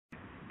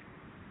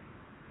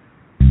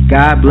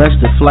God bless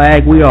the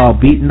flag, we all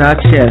beating our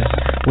chests.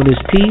 When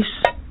it's peace,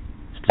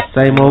 it's the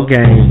same old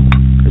game,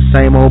 the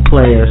same old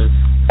players,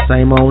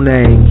 same old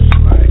names.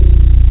 Right.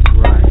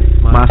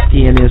 My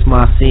skin is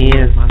my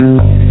sin.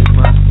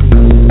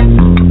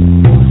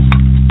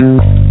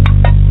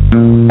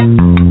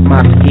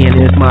 My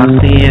skin is my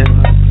sin.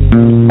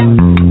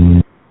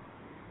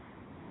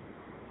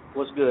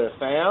 What's good,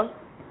 fam?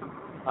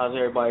 How's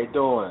everybody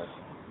doing?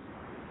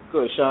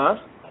 Good, Sean?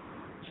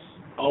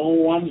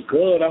 Oh, I'm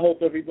good. I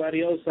hope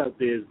everybody else out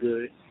there is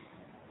good.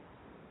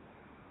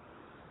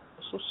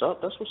 That's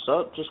what's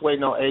up. Just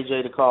waiting on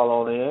AJ to call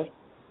on in.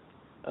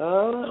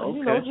 Okay.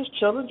 You know, just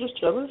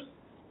chilling.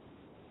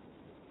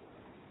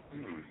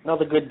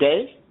 Another good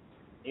day.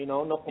 You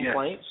know, no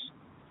complaints.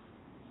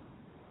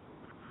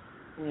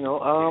 Yeah. You know,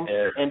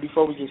 and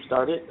before we get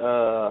started,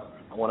 I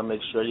want to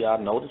make sure y'all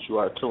know that you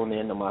are tuned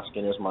in to My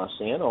Skin Is My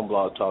Sin on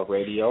Blog Talk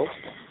Radio.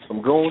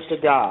 From goons to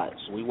gods,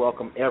 we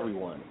welcome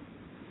everyone.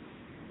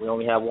 We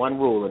only have one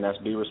rule, and that's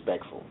be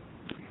respectful.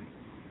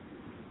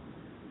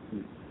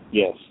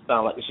 Yes.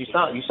 You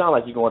sound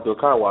like you're going through a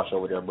car wash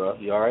over there, bro.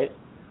 You all right?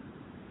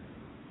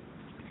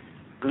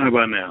 How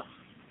about now?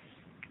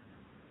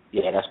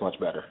 Yeah, that's much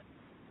better.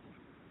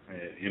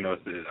 You know,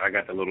 I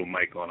got the little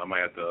mic on. I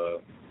might have to,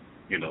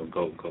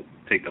 go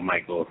take the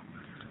mic off.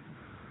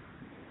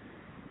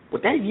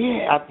 But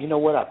you know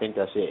what? I think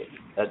that's it.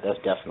 That's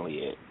definitely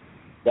it.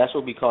 That's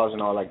what be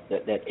causing all like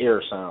that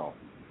air sound.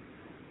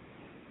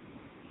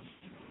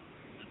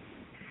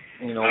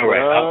 You know. All right.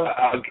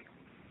 I'll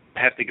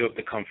have to go with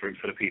the comfort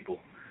for the people.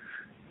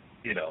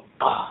 You know.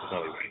 It's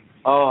only right.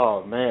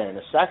 Oh man,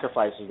 the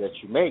sacrifices that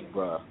you make,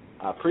 bro.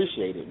 I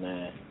appreciate it,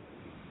 man.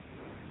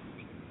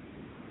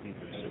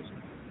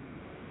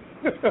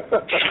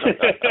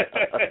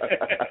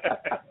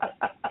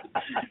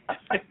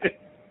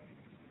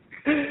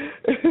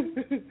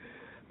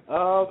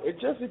 And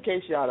just in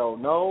case y'all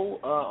don't know,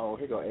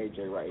 here go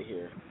AJ right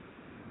here.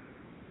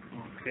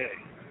 Okay.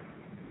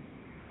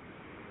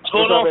 What's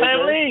going on,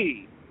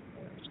 family?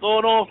 What's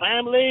going on,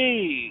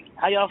 family?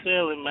 How y'all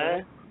feeling,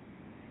 man?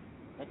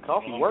 That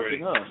coffee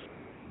working, huh?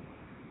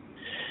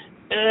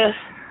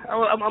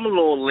 I'm a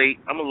little late.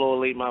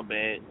 My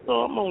bad. So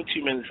I'm only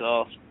 2 minutes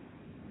off.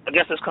 I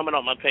guess that's coming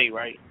off my pay,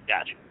 right?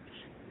 Gotcha.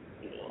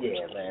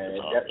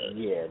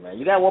 Yeah, man.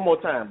 You got one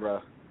more time,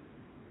 bro.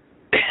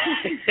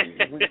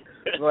 We're going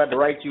to have to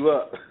write you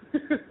up.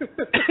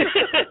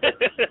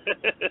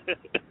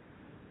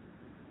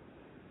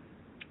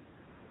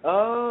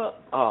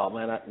 Oh,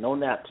 man, no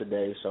nap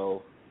today,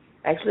 so...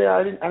 Actually,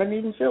 I didn't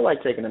even feel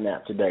like taking a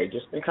nap today.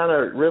 Just been kind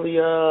of really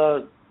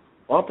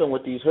bumping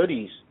with these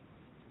hoodies.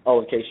 Oh,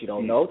 in case you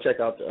don't know, check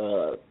out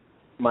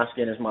My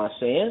Skin Is My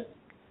Sin.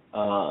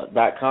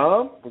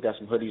 .com. We got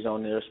some hoodies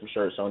on there, some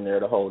shirts on there,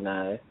 the whole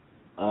nine.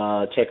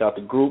 Check out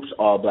the groups,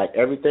 All Black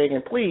Everything,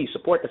 and please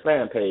support the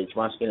fan page,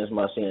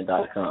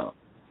 MySkinIsMySin.com.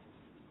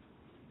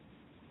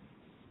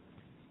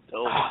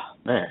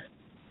 Man,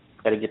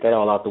 got to get that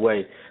all out the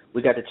way.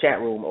 We got the chat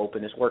room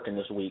open. It's working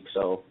this week,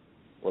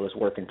 it's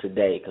working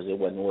today because it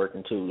wasn't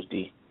working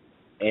Tuesday.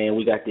 And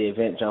we got the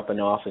event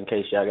jumping off in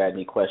case y'all got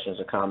any questions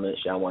or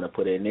comments y'all want to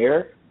put in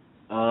there.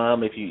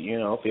 If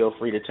you feel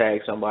free to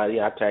tag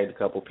somebody. I tagged a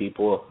couple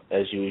people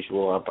as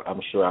usual.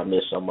 I'm sure I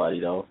missed somebody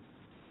though.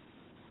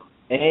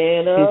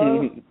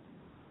 And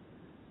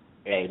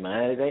hey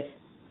man,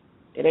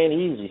 it ain't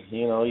easy.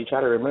 You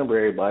try to remember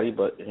everybody,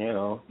 but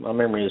my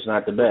memory is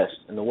not the best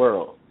in the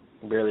world.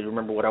 I barely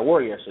remember what I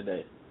wore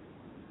yesterday.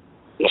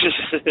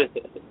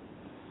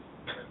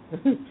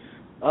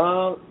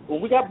 Well,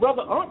 we got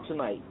Brother Aunt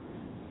tonight.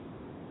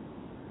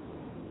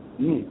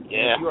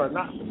 Yeah. If you are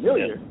not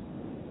familiar.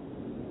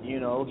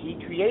 Yeah. He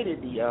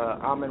created the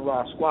Amin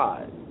Ra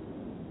Squad.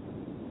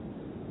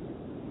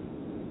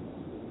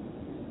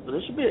 So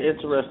this should be an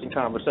interesting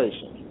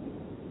conversation.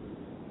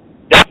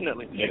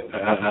 Definitely. Yeah,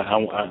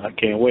 I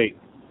can't wait.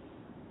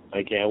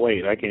 I can't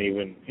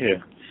even,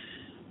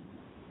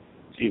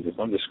 Jesus,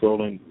 I'm just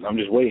scrolling. I'm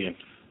just waiting.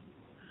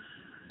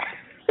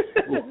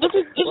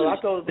 Well, I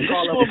told him to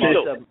call up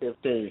about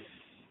 7:15.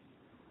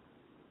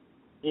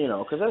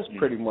 Because that's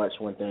pretty much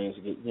when things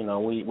get,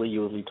 we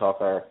usually talk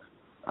our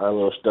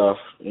little stuff,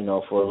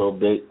 for a little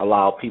bit,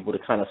 allow people to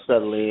kind of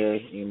settle in,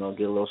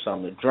 get a little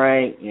something to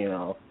drink,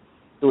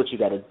 do what you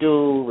got to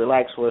do,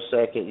 relax for a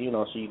second,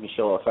 so you can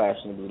show up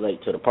fashionably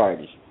late to the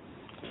party.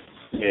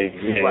 Yeah,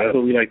 that's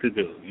what we like to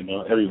do.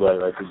 Everybody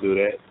likes to do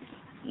that.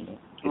 Get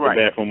the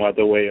bathroom out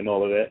the way and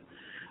all of that.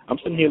 I'm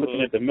sitting here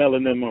looking at the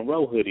Melanin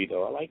Monroe hoodie,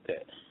 though. I like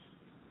that.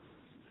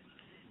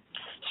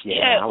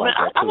 Yeah, I like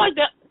that too. I like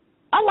that.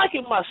 I like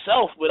it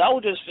myself, but I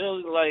would just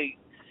feel like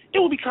it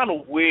would be kind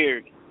of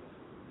weird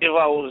if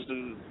I was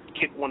to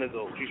get one of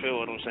those. You feel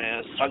what I'm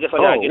saying? So I guess I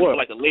gotta get it for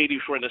like a lady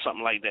friend or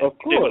something like that. Of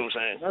course. You know what I'm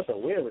saying? Not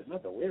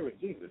to wear it,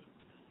 Jesus.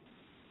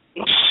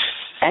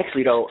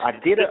 Actually, though, I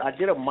did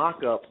a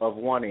mock-up of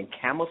one in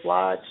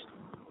camouflage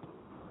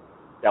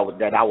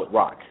that I would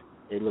rock.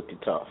 It looked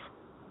tough.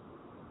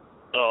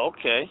 Oh,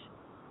 okay.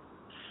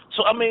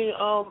 So I mean,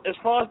 as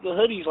far as the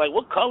hoodies, like,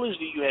 what colors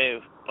do you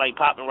have like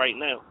popping right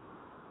now?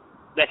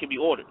 that can be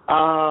ordered?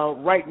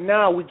 Right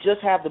now, we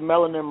just have the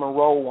Melanin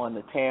Monroe one,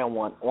 the tan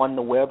one, on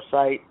the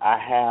website. I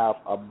have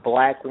a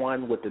black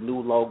one with the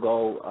new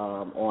logo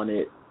on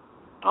it.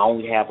 I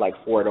only have like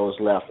 4 of those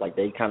left. Like,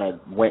 they kind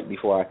of went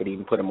before I could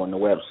even put them on the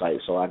website,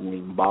 so I didn't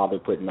even bother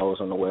putting those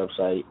on the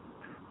website.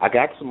 I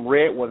got some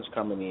red ones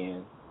coming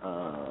in.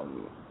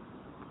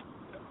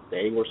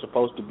 They were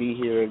supposed to be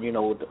here, you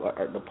know,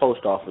 at the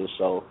post office,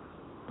 so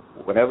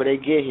whenever they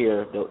get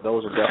here, those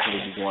will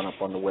definitely be going up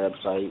on the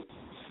website.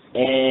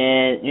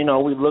 And, you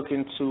know, we're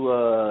looking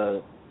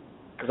to,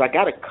 because I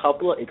got a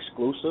couple of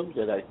exclusives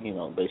that I, you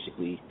know,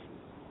 basically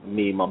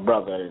me and my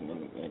brother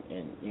and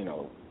you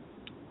know,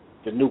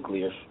 the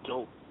nuclear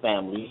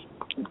family.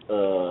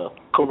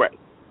 Correct.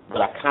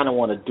 But I kind of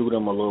want to do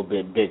them a little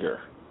bit bigger,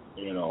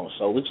 you know.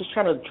 So we're just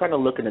trying to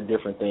look into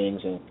different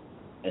things and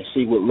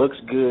see what looks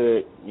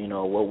good, you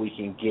know, what we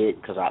can get,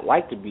 because I'd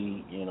like to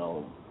be, you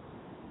know,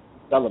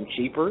 sell them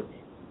cheaper.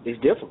 It's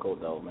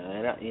difficult, though,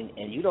 man,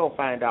 and you don't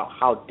find out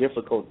how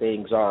difficult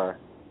things are.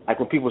 Like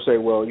when people say,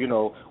 well, you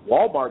know,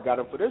 Walmart got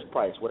them for this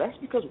price. Well, that's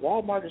because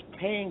Walmart is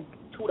paying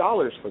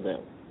 $2 for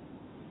them.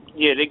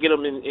 Yeah, they get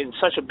them in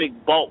such a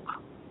big bulk.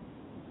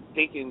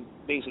 They can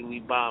basically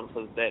buy them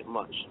for that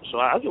much. So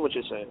I get what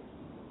you're saying.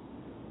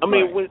 I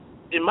mean, right.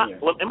 in my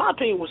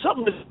opinion, when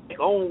something is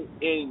owned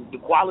and the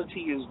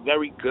quality is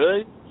very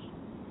good,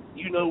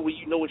 you know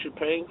what you're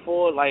paying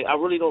for. Like, I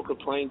really don't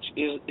complain.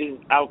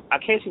 I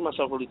can't see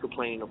myself really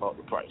complaining about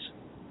the price.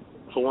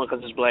 For one,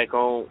 because it's black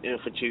owned, and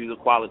for two, the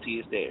quality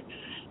is there.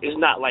 It's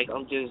not like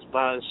I'm just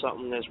buying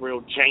something that's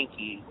real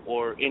janky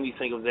or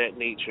anything of that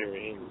nature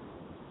and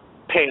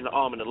paying the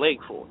arm and the leg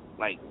for it.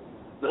 Like,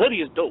 the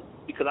hoodie is dope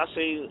because I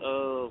see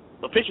a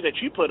picture that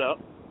you put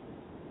up.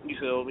 You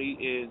feel me?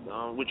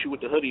 And with you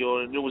with the hoodie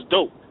on, and it was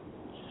dope.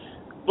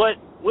 But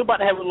we're about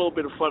to have a little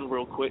bit of fun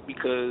real quick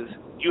because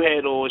you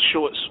had on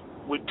shorts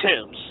with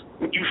Timbs.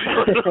 You feel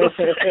what I'm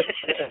saying?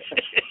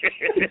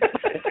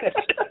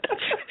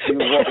 He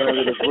was walking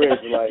under the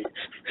bridge, like,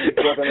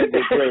 walking under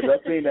the bridge.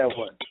 I've seen that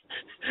one.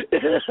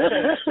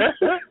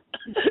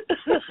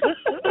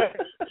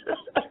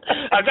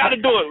 I got to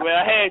do it, man.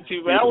 I had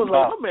to, man. I was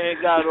like, my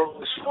man got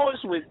on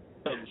shorts with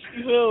Timbs.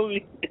 You feel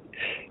me?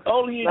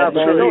 Only in the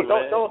man.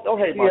 Don't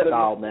hate my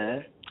style,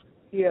 man.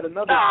 He had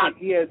another chick.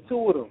 He had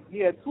two of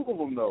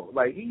them. Though.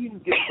 Like, he even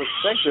gets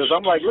perspectives.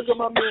 I'm like, look at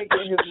my man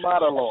getting his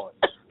model on.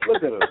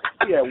 Look at him.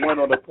 He had one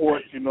on the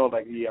porch, you know,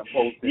 like, yeah, I'm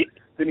posting.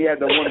 Then he had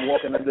the one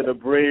walking under the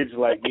bridge,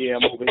 like, yeah,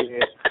 I'm over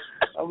here.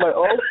 I'm like,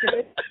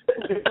 okay.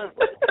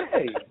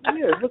 Hey,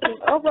 yeah, looking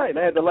all right. And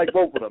I had to like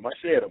both of them. I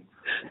shared them.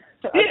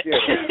 I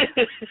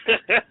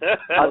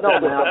know,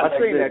 man. I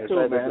seen that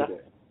too, man.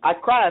 I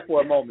cried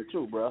for a moment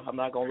too, bro. I'm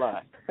not gonna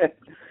lie. It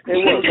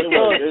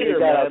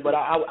was, but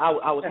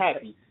I was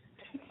happy.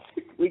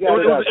 We got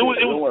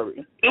don't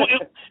worry.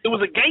 It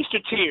was a gangster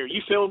tear.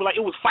 You feel me? Like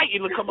it was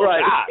fighting to come out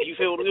the eye. You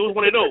feel me? It was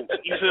one of those.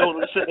 You feel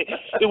what I'm saying?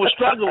 It was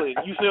struggling.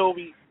 You feel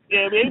me?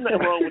 Yeah, I mean, ain't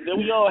nothing wrong with that.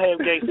 We all have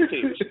gangster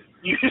tears.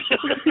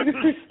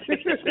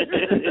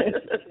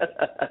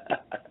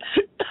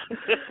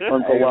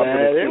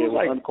 Uncooperative. It was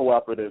like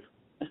uncooperative.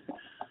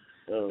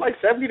 Like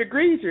 70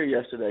 degrees here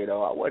yesterday,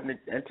 though. I wasn't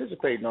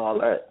anticipating all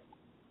that.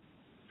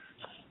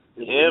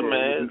 Yeah,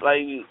 man.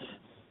 Like,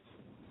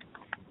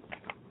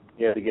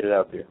 you had to get it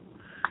out there.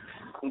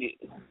 It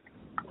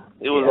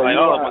was like,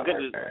 oh my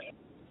goodness.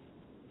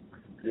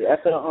 Yeah,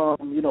 after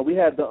you know, we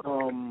had the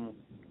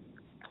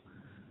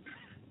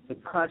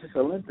Conscious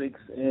Olympics,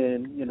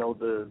 and you know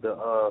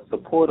the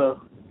supporter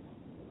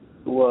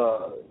who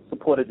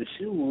supported the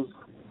shoes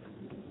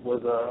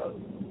was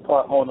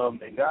part owner of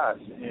Megas,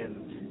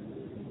 and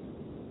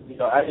you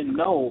know I didn't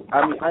know.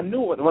 I mean, I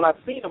knew it when I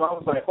seen them. I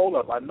was like, hold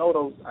up, I know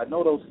those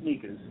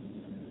sneakers.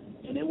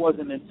 And it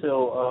wasn't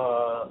until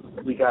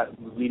we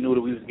knew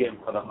that we was getting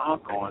for the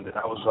Encore that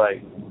I was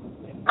like,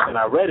 and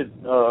I read it,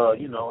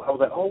 you know, I was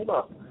like, hold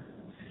up,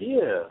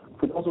 yeah,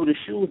 because those were the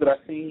shoes that I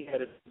seen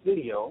at a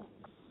video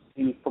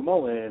he was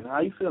promoting.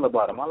 How you feel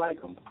about them? I like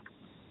them.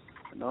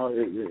 You know,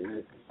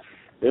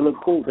 they look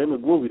cool. They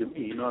look groovy to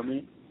me. You know what I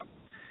mean?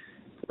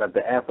 Got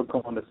the Africa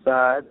on the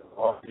side,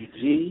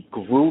 RPG,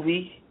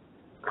 groovy.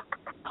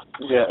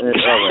 Yeah, and,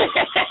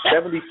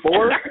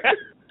 74.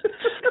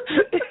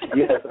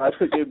 Yes, I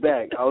took it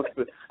back. I was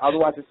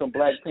watching some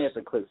Black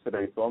Panther clips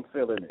today, so I'm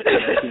feeling it.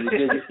 Can you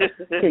dig it?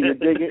 Can you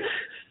dig it?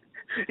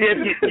 Yeah,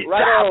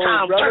 right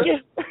on, brother.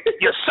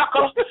 You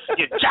sucker.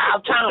 You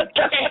job time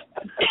turkey.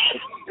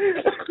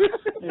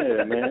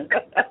 Yeah, man.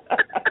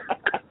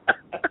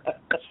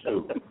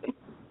 Shoot.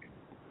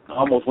 I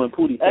almost went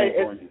Pootie tank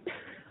on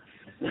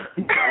you.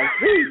 I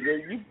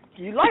see.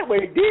 You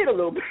lightweight did a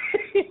little bit.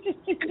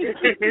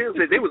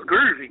 They was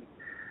groovy.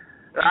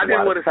 I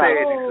didn't want to say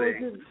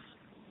anything.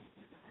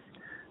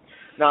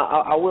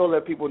 Now, I will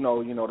let people know,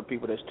 you know, the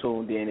people that's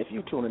tuned in. If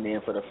you're tuning in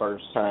for the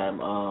first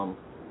time,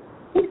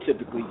 we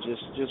typically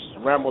just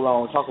ramble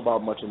on, talk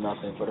about much or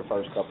nothing for the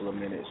first couple of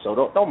minutes. So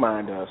don't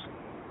mind us.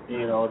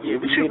 You know, if you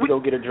need to go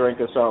get a drink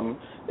or something,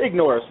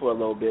 ignore us for a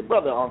little bit.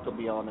 Brother Unc will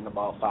be on in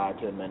about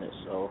 5-10 minutes.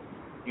 So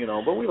you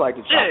know, but we like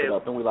to chop it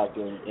up and we like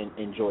to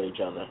enjoy each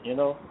other, you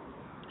know.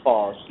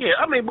 Pause. Yeah,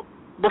 I mean,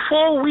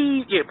 before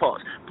we get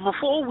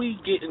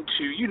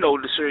into, you know,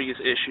 the serious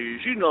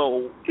issues, you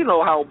know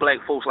how black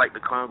folks like to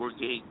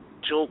congregate,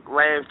 joke,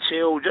 laugh,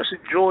 chill, just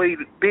enjoy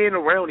being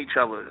around each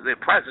other, their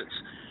presence,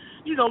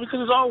 you know, because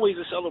it's always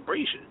a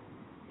celebration.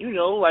 You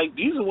know, like,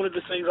 these are one of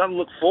the things I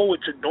look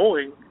forward to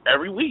doing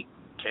every week.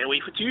 Can't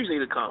wait for Tuesday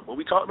to come. What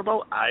we talking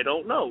about? I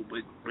don't know.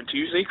 But when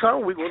Tuesday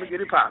comes, we're going to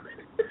get it popping.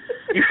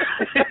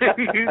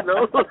 You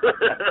know?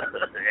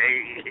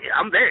 Hey,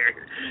 I'm there.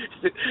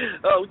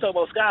 Oh, we talking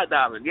about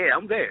skydiving. Yeah,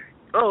 I'm there.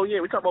 Oh,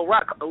 yeah, we talking about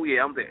rock. Oh,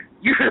 yeah, I'm there.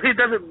 It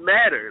doesn't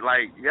matter.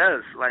 Like,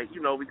 yes, like,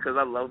 you know, because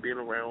I love being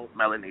around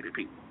melanated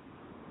people.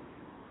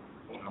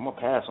 I'm going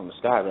to pass on the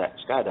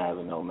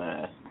skydiving, though,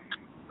 man.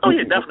 Oh,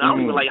 yeah, definitely. I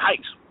don't even like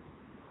heights.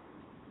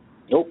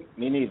 Nope,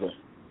 me neither.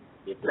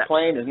 If the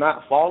plane is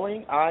not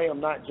falling, I am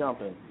not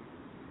jumping.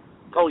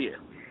 Oh, yeah,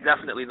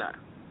 definitely not.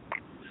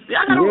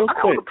 Yeah, I got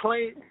on the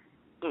plane.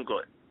 Go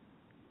ahead.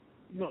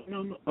 No,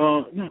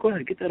 go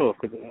ahead, get that off,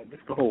 because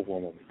just the whole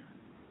one moment.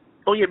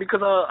 Oh, yeah,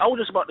 because I was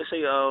just about to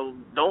say,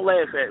 don't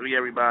laugh at me,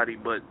 everybody,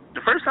 but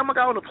the first time I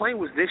got on the plane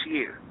was this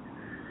year,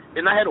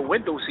 and I had a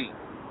window seat.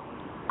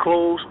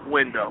 Closed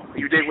window.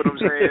 You dig what I'm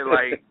saying?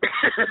 Like,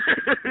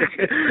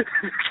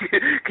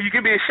 can you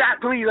give me a shot,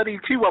 please? I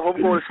need 2 of them.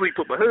 I'm going to sleep.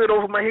 Put my hood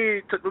over my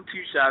head. Took them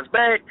 2 shots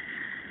back,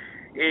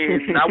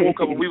 and I woke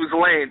up and we was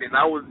landing.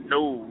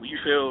 You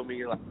feel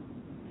me? Like,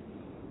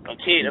 a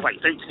kid that's like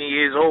 13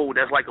 years old.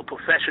 That's like a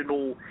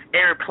professional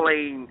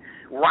airplane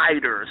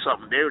rider or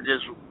something. They're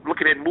just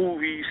looking at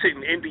movies,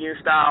 sitting Indian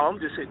style. I'm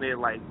just sitting there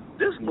like,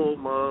 this little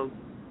mug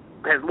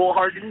has more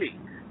heart than me.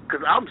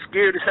 Because I'm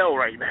scared as hell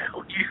right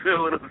now. You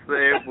feel what I'm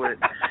saying? But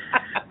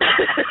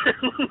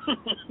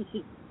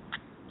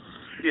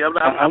yeah,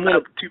 I'm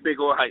not too big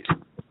on heights.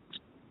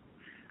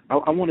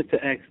 I wanted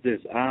to ask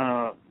this.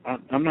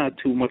 I'm not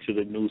too much of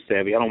the news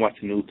savvy. I don't watch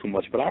the news too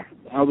much. But I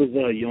was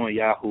on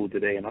Yahoo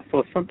today, and I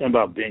saw something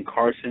about Ben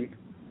Carson.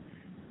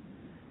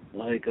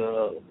 Like,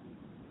 is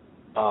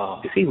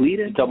he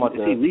leading?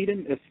 He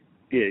leading?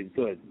 Yeah,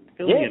 go ahead.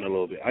 Fill me in a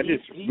little bit. I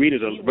just read a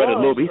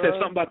little bit. He said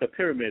something about the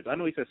pyramids. I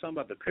know he said something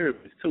about the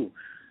pyramids too.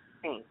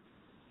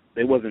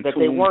 They wasn't tombs.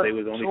 They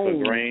was only for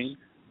grain.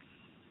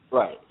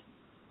 Right.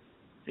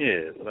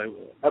 Yeah. Like,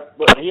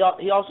 but he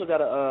also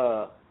got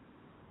a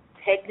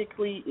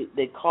technically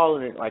they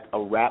calling it like a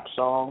rap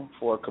song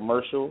for a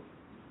commercial,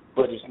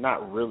 but it's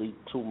not really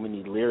too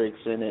many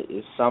lyrics in it.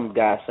 It's some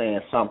guy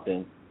saying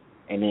something,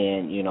 and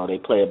then they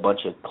play a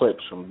bunch of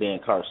clips from Ben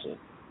Carson,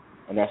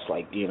 and that's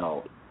like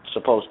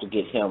supposed to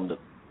get him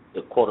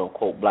the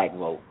quote-unquote black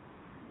vote.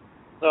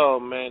 Oh,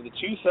 man, the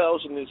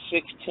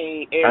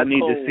 2016 Air I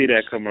need Coons. to see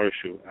that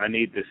commercial. I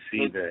need to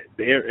see that.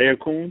 The Air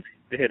Coons?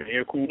 They had an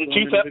Air Coons the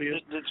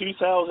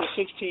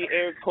 2016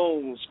 Air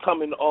Coons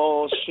come in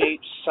all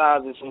shapes,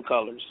 sizes, and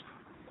colors.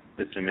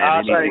 Listen,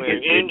 man, did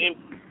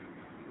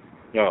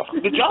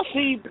y'all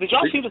see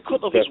the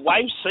clip of his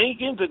wife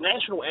singing the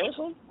national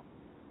anthem?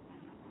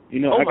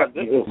 I got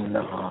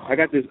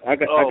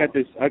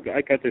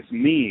this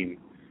meme,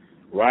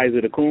 Rise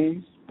of the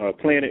Coons.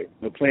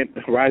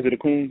 Rise of the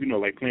Coons,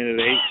 like Planet of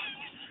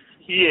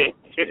the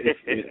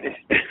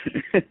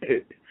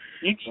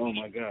Apes. Oh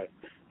my God!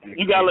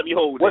 You gotta let me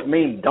hold it. What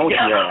meme don't you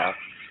have?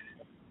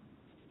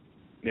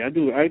 Yeah, I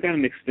do. I got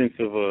an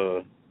extensive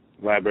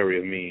library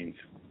of memes.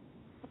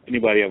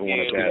 Anybody ever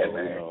want to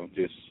battle?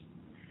 Just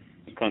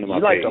come to my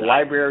page. You like the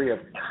Library of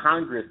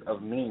Congress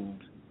of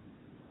memes.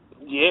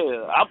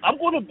 Yeah, I'm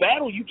going to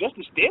battle you just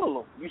to steal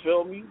them. You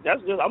feel me?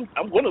 That's just I'm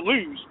going to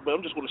lose, but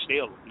I'm just going to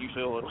steal them. You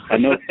feel me? I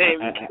know.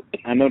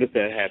 I noticed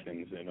that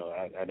happens. I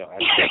don't.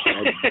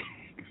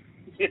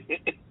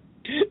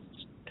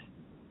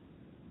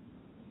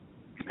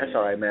 That's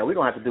all right, man. We're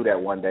gonna have to do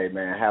that one day,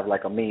 man. Have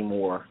like a meme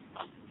war.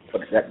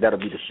 But that'll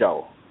be the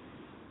show.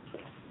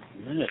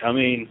 I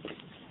mean,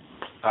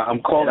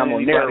 I'm calling. I'm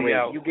gonna narrate.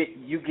 Out. You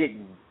get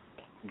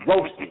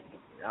roasted.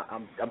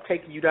 I'm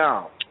taking you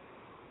down.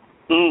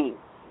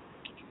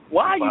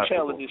 Why are you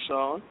telling this,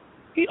 Sean?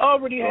 He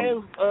already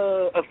has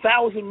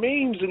 1,000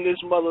 memes in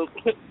this mother,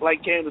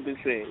 like Canada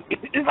said.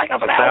 It's like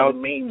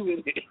 1,000 memes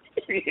in it.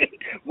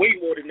 Way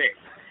more than that.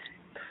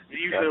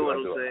 You feel what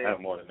I'm saying? I have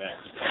more than that.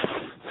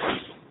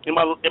 In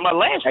my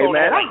last phone,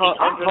 man, I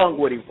hung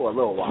with him for a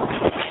little while.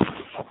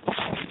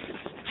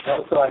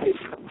 So I hit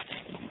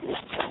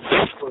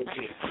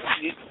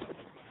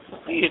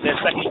he hit that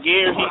second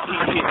gear. He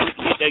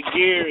hit that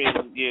gear,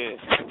 and yeah.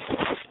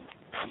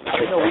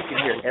 I know we can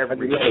hear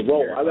every.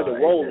 I let it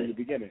roll in the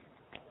beginning.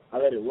 But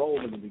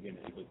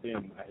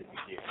then I hit the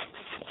gear.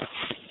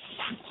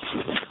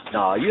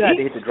 No, you had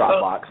to hit the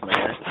drop box,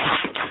 man.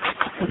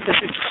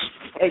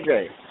 Hey,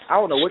 Jay, I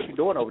don't know what you're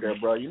doing over there,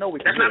 bro. You know we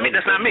can. That's not me.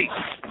 That's not me.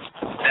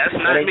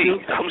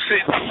 I'm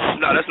sitting.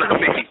 No, that's not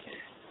me.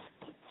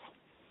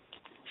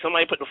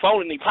 Somebody put the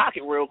phone in their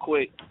pocket real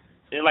quick,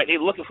 and like they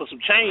looking for some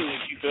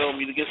change. You feel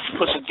me? To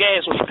put some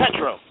gas on the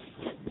petrol.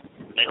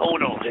 Like,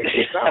 hold on.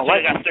 It sounds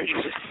like I got 30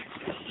 minutes.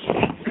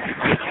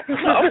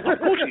 No,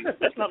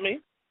 that's not me.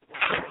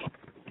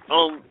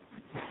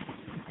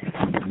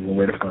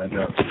 Way to find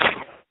out.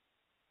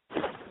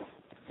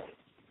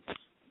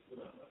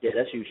 Yeah,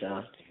 that's you,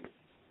 Sean.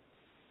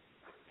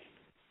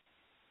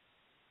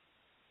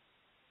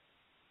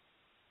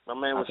 My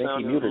man was I think he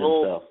sounding a muted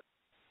little. himself.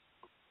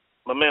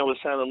 My man was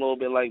sounding a little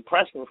bit like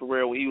Preston for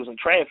real when he was in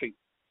traffic,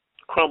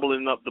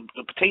 crumbling up the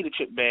potato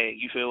chip bag.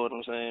 You feel what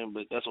I'm saying?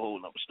 But that's a whole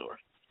other story.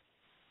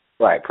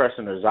 Right,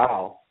 Preston or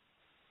Zal.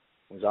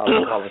 Zal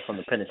was calling from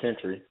the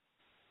penitentiary.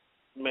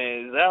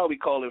 Man, Zal be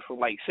calling from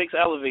like 6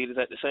 elevators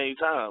at the same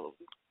time,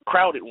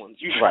 crowded ones.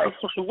 You right.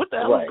 What the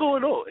hell is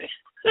going on?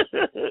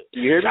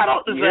 You hear me? Shout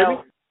out to you hear Zal.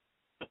 me?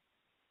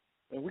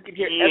 And we can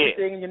hear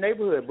everything in your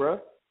neighborhood, bro.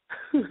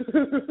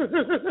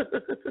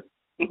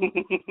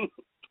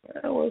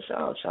 Well,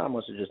 Sean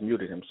must have just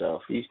muted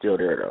himself. He's still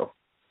there though.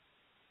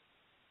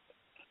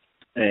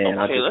 And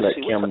I just let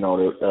Kim know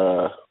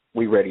that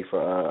we ready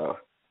for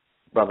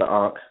Brother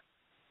Ankh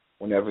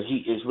whenever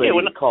he is ready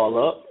to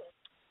call up.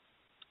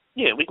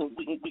 Yeah, we can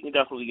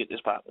definitely get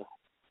this popping.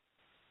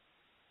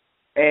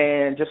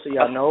 And just so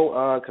y'all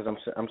know, because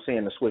I'm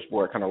seeing the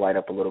switchboard kind of light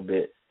up a little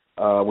bit,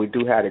 we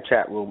do have the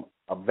chat room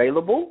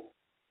available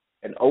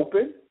and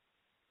open.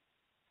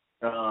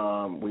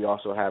 We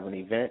also have an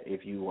event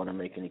if you want to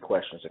make any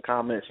questions or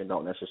comments and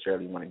don't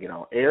necessarily want to get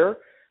on air.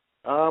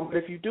 But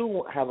if you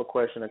do have a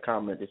question or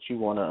comment that you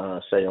want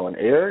to say on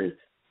air,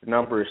 the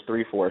number is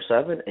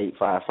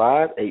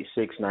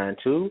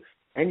 347-855-8692,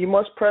 and you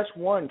must press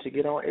 1 to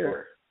get on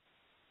air.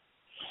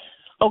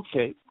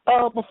 Okay.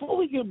 Before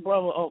we get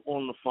Brother up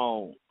on the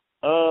phone,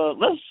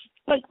 let's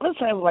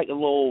have like a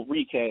little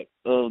recap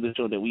of the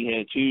show that we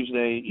had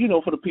Tuesday. You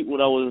know, for the people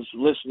that was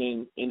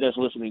listening and that's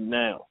listening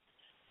now.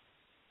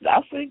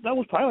 I think that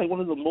was probably one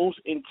of the most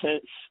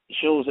intense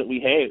shows that we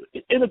had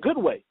in a good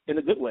way,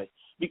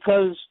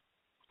 because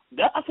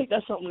I think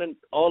that's something that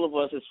all of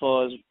us, as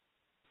far as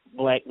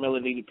black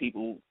melanated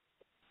people,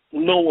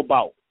 know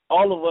about.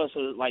 All of us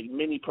are like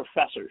mini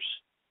professors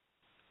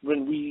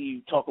when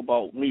we talk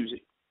about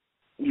music.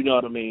 You know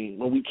what I mean?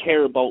 When we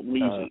care about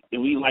music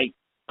and we like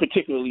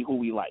particularly who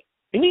we like.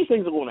 And these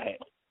things are going to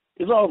happen.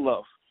 It's all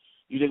love.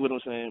 You dig what I'm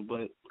saying?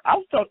 But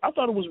I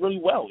thought it was really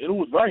well. It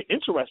was very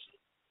interesting.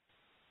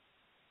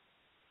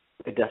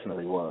 It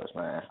definitely was,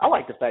 man. I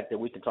like the fact that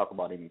we can talk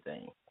about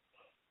anything.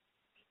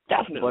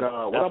 Definitely. But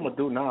what I'm going to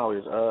do now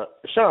is,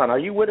 Sean, are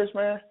you with us,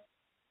 man?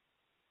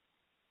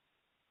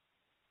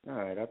 All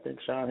right, I think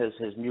Sean has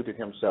muted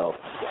himself.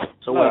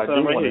 So what I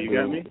do want to do...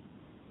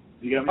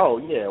 You got me? Oh,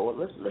 yeah. Well,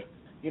 let's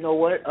you know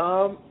what?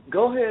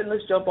 Go ahead and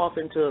let's jump off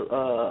into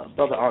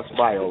Brother Ankh's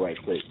bio right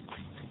quick.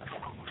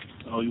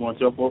 Oh, you want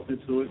to jump off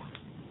into it?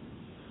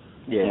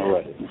 Yeah. All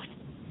right.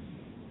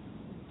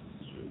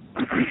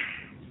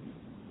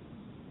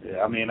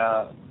 Yeah, I mean,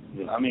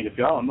 if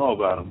y'all don't know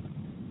about him,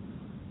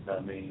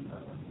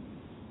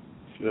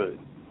 should.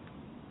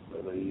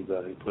 But he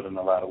put in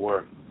a lot of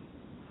work.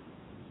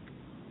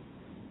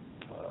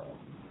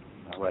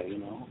 All right,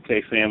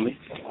 okay, family.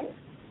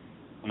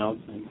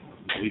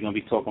 We're gonna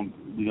be talking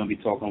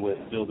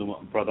with building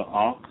with Brother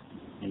Ankh,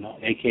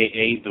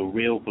 AKA the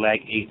Real Black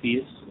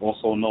Atheist,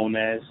 also known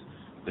as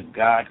the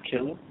God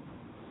Killer.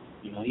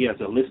 He has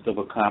a list of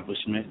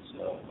accomplishments.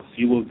 A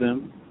few of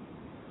them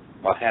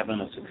are having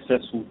a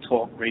successful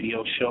talk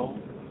radio show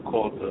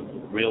called the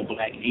Real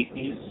Black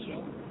Atheist.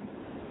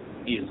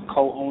 He is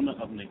co-owner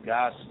of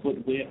Nagaz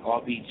Footwear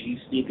RBG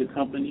Sneaker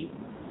Company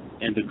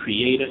and the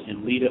creator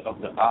and leader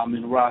of the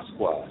Amin-Ra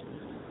Squad,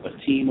 a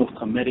team of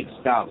comedic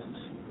scholars.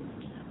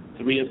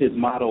 3 of his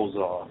mottos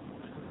are,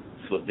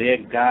 for their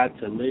God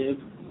to live,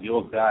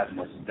 your God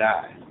must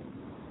die.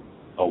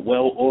 A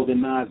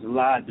well-organized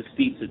lie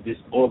defeats a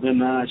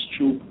disorganized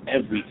truth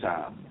every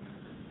time.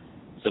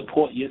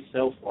 Support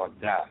yourself or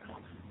die.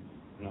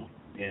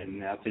 And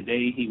now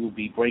today he will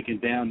be breaking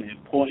down the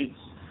importance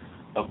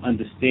of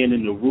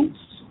understanding the roots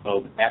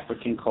of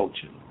African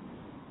culture.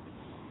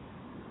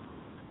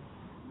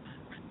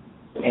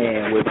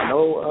 And with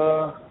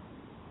no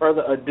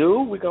further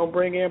ado, we're going to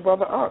bring in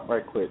Brother Ankh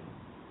right quick.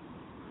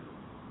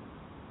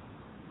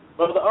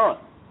 Brother Ankh.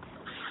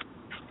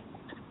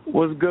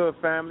 What's good,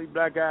 family?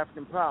 Black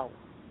African Power.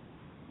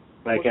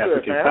 Black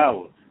African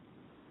Power.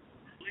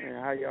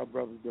 Man, how y'all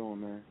brothers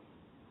doing, man?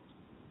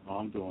 Oh,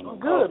 I'm doing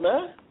good,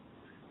 man.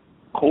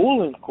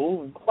 Cool.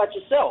 How about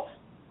yourself?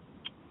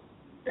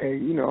 Hey,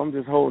 I'm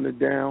just holding it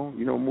down,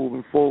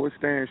 moving forward,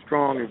 staying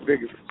strong and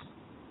vigorous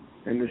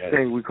in this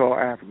thing we call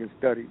African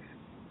studies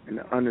and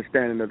the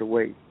understanding of the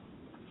way.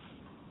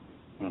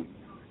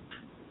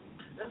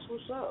 That's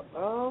what's up.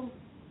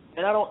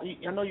 And I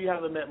know you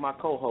haven't met my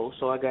co-host,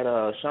 so I got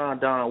Sean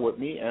Don with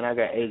me, and I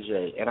got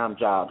AJ, and I'm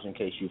Jobs, in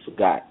case you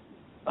forgot.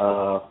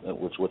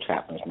 Which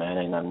happens, man.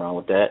 Ain't nothing wrong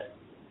with that.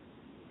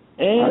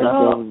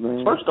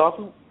 And first off,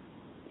 I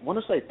want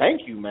to say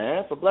thank you,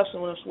 man, for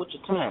blessing us with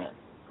your time.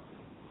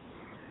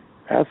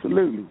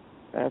 Absolutely,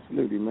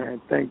 man.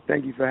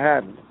 Thank you for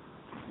having me.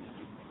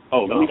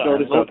 Oh, let me throw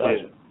this out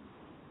there.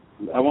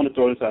 I want to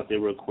throw this out there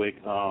real quick.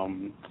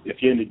 If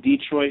you're in the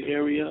Detroit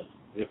area,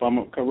 if I'm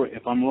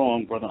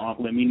wrong, Brother Ankh,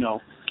 let me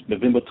know.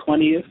 November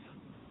 20th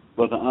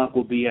Brother Unc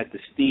will be at the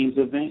STEAMS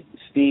event.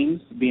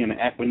 STEAMS being an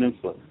acronym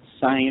for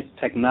Science,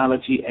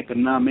 Technology,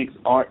 Economics,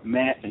 Art,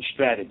 Math, and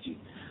Strategy.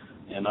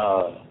 And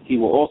he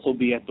will also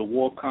be at the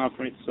World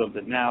Conference of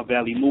the Nile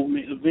Valley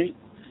Movement event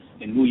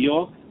in New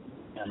York.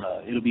 And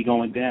it'll be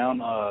going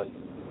down, I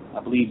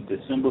believe,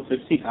 December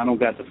 15th. I don't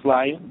got the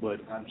flyer,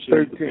 but I'm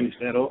sure you can finish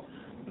that off.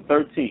 The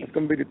 13th. It's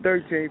going to be the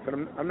 13th, but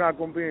I'm not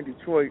going to be in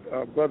Detroit.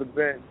 Brother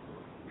Ben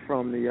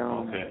from the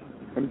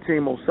from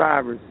Team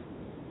Osiris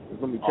is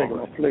going to be taking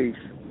my place.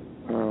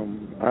 I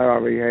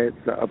already had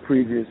a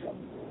previous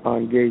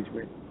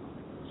engagement,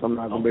 so I'm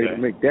not going to be able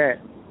to make that,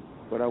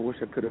 but I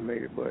wish I could have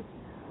made it. But,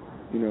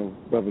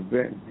 Brother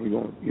Ben, he's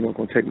going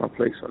to take my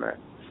place on that.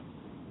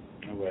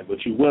 All right,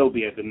 but you will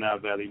be at the Nile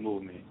Valley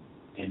Movement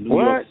in New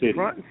York City.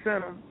 Front and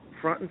center.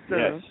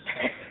 Yes.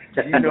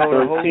 The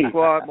whole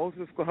squad, most of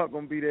the squad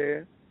going to be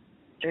there.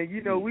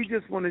 And, we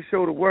just want to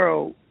show the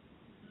world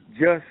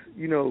just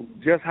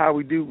how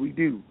we do.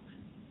 You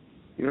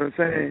know what I'm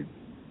saying?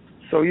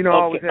 So, I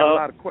always have a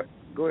lot of questions.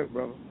 Go ahead,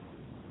 brother.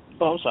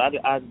 Oh, I'm sorry.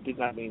 I did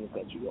not mean to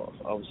cut you off.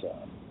 I'm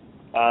sorry.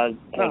 I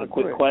have a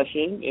quick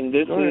question, and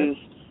this is,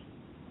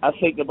 I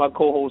think that my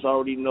co-hosts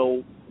already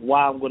know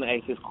why I'm going to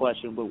ask this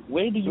question, but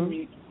where do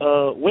you,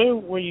 where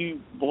were you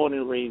born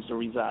and raised and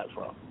reside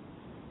from?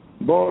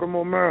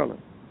 Baltimore, Maryland.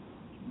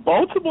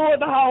 Baltimore in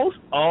the house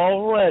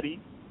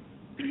already.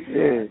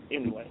 Yeah.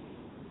 Anyway.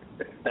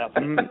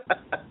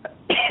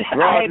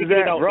 Rogers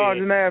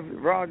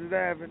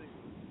Avenue.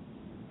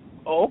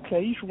 Oh,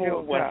 okay. You from the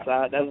west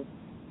side.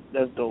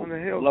 That's dope. On the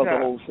hilltop. Love the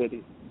whole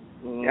city.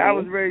 Mm-hmm. Yeah, I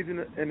was raised in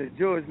the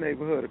Jewish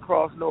neighborhood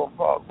across North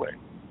Parkway.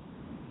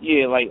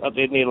 Yeah, like up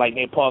there near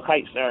Park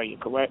Heights area,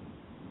 correct?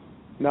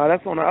 No,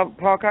 that's on the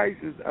Park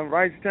Heights is on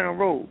Wrightstown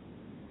Road.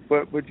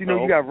 But you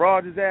got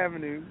Rogers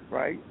Avenue,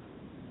 right?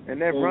 And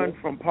that runs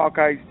from Park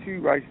Heights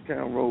to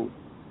Wrightstown Road.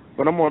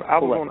 But I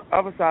was on the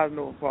other side of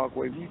North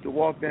Parkway. We used to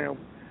walk down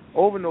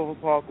over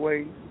North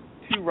Parkway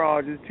to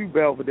Rogers, to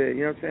Belvedere.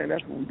 You know what I'm saying?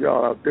 That's what we did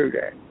all out there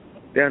at.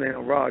 Down there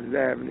on Rogers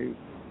Avenue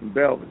in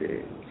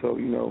Belvedere. So,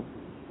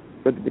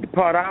 but the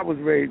part I was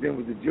raised in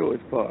was the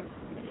Jewish part.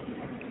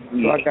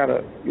 So I got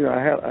a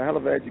hell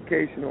of an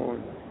education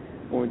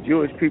on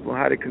Jewish people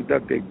and how they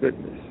conduct their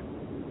business.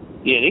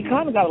 Yeah, they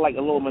kind of got like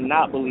a little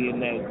monopoly in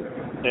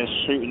that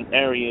certain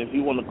area, if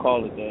you want to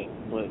call it that.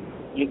 But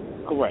you're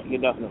correct.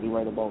 You're definitely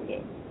right about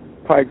that.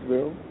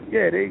 Pikesville.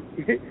 Yeah,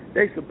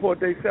 they support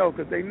themselves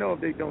because they know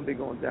if they don't, they're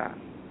going to die.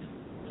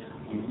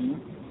 Mm-hmm.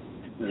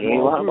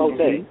 Yeah, how about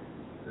that?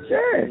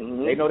 Yeah.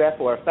 Mm-hmm. They know that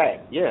for a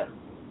fact. Yeah.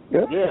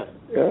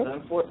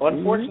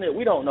 Unfortunately,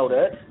 we don't know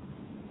that.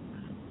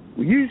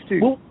 We used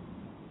to.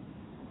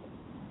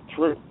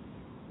 True.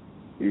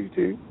 Used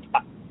to.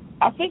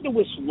 I think that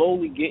we're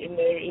slowly getting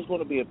there. It's going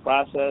to be a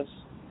process,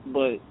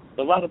 but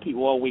a lot of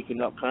people are waking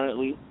up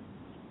currently.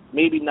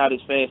 Maybe not as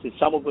fast as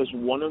some of us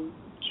want them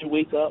to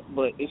wake up,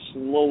 but it's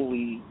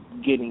slowly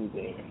getting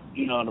there.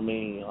 You know what I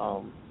mean?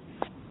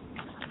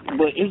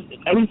 But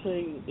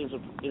everything is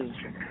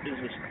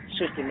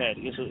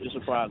systematic. It's a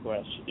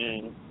progress,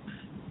 and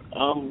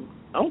I'm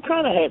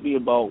kind of happy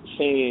about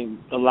seeing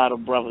a lot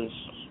of brothers,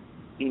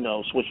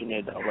 switching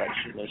their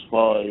direction as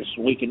far as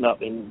waking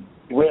up and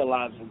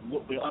realizing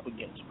what we're up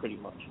against, pretty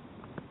much.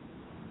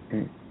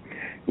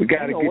 We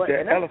got to get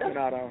that elephant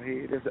out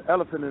here. There's an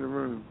elephant in the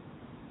room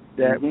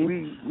that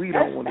we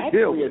don't want to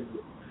deal with. A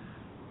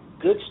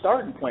good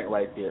starting point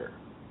right there.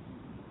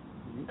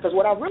 Because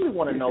what I really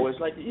want to know is,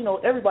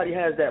 everybody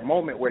has that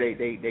moment where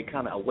they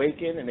kind of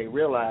awaken and they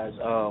realize,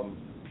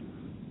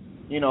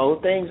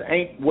 things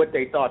ain't what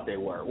they thought they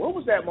were. What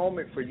was that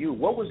moment for you?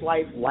 What was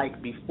life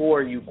like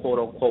before you, quote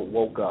unquote,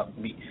 woke up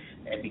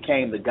and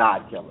became the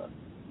God killer?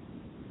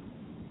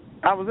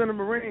 I was in the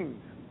Marines,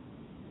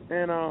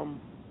 and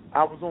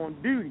I was on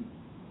duty,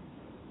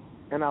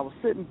 and I was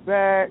sitting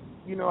back.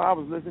 I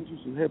was listening to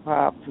some hip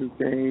hop, some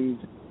things,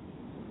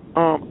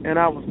 and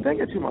I was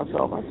thinking to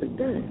myself, I said,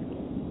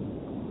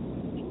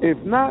 "Damn,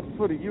 if not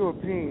for the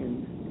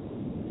Europeans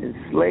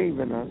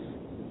enslaving us,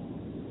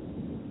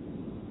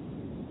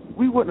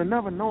 we wouldn't have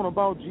never known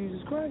about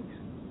Jesus Christ."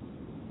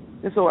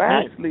 And so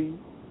actually,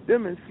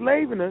 them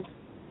enslaving us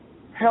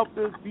helped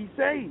us be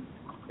saved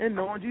in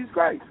knowing Jesus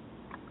Christ.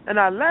 And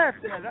I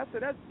laughed at it. I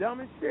said, that's dumb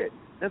as shit.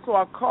 And so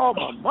I called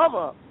my mother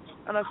up,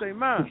 and I say,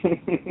 Mom,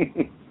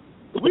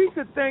 we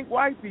should thank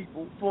white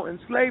people for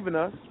enslaving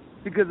us,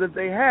 because if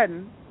they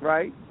hadn't,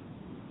 right,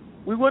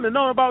 we wouldn't have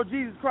known about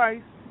Jesus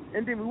Christ,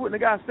 and then we wouldn't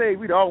have got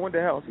saved. We'd all went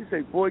to hell. She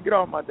said, boy, get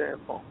off my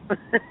damn phone.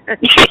 And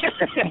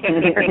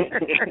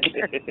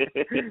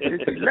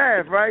she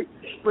laughed, right?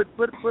 But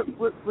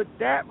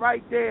that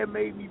right there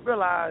made me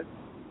realize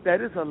that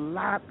it's a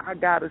lot I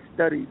got to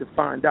study to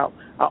find out.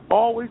 I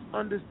always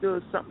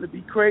understood something to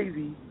be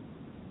crazy,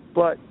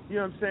 but, you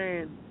know what I'm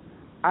saying,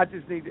 I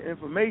just need the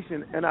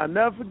information, and I'll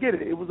never forget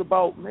it. It was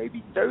about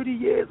maybe 30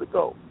 years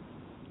ago.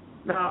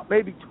 Now,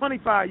 maybe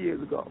 25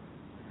 years ago.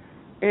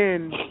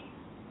 And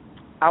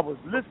I was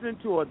listening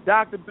to a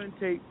Dr. Ben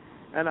tape,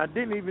 and I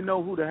didn't even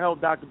know who the hell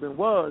Dr. Ben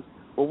was,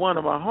 but one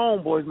of my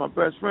homeboys, my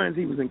best friends,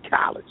 he was in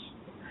college.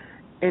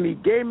 And he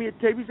gave me a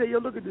tape. He said, yo,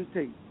 look at this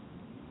tape.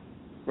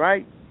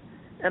 Right?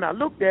 And I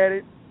looked at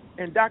it,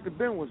 and Dr.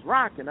 Ben was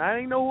rocking. I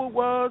didn't know who it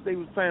was. They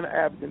was playing the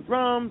African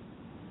drums,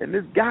 and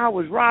this guy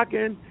was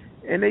rocking.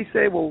 And they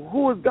said, well,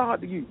 who is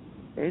God to you?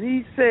 And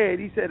he said,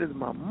 it's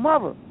my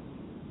mother.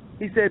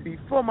 He said,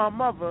 before my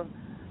mother,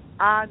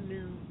 I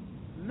knew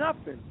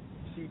nothing.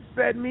 She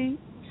fed me,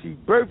 she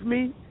birthed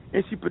me,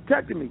 and she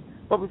protected me.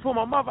 But before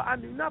my mother, I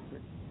knew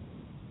nothing.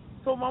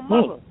 So my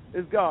mother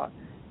is God.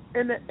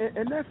 And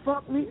that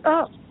fucked me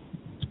up.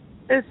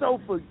 And so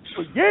for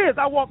years,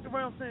 I walked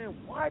around saying,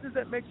 why does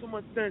that make so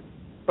much sense?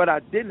 But I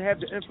didn't have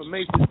the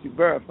information to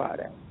verify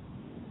that.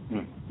 You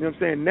know what I'm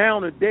saying? Now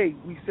today,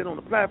 we sit on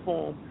a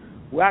platform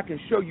where I can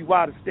show you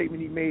why the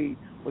statement he made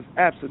was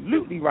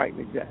absolutely right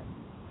and exact.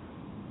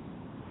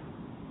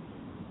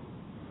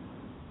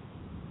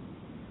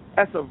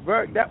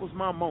 That was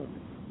my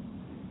moment.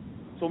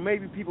 So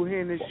maybe people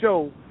hearing this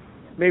show,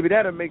 maybe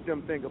that'll make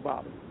them think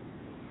about it.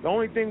 The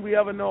only thing we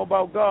ever know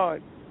about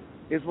God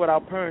is what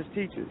our parents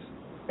teach us.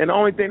 And the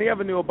only thing they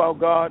ever knew about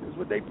God is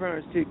what their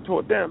parents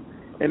taught them.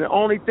 And the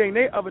only thing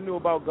they ever knew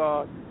about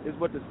God is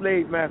what the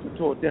slave master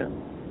taught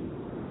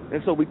them.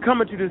 And so we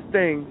come into this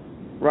thing,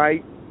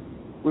 right,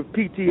 with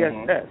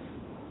PTSS,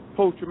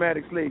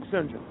 post-traumatic slave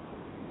syndrome.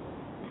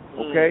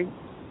 Okay?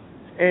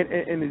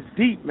 And it's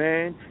deep,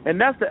 man. And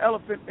that's the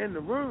elephant in the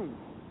room.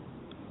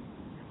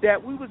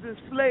 That we was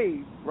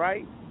enslaved,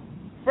 right?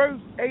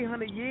 First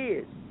 800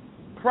 years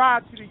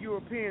prior to the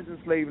Europeans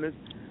enslaving us,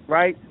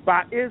 right,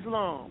 by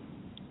Islam.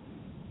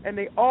 And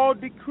they all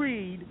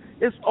decreed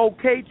it's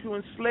okay to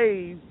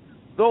enslave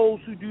those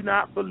who do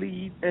not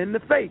believe in the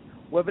faith,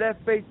 whether that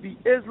faith be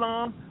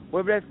Islam,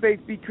 whether that faith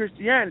be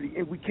Christianity.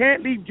 And we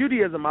can't leave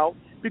Judaism out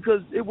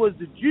because it was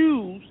the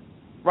Jews,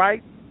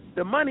 right,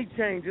 the money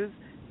changers,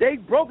 they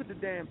brokered the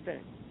damn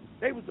thing.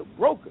 They was the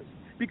brokers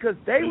because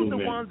they was the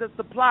ones that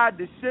supplied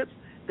the ships.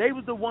 They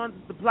was the ones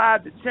that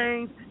supplied the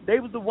chains. They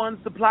was the ones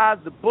that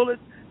supplied the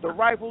bullets, the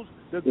rifles,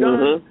 the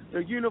guns,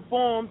 the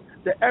uniforms,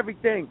 the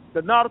everything,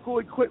 the nautical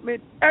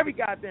equipment, every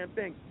goddamn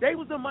thing. They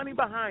was the money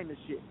behind the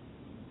shit.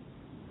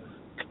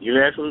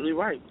 You're absolutely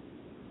right.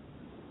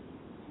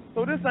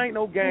 So this ain't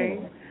no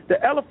game.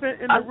 The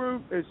elephant in the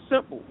room is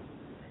simple.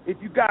 If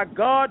you got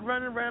God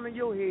running around in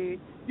your head,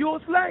 you're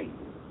a slave.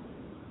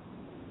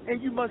 And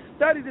you must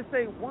study to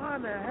say, why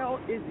in the hell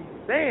is he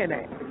saying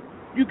that?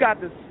 You got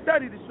to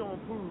study to show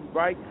and prove,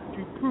 right?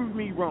 To prove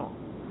me wrong.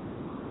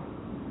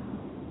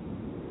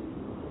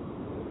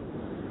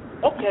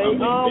 Okay,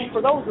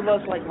 for those of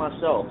us like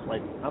myself,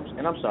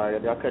 I'm sorry,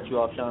 did I cut you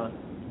off, Sean?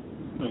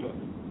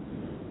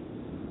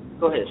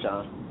 Go ahead,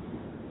 Sean.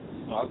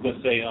 I was gonna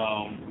say,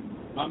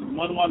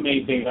 one of my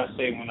main things I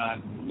say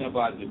whenever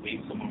I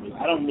debate someone,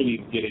 I don't really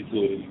get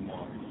into it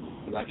anymore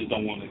because I just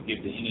don't want to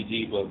give the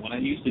energy. But when I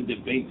used to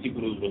debate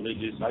people who was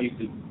religious, at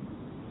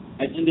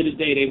the end of the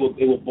day, they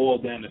will boil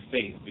down to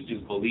faith, it's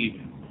just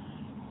believing.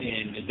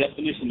 And the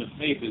definition of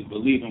faith is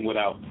believing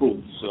without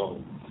proof.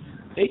 So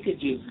they could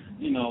just,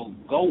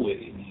 go with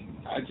it.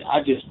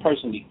 I just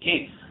personally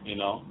can't,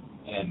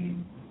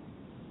 And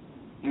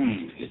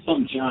it's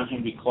something John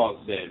Henry Clark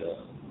said.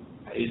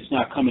 It's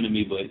not coming to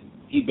me, but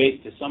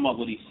to sum up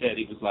what he said,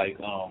 he was like,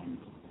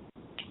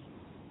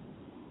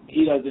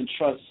 he doesn't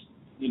trust,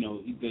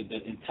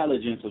 the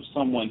intelligence of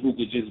someone who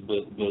could just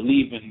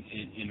believe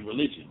in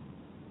religion.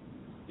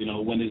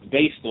 When it's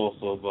based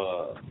off of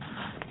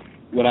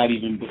without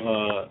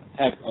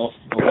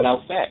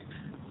fact.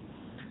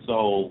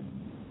 So,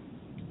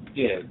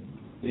 yeah,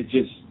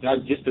 just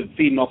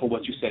feeding off of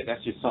what you said.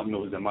 That's just something that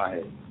was in my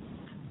head.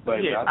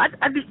 But yeah, I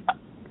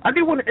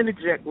do want to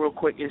interject real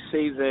quick and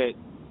say that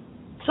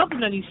something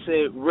that he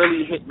said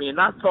really hit me, and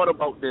I thought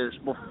about this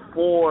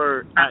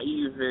before I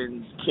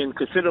even can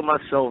consider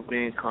myself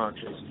being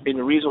conscious. And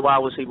the reason why I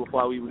would say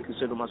before I even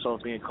consider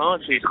myself being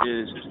conscious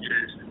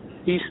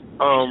is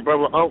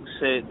Brother Unc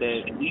said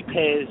that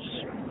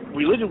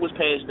religion was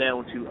passed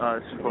down to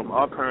us from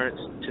our parents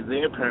to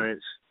their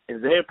parents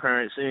and their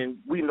parents, and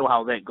we know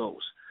how that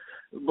goes.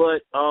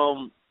 But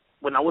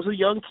when I was a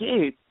young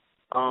kid,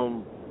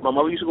 my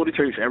mother used to go to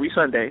church every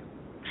Sunday.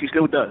 She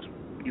still does.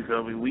 You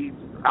feel me?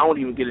 I don't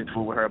even get into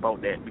it with her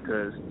about that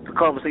because the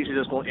conversation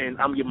is going to end.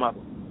 I'm your mother.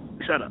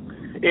 Shut up.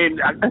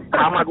 And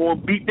I'm not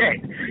going to beat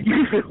that.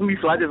 You feel me?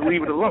 So I just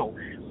leave it alone.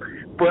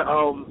 But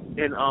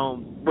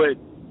but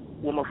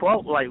when my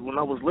father, when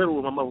I was little,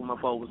 when my mother and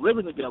my father was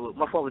living together,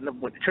 my father never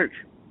went to church.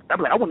 I'm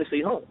like, I want to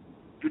stay home.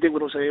 You dig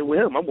what I'm saying with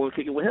him? I'm going to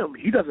kick it with him.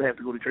 He doesn't have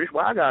to go to church.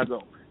 Why I gotta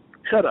go?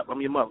 Shut up.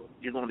 I'm your mother.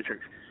 You're going to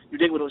church. You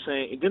dig what I'm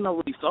saying? And then I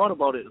really thought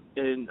about it,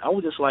 and I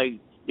was just like,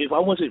 if I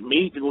wasn't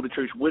made to go to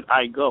church, would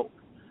I go?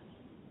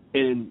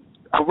 And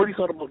I really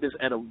thought about this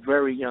at a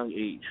very young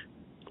age.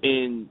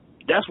 And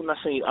that's when I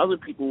seen other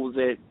people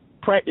that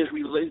practice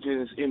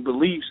religions and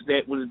beliefs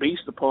that was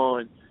based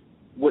upon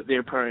what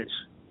their parents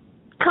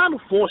kind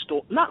of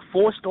not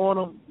forced on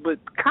them, but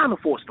kind of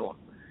forced on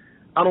them.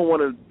 I don't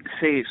want to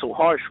say it so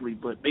harshly,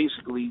 but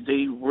basically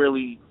it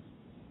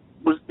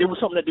was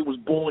something that they was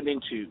born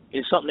into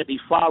and something that they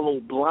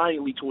followed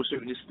blindly to a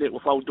certain extent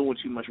without doing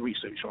too much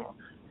research on.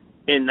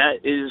 And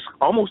that is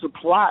almost the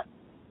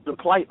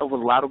plight of a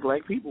lot of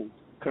black people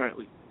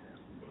currently.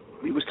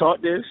 We was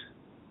taught this.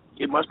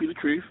 It must be the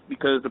truth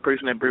because the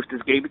person that birthed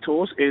this gave it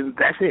to us, and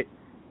that's it.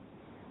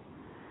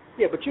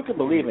 Yeah, but you can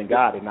believe in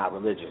God and not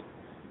religion.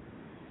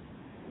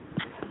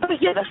 I mean,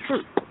 yeah, that's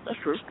true. That's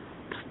true.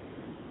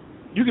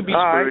 You can be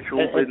all spiritual,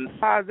 right. and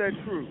how is that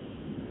true?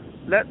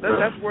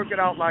 Let's work it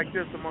out like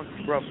this amongst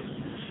the brothers.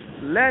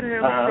 Let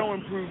him show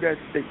and prove that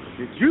statement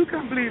that you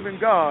can believe in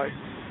God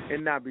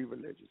and not be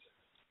religious.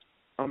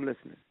 I'm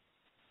listening.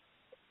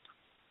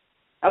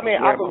 I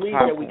mean, I believe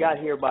that we got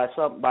here by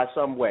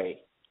some way.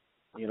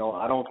 You know,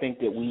 I don't think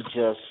that we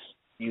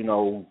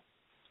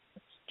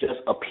just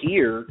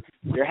appeared.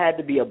 There had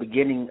to be a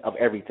beginning of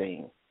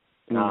everything.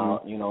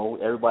 Now, you know,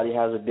 everybody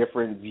has a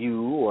different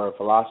view or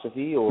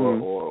philosophy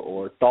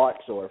or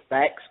thoughts or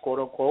facts, quote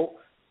unquote,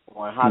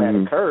 on how that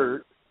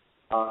occurred.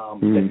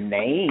 The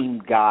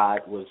name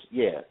God was,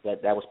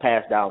 that was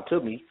passed down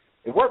to me.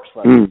 It works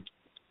for me.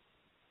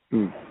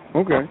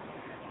 Okay.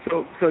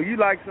 So you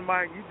like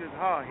somebody, you just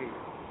hard-headed.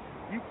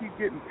 You keep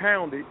getting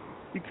pounded.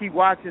 You keep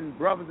watching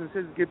brothers and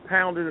sisters get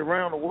pounded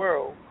around the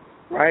world,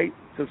 right,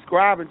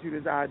 subscribing to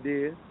this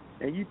idea,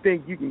 and you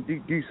think you can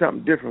do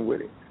something different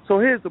with it. So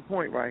here's the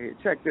point right here.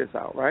 Check this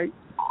out, right?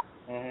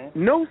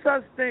 No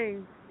such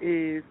thing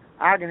is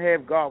I can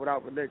have God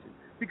without religion,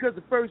 because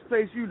the first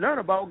place you learn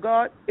about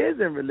God is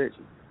in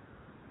religion.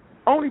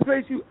 Only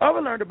place you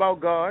ever learned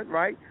about God,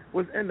 right,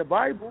 was in the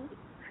Bible,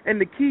 and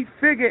the key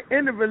figure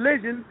in the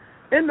religion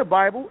in the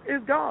Bible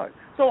is God.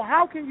 So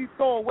how can you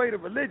throw away the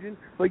religion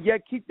but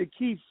yet keep the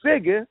key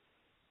figure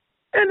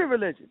in the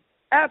religion?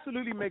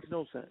 Absolutely makes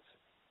no sense.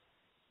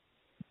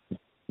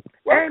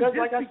 Well, and just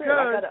like I because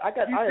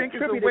said, you think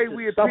it's the way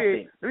we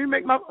appear, let me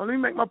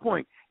make my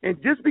point. And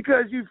just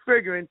because you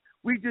figuring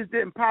we just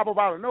didn't pop up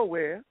out of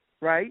nowhere,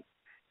 right?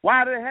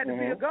 Why did it have to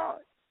be a God?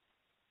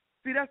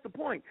 See, that's the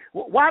point.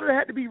 Why did it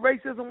have to be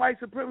racism, white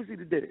supremacy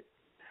that did it?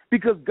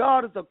 Because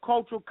God is a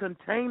cultural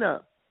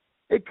container.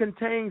 It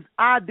contains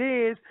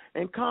ideas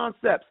and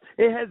concepts.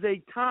 It has a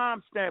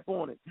time stamp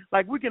on it.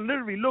 Like, we can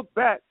literally look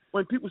back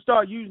when people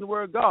start using the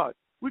word God.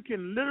 We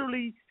can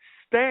literally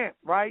stamp,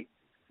 right,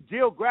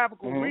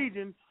 geographical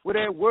region where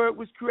that word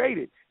was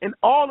created. And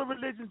all the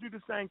religions do the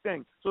same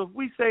thing. So if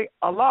we say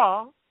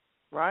Allah,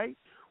 right,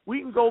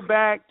 we can go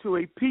back to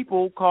a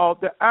people called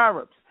the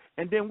Arabs.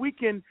 And then we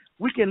can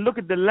look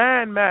at the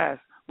landmass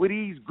where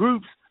these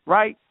groups,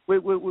 right,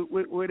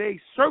 where they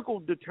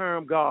circled the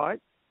term God,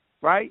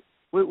 right,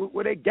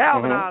 where they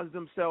galvanized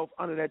themselves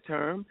under that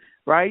term,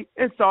 right,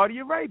 in Saudi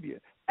Arabia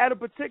at a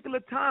particular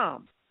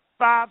time,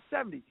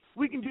 570.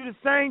 We can do the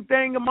same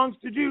thing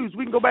amongst the Jews.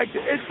 We can go back to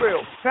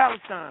Israel,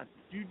 Palestine,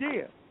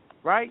 Judea,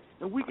 right?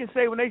 And we can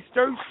say when they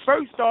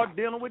first started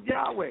dealing with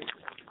Yahweh,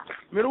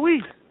 Middle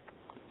East,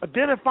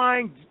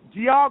 identifying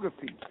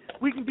geography.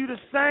 We can do the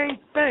same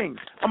thing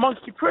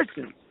amongst the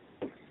Christians.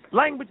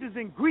 Languages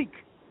in Greek,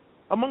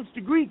 amongst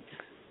the Greeks.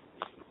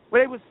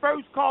 Where they was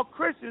first called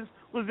Christians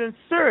was in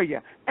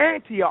Syria,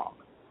 Antioch.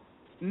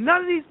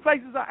 None of these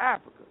places are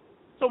Africa.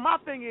 So my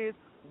thing is,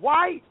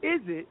 why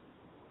is it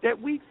that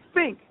we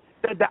think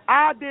that the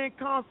idea and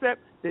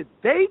concept that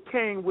they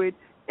came with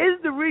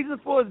is the reason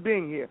for us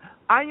being here?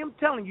 I am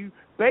telling you,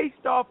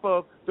 based off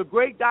of the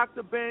great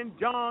Dr. Ben,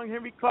 John,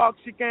 Henry Clark,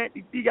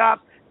 Shikanti, Diop,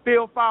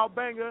 Phil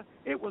Fowbanger,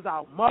 it was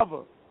our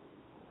mother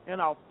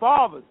and our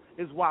fathers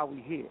is why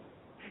we're here.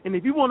 And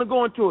if you want to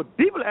go into a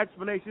deeper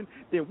explanation,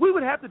 then we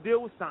would have to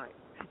deal with science.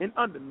 And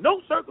under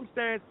no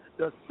circumstance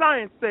does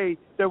science say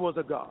there was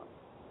a God.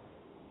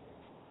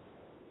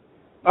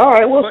 All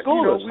right, well, but,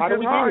 school us. How do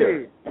we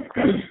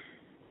get here?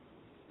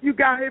 You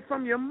got here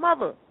from your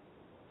mother.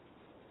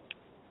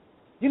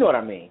 You know what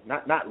I mean?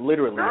 Not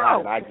literally how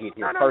did I get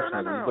here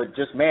personally, but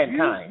just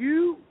mankind.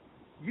 You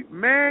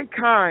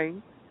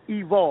mankind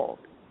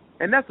evolved.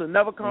 And that's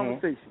another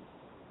conversation.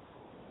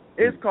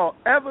 It's called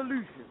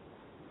evolution.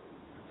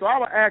 So I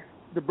would ask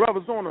the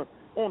brothers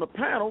on the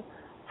panel,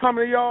 how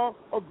many of y'all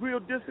agree or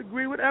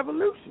disagree with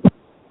evolution?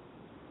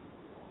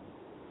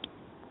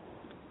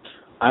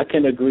 I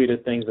can agree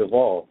that things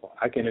evolve.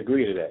 I can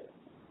agree to that.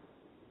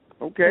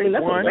 Okay,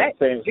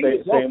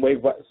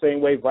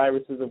 same way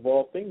viruses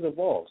evolve, things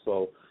evolve.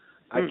 So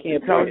I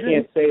can't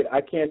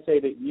say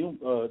that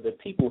the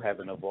people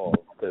haven't evolved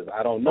because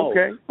I don't know.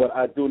 Okay. But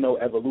I do know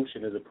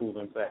evolution is a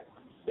proven fact.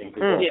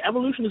 Yeah,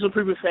 evolution is a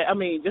proven fact. I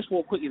mean, just for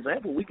a quick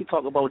example, we could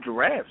talk about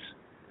giraffes.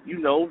 You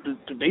know,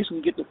 to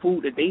basically get the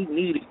food that they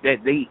need,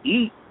 that they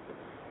eat,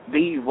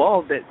 they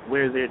evolved that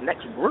where their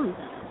necks grew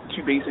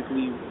to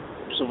basically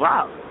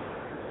survive.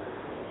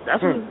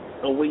 That's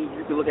a way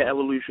you can look at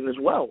evolution as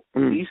well.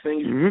 These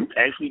things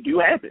actually do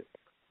happen.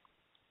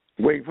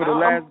 Wait for the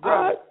last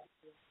breath.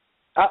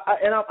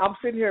 I'm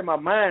sitting here in my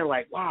mind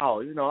like, wow,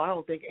 you know, I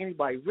don't think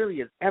anybody really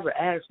has ever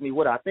asked me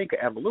what I think of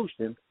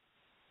evolution.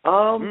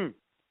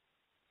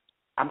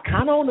 I'm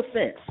kind of on the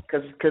fence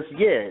because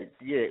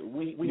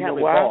we have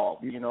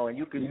evolved, you know, and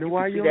you can see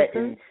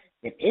that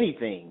in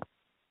anything.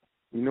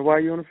 You know why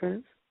you're on the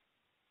fence?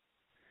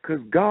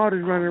 Because God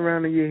is running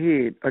around in your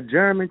head, a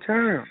German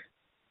term.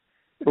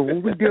 But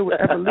when we deal with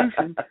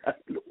evolution,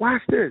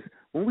 watch this.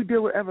 When we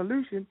deal with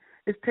evolution,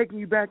 it's taking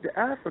you back to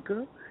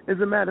Africa. As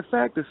a matter of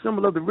fact, the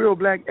symbol of the real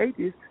black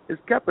atheist is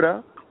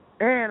Kepera.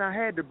 And I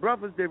had the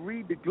brothers that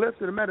read the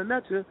glyphs of the Meta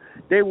Nature.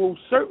 They will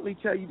certainly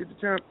tell you that the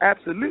term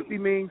absolutely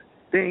means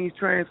things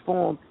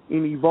transform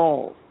and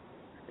evolve.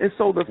 And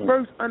so the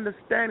first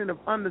understanding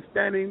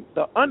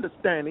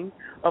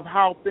of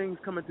how things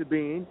come into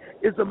being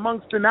is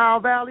amongst the Nile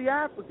Valley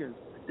Africans.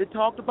 They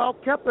talked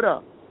about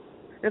Kepera.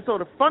 And so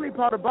the funny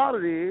part about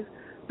it is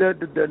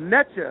the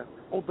nature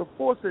or the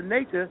force of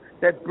nature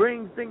that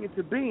brings things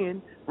into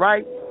being,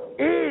 right,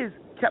 is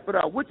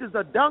Kepera, which is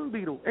a dung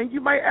beetle. And you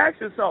might ask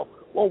yourself,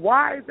 well,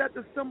 why is that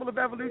the symbol of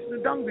evolution, the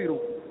dung beetle?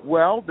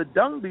 Well, the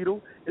dung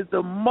beetle is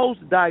the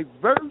most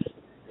diverse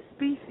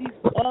species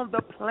on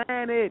the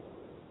planet.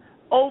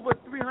 Over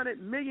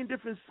 300 million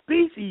different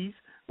species,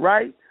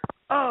 right,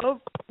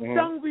 of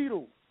dung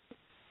beetle.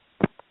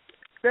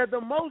 They're the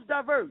most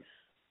diverse.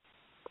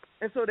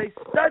 And so they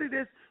study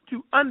this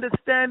to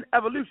understand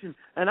evolution.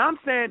 And I'm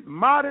saying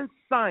modern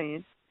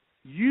science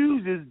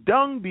uses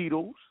dung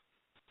beetles,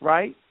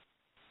 right,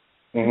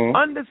 to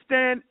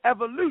understand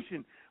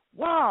evolution.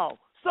 Wow.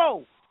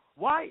 So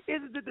why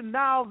is it that the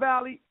Nile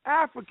Valley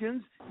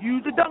Africans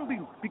use the dung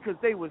beetle? Because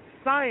they were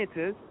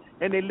scientists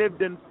and they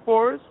lived in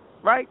forests,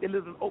 right? They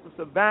lived in open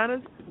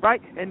savannas,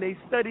 right? And they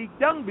studied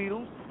dung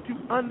beetles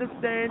to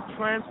understand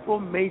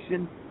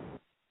transformation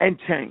and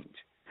change.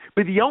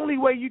 But the only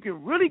way you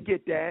can really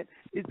get that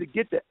is to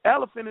get the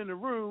elephant in the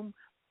room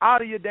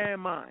out of your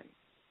damn mind.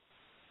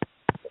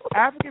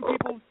 African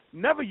people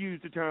never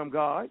used the term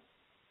God.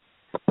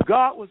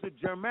 God was a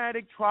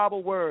Germanic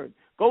tribal word.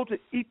 Go to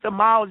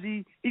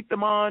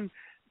etymon.com.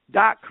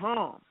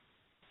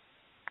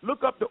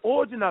 Look up the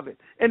origin of it.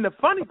 And the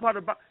funny part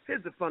about,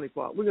 here's the funny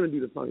part. We're going to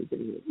do the funny thing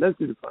here. Let's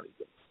do the funny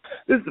thing.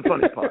 This is the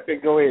funny part.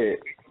 Go ahead.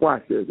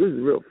 Watch this. This is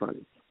real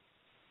funny.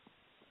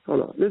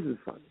 Hold on. This is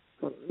funny.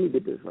 Hold on. Let me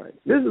get this right.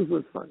 This is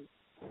what's funny.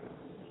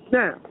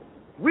 Now,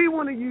 we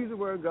want to use the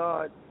word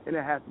God, and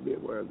it has to be a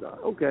word God.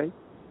 Okay.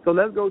 So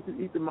let's go to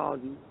the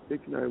etymology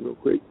dictionary real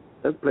quick.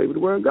 Let's play with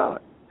the word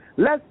God.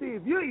 Let's see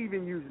if you're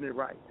even using it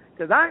right.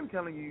 Because I'm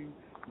telling you,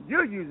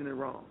 you're using it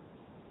wrong.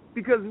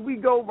 Because we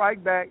go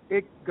right back,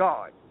 it's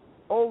God.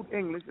 Old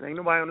English, and ain't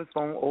nobody on this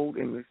phone Old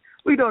English.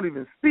 We don't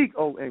even speak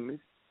Old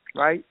English,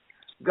 right?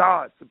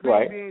 God,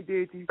 supreme being,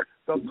 deity,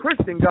 the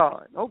Christian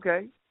God,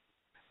 okay?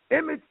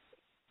 Image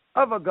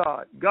of a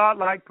God,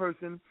 God-like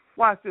person.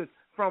 Watch this.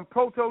 From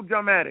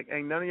Proto-Germanic,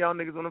 ain't none of y'all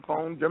niggas on the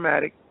phone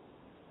Germanic.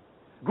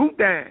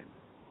 Gutdan,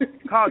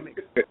 Cognic.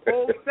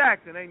 Old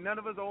Saxon, ain't none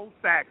of us Old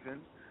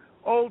Saxon.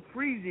 Old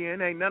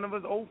Frisian, ain't none of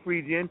us Old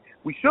Frisian.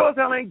 We sure as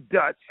hell ain't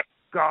Dutch,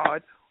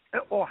 God.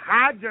 Or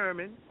High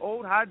German,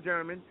 Old High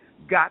German,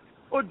 Gott,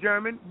 or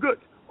German, Gut.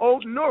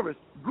 Old Norris,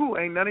 Gu,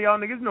 ain't none of y'all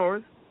niggas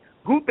Norris.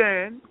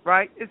 Gutdan,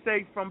 right, it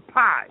says from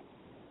pi,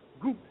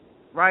 Gut,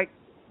 right,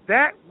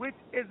 that which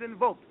is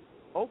invoked.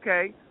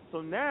 Okay,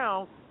 so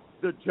now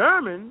the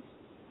Germans,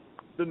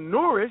 the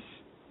Norrish,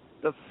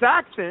 the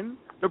Saxon,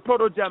 the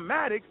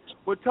Proto-Germanics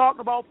were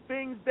talking about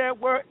things that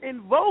were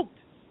invoked.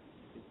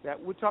 Is that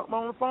what we're talking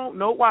about on the phone?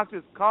 No, watch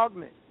this,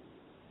 Cognate,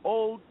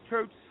 Old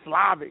Church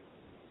Slavic,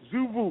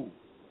 Zuvu,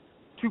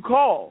 to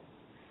call,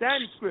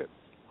 Sanskrit,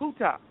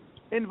 Huta,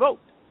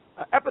 invoked,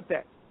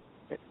 epithet,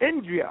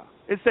 Indria.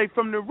 It say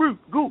from the root,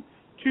 gu,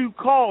 to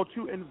call,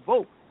 to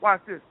invoke.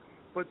 Watch this.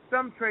 But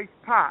some trace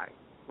pi,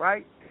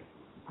 right?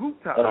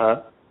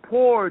 Guta,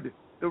 poured,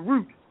 the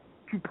root,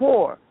 to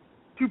pour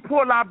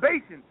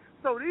libation.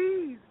 So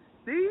these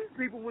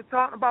people were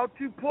talking about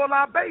to pour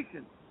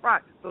libation,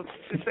 right? So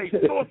it's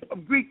a source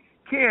of Greek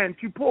can,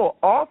 to pour.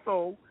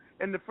 Also,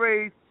 in the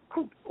phrase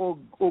kut or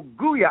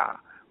guya,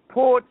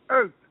 poured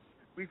earth,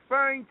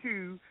 referring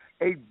to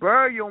a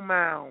burial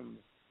mound.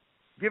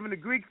 Given the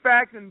Greek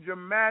facts in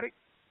dramatic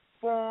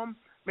form,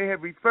 may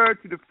have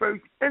referred to the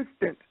first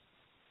instant,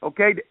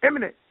 okay, the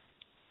imminent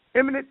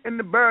in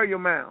the burial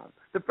mound.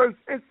 The first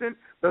instant,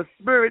 the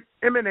spirit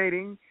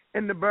emanating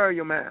in the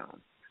burial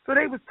mound. So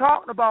they was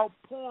talking about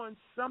pouring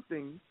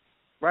something,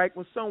 right,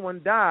 when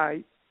someone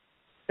died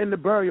in the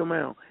burial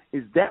mound.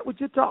 Is that what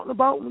you're talking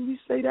about when you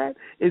say that?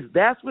 Is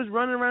that what's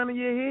running around in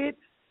your head?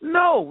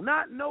 No,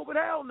 not no, but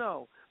hell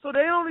no. So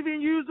they don't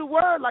even use the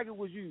word like it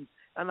was used.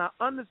 And I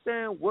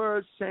understand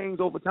words change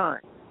over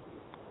time.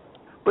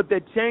 But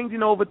they're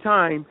changing over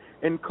time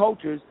in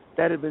cultures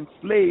that have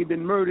enslaved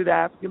and murdered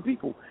African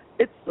people.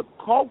 It's the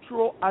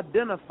cultural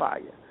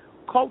identifier.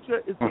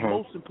 Culture is the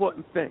most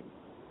important thing.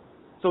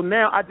 So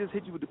now I just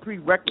hit you with the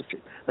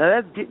prerequisite. Now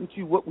let's get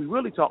into what we're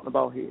really talking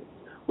about here.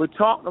 We're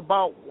talking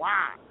about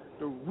why,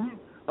 the root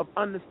of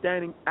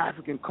understanding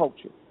African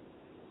culture.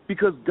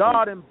 Because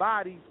God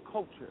embodies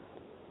culture.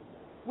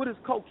 What is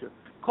culture?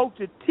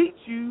 Culture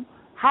teaches you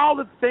how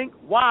to think,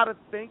 why to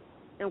think,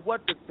 and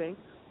what to think.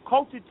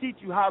 Culture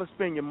teaches you how to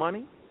spend your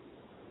money.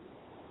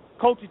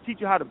 Culture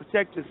teaches you how to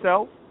protect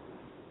yourself.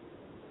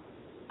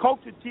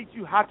 Culture teaches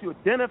you how to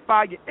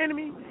identify your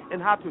enemy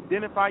and how to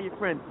identify your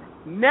friend.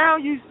 Now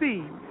you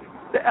see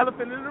the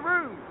elephant in the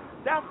room.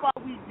 That's why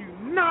we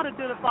not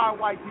identify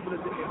white people as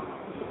the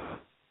enemy.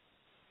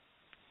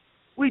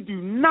 We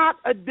do not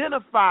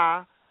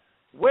identify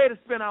where to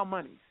spend our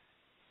money.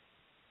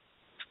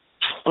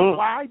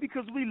 Why?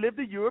 Because we live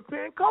the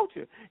European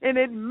culture, and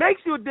it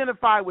makes you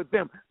identify with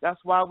them. That's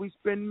why we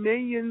spend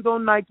millions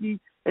on Nike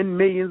and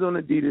millions on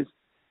Adidas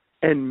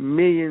and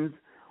millions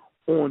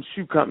on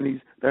shoe companies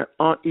that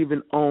aren't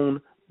even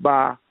owned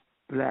by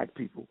black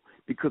people,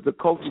 because the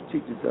culture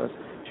teaches us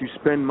to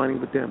spend money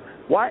with them.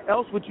 Why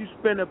else would you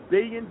spend $1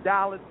 billion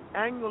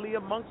annually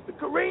amongst the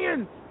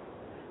Koreans?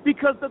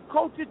 Because the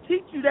culture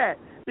teaches you that.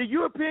 The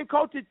European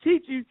culture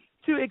teaches you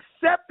to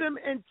accept them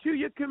into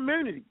your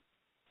community.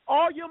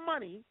 All your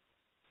money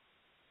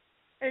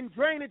and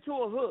drain it to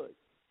a hood.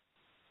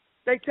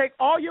 They take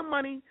all your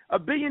money,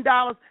 $1 billion,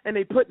 and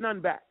they put none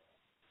back.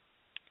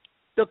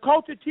 The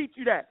culture teaches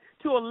you that,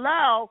 to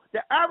allow the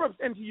Arabs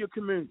into your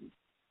community.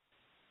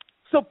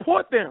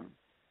 Support them.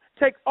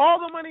 Take all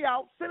the money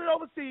out, send it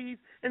overseas,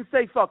 and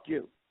say, fuck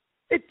you.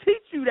 It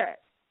teaches you that.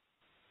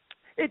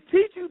 It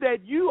teaches you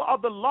that you are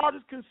the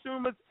largest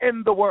consumers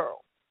in the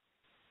world.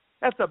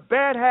 That's a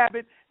bad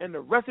habit and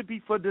the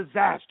recipe for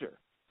disaster.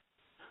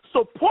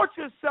 Support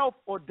yourself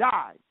or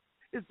die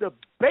is the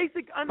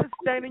basic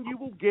understanding you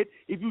will get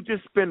if you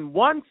just spend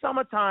one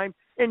summertime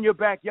in your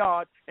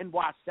backyard and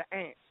watch the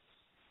ants.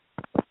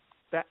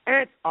 The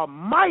ants are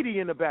mighty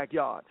in the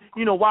backyard.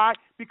 You know why?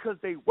 Because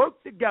they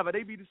work together.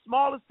 They be the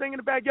smallest thing in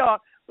the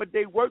backyard, but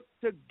they work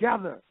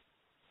together.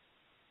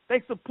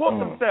 They support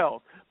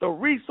themselves. The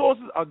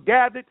resources are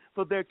gathered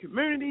for their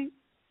community.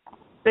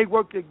 They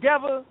work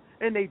together,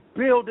 and they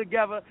build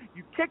together.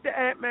 You kick the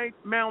ant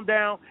mound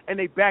down, and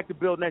they back to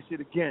building that shit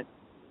again.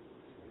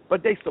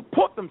 But they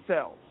support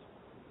themselves.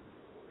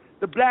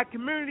 The black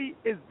community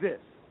is this.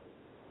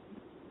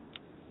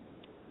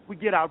 We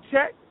get our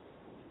check.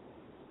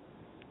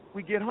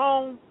 We get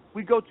home.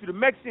 We go to the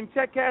Mexican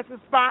check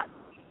casting spot.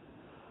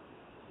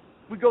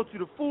 We go to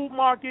the food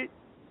market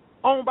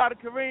owned by the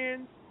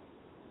Koreans.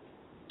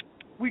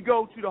 We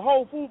go to the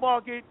Whole Food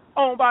Market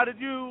owned by the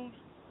Jews.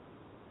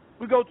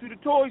 We go to the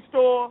toy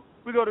store.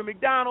 We go to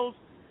McDonald's.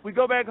 We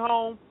go back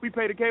home. We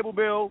pay the cable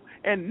bill.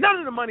 And none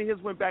of the money has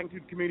went back into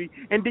the community.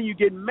 And then you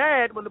get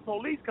mad when the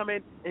police come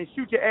in and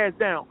shoot your ass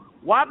down.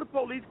 Why do the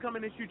police come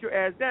in and shoot your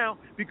ass down?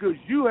 Because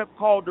you have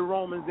called the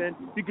Romans in,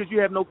 because you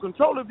have no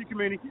control of the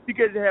community,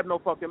 because you have no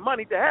fucking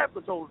money to have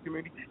control of the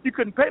community. You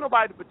couldn't pay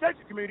nobody to protect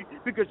your community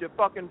because you're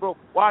fucking broke.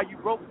 Why are you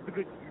broke?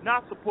 Because you do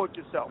not support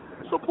yourself.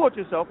 Support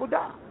yourself or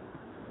die.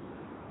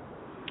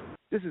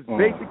 This is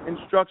basic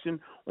instruction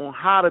on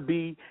how to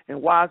be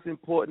and why it's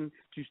important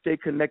to stay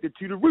connected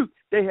to the root.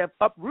 They have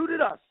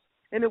uprooted us,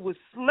 and it was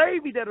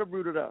slavery that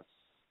uprooted us.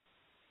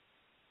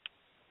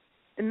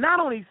 And not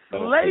only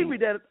slavery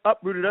that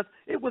uprooted us,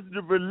 it was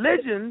the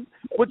religion,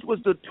 which was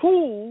the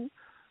tool.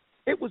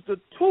 It was the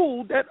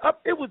tool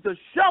it was the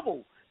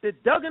shovel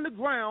that dug in the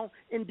ground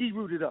and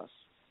derooted us.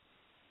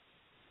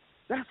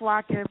 That's why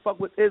I can't fuck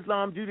with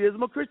Islam,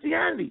 Judaism, or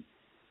Christianity.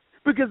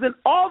 Because in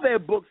all their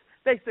books,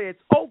 they say it's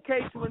okay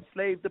to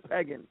enslave the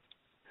pagan.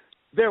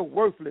 They're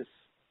worthless.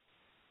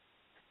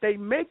 They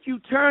make you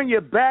turn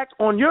your back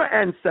on your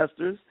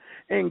ancestors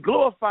and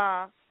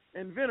glorify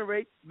and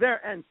venerate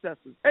their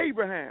ancestors.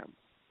 Abraham,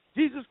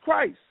 Jesus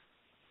Christ,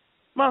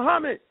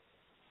 Muhammad,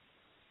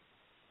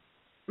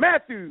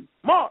 Matthew,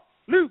 Mark,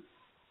 Luke,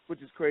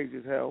 which is crazy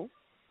as hell.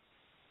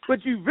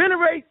 But you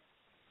venerate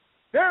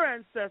their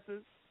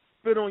ancestors,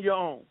 but on your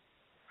own.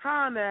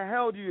 How in the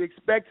hell do you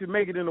expect to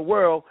make it in a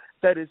world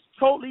that is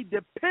totally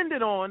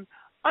dependent on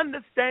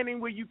understanding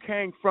where you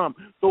came from?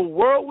 The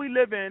world we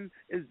live in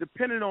is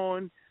dependent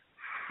on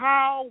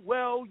how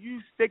well you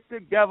stick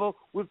together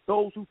with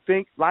those who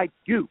think like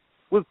you,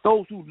 with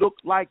those who look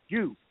like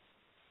you.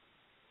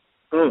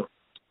 Well,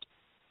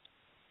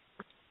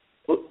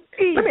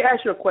 let me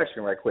ask you a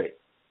question right quick.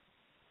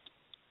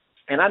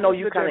 And I know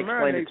you kind of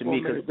explained it to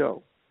me.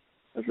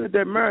 Let's let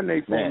that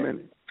marinate for a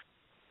minute.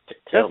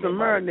 That's a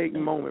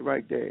marinating moment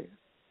right there.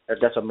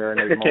 That's a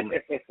marinating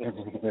moment.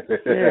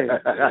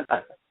 Yeah.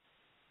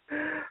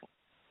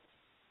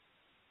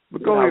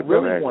 But go ahead, I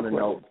really want to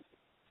know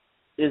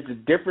is the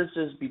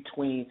differences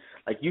between,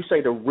 like you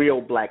say, the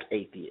real black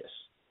atheists.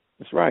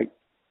 That's right.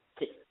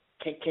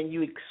 Can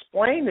you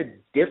explain the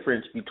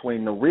difference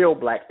between the real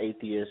black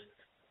atheist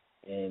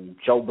and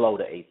Joe Blow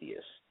the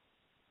atheist?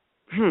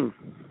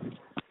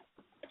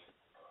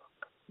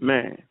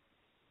 Man,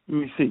 let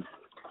me see.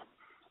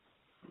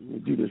 Let me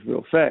do this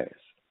real fast.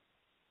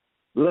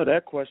 Love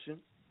that question.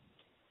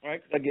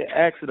 Right? I get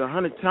asked it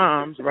 100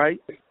 times, right?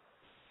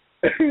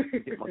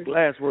 Get my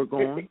glass work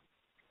on.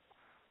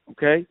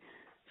 Okay?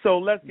 So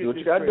let's get do what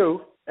this you gotta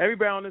do.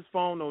 Everybody on this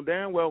phone know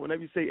damn well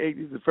whenever you say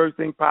atheist, the first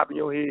thing popping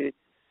in your head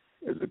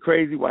is a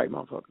crazy white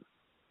motherfucker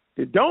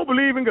that don't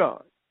believe in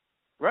God.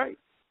 Right?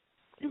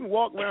 You can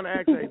walk around and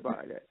ask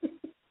anybody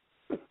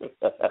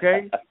that.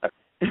 Okay?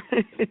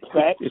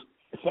 Facts.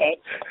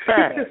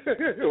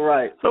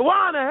 Right. So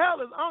why in the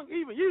hell is Unc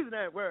even using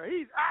that word?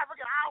 He's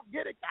African. I don't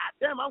get it.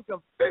 Goddamn, I'm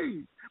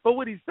confused. But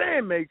what he's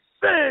saying makes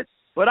sense,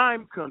 but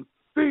I'm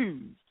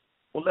confused.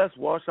 Well, let's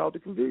wash out the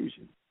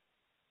confusion.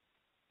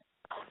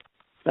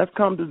 Let's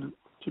come to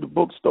the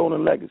book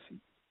Stolen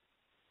Legacy.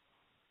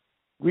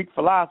 Greek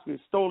Philosophy,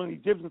 Stolen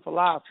Egyptian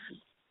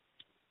Philosophy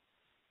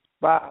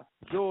by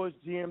George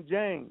G.M.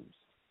 James.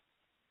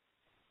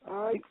 All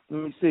right,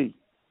 let me see.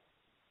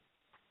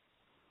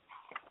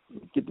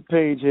 Get the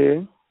page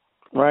here,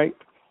 right?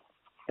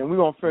 And we're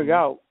going to figure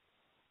out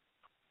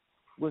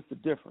what's the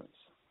difference,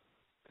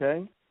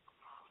 okay?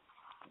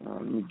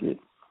 Let me get,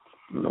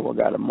 I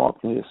got it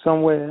marked in here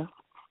somewhere,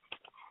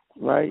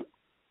 right?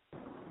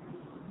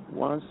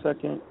 1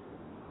 second.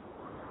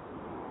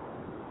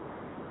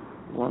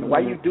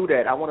 While you do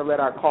that, I want to let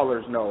our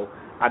callers know.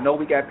 I know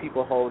we got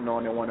people holding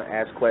on and want to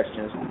ask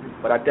questions,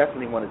 but I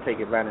definitely want to take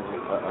advantage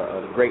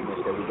of the greatness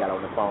that we got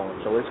on the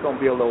phone. So it's going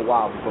to be a little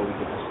while before we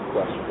get to some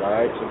questions, all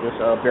right? So just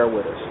bear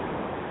with us.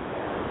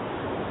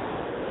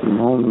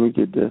 Let me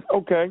get this.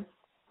 Okay.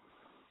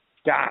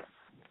 Got it.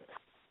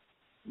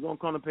 We're going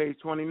to come to page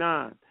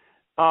 29.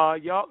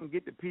 Y'all can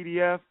get the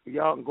PDF.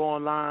 Y'all can go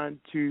online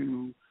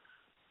to,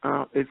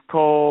 it's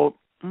called,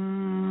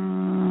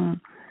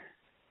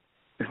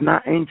 it's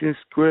not Ancient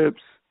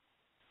Scripts.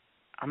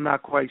 I'm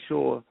not quite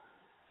sure.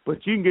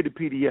 But you can get the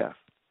PDF.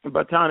 And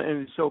by the time the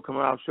end of the show comes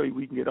out, I'll show you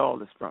where you can get all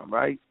this from,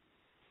 right?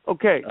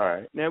 Okay. All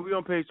right. Now we're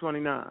on page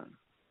 29.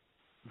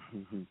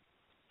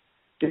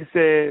 It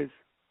says,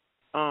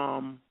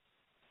 the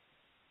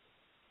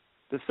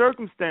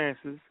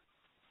circumstances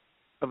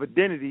of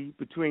identity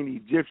between the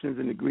Egyptians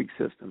and the Greek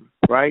system,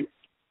 right?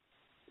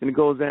 And it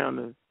goes down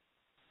to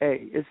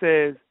A. It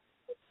says,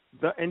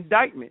 the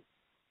indictment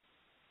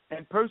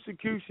and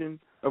persecution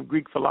of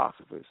Greek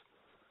philosophers,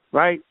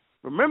 right?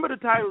 Remember the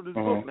title of this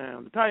book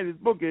now. The title of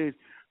this book is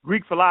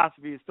Greek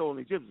Philosophy is Stolen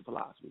Egyptian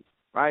Philosophy,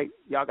 right?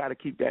 Y'all got to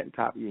keep that in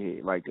top of your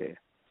head right there.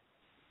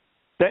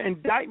 The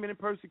indictment and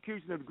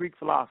persecution of the Greek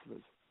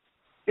philosophers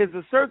is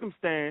a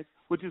circumstance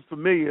which is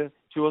familiar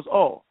to us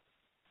all.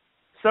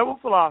 Several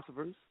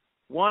philosophers,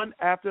 one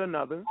after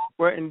another,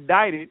 were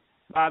indicted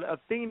by the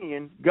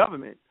Athenian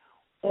government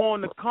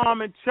on the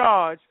common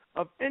charge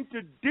of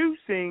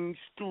introducing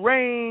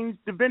strange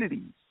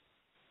divinities.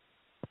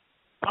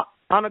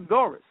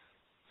 Anaxagoras,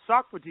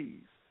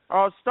 Socrates,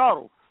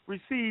 Aristotle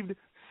received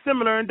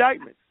similar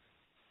indictments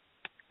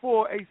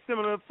for a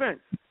similar offense.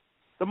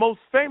 The most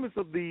famous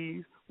of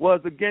these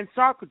was against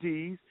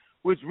Socrates,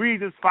 which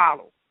reads as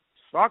follows.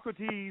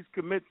 Socrates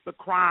commits a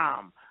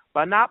crime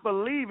by not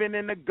believing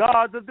in the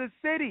gods of the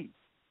city.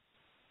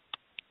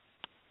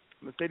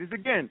 I'm going to say this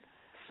again.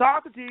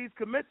 Socrates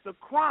commits a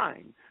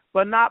crime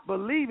by not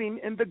believing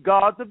in the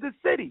gods of the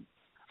city.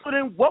 So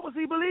then what was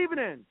he believing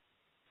in?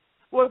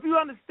 Well, if you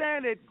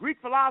understand that Greek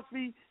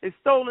philosophy is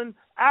stolen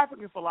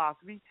African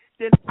philosophy,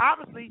 then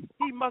obviously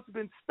he must have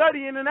been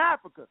studying in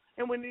Africa.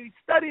 And when he's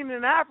studying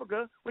in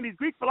Africa, when these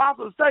Greek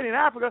philosophers study in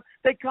Africa,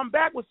 they come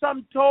back with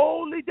something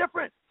totally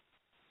different.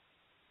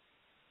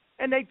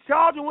 And they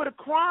charge him with a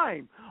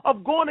crime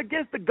of going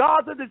against the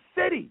gods of the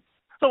city.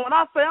 So when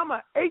I say I'm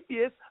an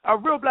atheist, a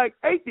real black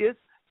atheist,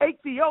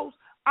 atheos,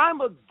 I'm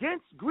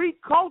against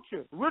Greek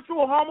culture,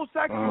 ritual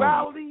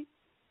homosexuality,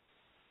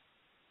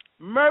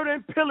 murder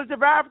and pillage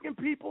of African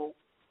people.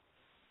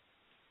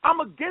 I'm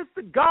against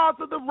the gods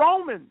of the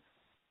Romans.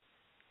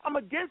 I'm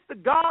against the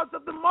gods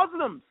of the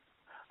Muslims.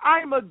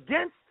 I'm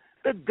against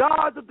the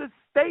gods of the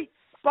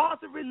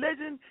state-sponsored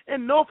religion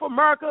in North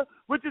America,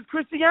 which is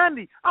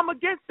Christianity. I'm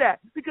against that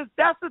because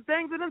that's the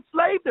things that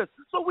enslaved us.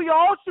 So we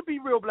all should be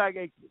real black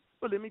atheists.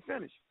 But let me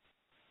finish.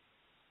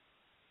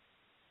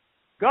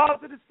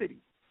 Gods of the city.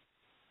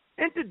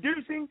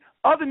 Introducing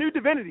other new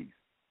divinities.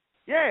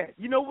 Yeah,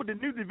 you know what the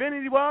new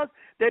divinity was?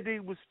 That they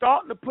were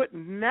starting to put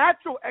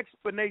natural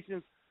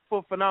explanations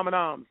for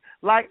phenomenons.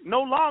 Like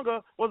no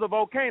longer was a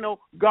volcano,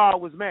 God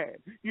was mad.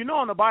 You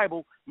know in the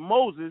Bible,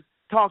 Moses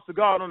talks to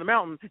God on the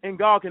mountain, and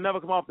God can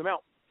never come off the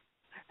mountain.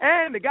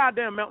 And the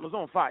goddamn mountain is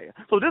on fire.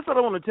 So this is what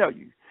I want to tell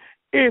you.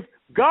 If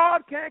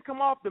God can't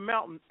come off the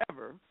mountain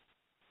ever,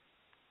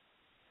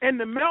 and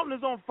the mountain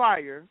is on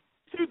fire,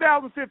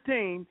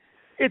 2015,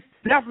 it's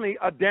definitely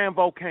a damn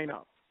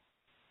volcano.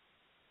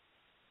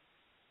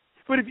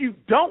 But if you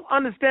don't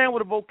understand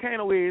what a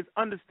volcano is,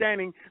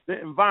 understanding the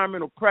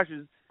environmental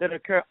pressures that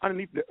occur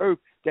underneath the earth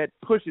that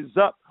pushes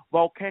up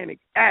volcanic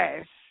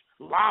ash,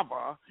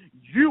 lava,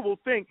 you will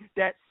think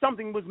that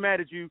something was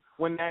mad at you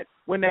when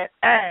that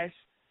ash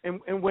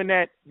and when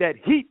that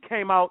heat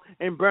came out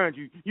and burned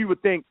you. You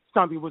would think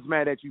something was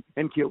mad at you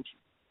and killed you.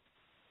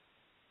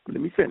 But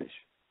let me finish.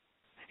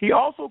 He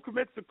also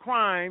commits a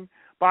crime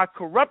by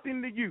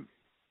corrupting the youth.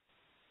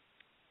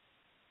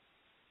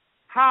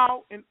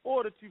 How, in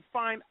order to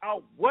find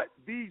out what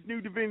these new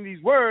divinities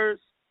were,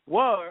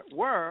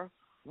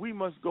 we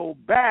must go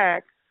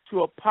back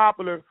to a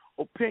popular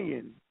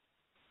opinion.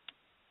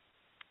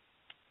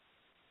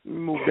 Let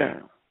me move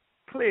down.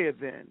 Clear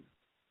then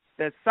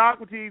that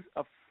Socrates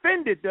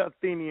offended the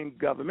Athenian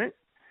government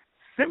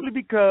simply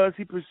because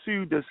he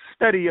pursued the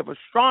study of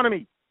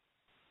astronomy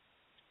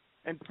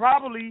and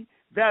probably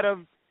that of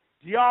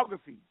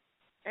geography,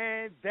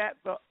 and that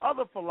the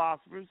other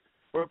philosophers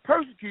were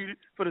persecuted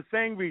for the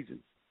same reason.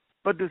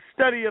 But the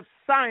study of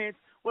science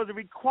was a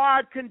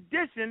required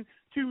condition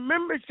to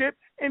membership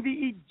in the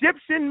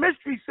Egyptian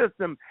mystery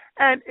system,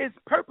 and its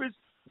purpose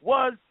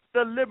was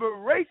the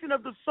liberation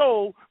of the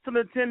soul from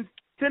the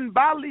 10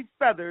 bodily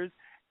feathers.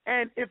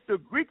 And if the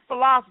Greek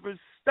philosophers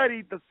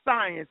studied the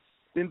science,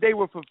 then they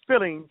were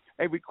fulfilling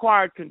a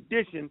required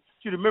condition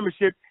to the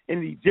membership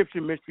in the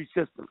Egyptian mystery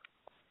system.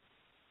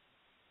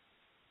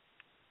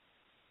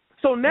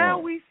 So now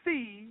we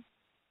see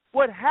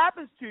what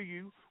happens to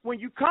you when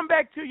you come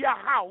back to your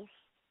house,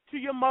 to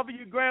your mother,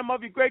 your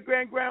grandmother, your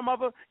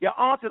great-grand-grandmother, your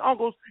aunts and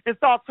uncles, and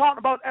start talking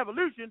about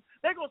evolution.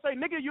 They're going to say,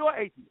 nigga, you're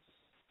an atheist.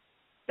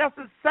 That's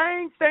the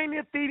same thing the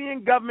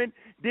Athenian government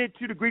did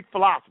to the Greek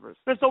philosophers.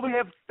 And so we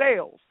have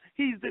Thales.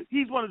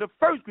 He's one of the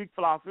first Greek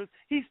philosophers.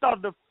 He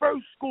started the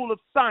first school of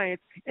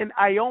science in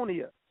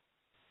Ionia.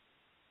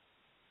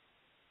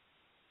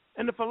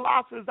 And the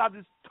philosophers I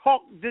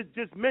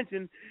just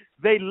mentioned,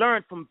 they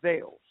learned from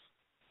Thales.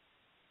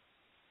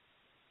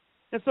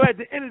 And so at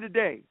the end of the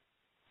day,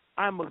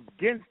 I'm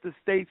against the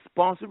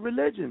state-sponsored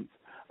religions.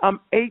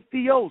 I'm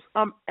atheist.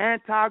 I'm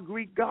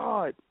anti-Greek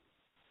God.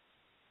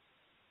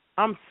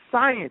 I'm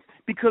science,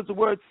 because the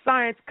word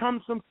science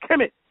comes from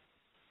Kemet,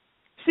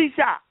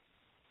 Shisha,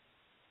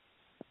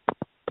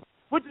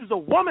 which is a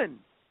woman.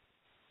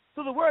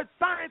 So the word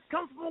science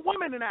comes from a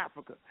woman in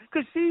Africa,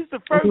 because she's the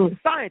first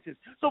scientist.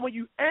 So when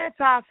you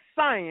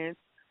anti-science,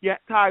 you're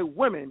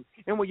anti-women.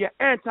 And when you're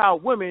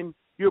anti-women,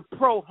 you're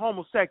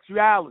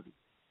pro-homosexuality.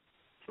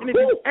 And if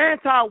you're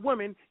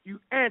anti-women, you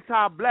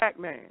anti-black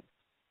man.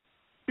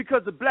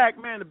 Because the black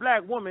man and the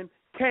black woman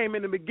came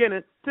in the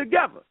beginning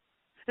together.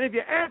 And if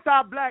you're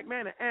anti-black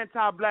man and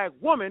anti-black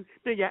woman,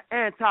 then you're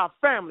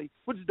anti-family,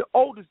 which is the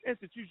oldest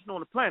institution on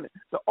the planet.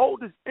 The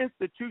oldest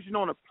institution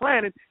on the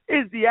planet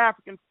is the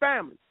African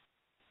family.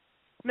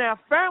 Now,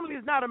 family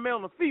is not a male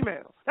and a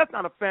female. That's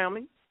not a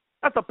family.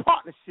 That's a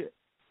partnership.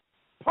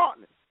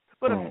 Partners.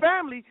 But a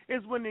family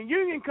is when the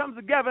union comes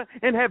together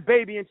and have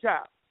baby and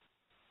child.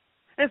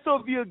 And so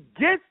if you're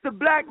against the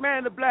black man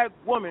and the black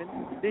woman,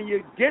 then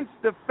you're against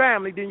the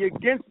family, then you're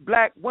against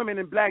black women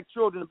and black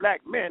children and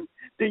black men,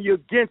 then you're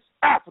against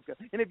Africa.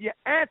 And if you're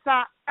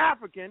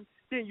anti-African,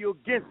 then you're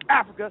against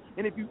Africa.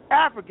 And if you're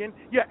African,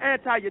 you're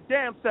anti your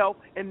damn self,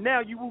 and now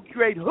you will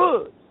create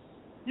hoods.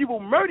 You will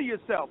murder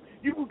yourself.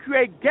 You will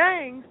create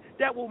gangs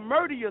that will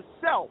murder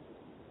yourself.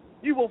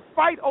 You will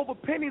fight over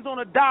pennies on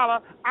a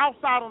dollar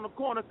outside on the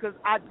corner, because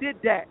I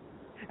did that,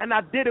 and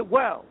I did it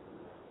well.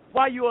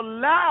 While you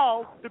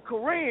allow the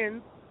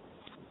Koreans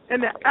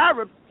and the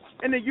Arabs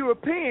and the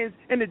Europeans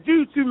and the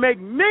Jews to make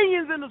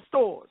millions in the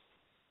stores,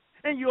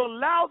 and you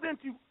allow them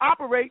to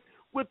operate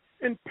with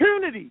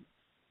impunity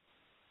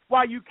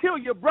while you kill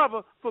your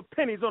brother for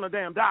pennies on a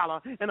damn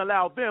dollar and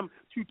allow them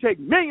to take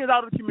millions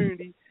out of the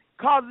community,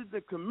 causes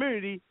the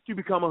community to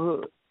become a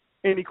hood.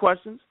 Any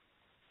questions?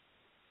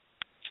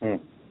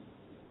 I'd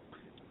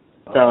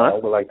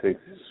like to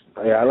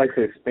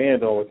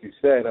expand on what you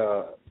said.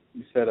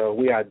 You said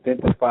we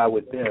identify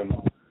with them,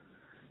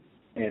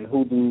 and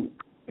who do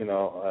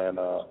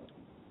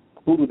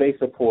they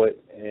support,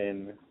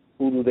 and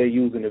who do they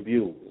use and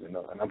abuse? And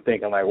I'm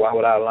thinking, like, why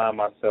would I align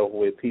myself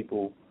with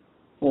people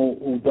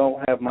who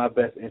don't have my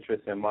best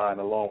interest in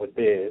mind along with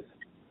theirs,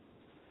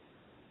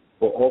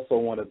 but also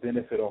want to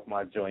benefit off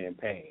my joy and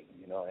pain?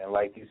 And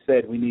like you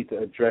said, we need to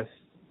address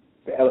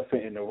the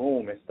elephant in the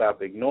room and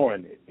stop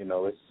ignoring it.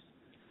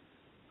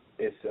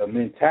 It's a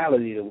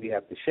mentality that we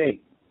have to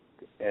shake.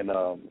 And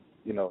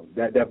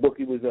that book,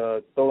 it was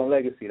Stolen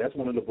Legacy. That's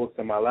one of the books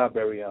in my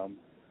library.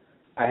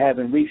 I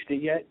haven't reached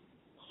it yet,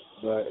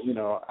 but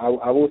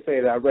I will say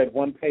that I read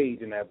one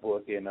page in that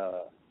book, and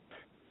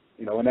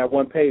in that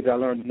one page I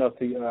learned enough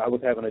to. I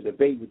was having a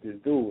debate with this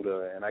dude,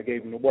 and I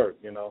gave him the work,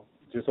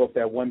 just off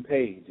that one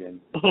page, and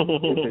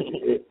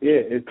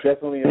it's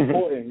definitely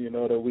important,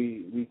 that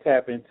we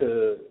tap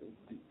into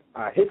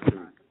our history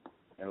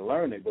and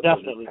learn it, because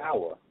it's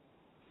power.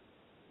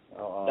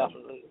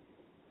 Definitely.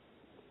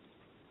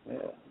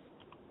 Yeah.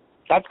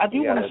 I do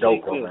want to say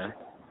this. Man.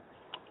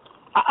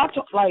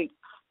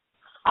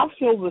 I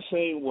feel the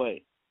same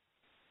way.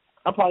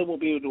 I probably won't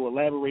be able to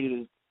elaborate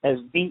it as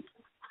deep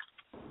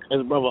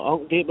as Brother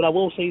Unc did, but I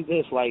will say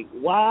this: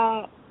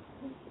 why?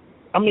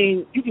 I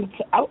mean,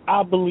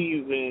 I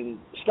believe in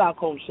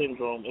Stockholm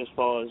Syndrome as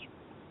far as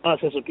us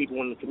as a people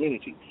in the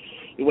community.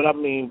 And what I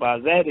mean by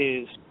that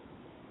is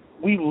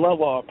we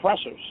love our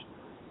oppressors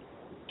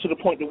to the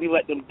point that we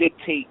let them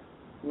dictate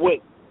what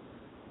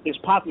is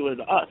popular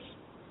to us.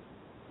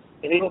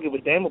 And they don't give a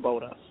damn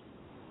about us,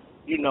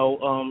 And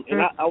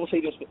I will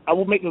say this. I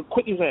will make a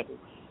quick example.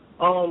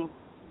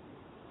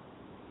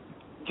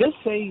 Just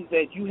say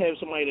that you have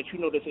somebody that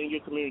that's in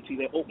your community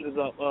that opens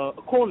up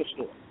a corner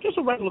store, just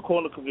a regular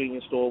corner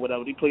convenience store,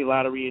 whatever. They play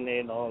lottery in there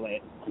and all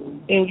that.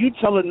 And you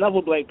tell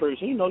another black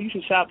person, you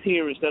should shop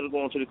here instead of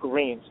going to the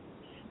Koreans.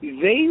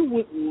 They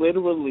would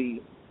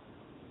literally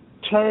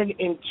turn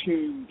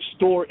into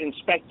store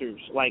inspectors,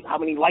 like how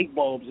many light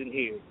bulbs in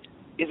here.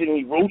 Is there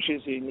any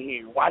roaches in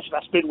here? Why should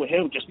I spend with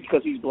him just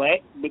because he's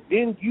black? But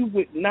then you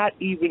would not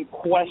even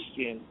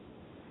question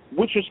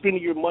what you're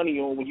spending your money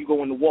on when you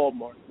go into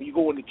Walmart, when you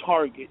go into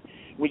Target,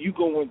 when you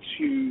go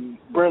into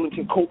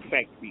Burlington Coat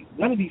Factory.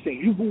 None of these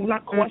things. You will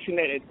not question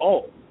that at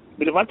all.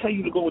 But if I tell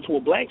you to go into a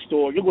black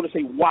store, you're going to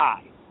say,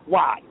 why?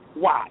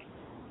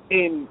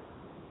 And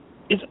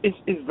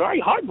it's very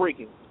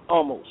heartbreaking,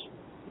 almost.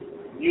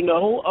 You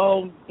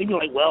know, they'd be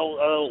like,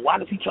 well, why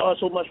does he charge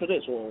so much for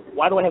this? Or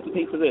why do I have to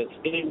pay for this?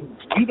 And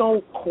you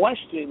don't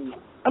question.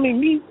 I mean,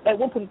 me, at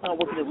one point in time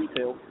working in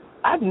retail,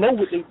 I know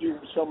what they do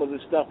with some of the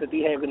stuff that they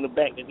have in the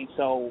back that they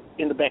sell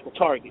in the back of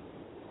Target.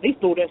 They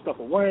throw that stuff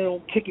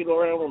around, kick it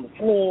around on the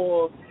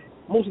floor.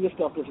 Most of the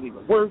stuff doesn't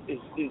even work,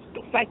 is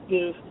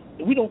defective,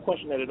 and we don't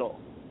question that at all.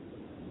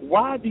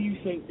 Why do you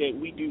think that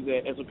we do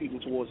that as a people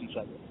towards each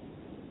other?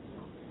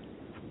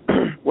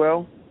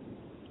 Well,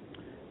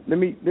 let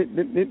me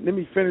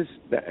finish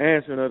the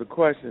answering of the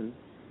question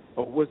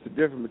of what's the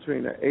difference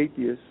between an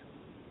atheist,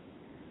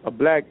 a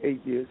black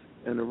atheist,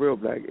 and a real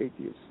black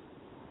atheist.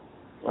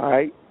 All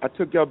right? I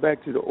took y'all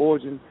back to the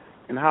origin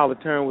and how the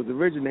term was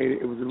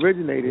originated. It was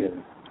originated,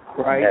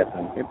 right,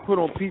 and put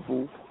on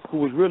people who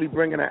was really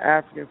bringing an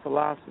African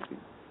philosophy.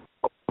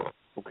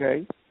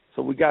 Okay?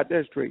 So we got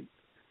that straight.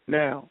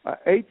 Now, an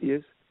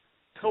atheist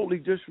totally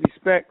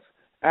disrespects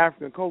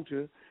African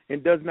culture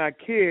and does not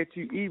care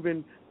to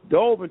even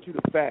delve into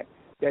the fact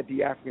that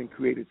the African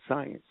created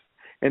science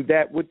and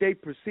that what they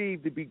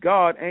perceive to be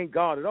God ain't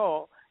God at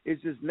all.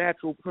 It's just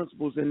natural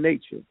principles in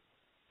nature.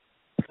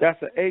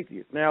 That's an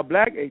atheist. Now, a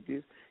black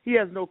atheist, he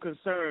has no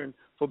concern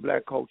for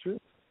black culture.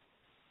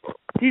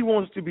 He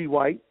wants to be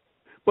white,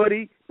 but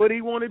he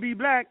want to be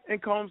black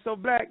and call himself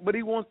black, but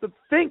he wants to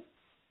think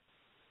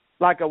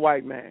like a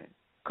white man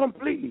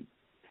completely.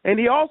 And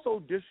he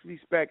also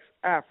disrespects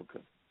Africa.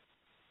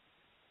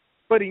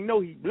 But he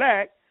know he's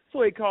black,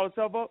 so he calls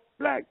himself a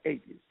black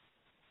atheist.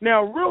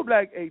 Now, a real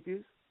black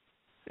atheist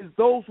is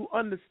those who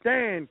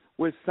understand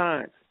where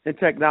science and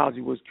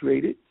technology was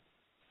created,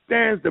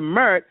 stands the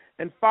merit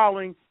in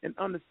following and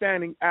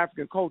understanding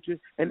African culture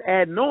and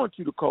adding on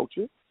to the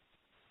culture.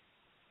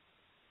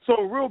 So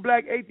a real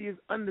black atheist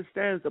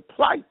understands the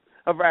plight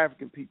of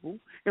African people,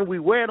 and we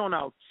wear it on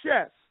our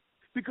chest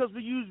because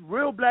we use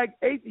real black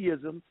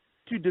atheism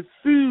to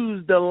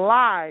diffuse the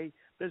lie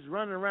that's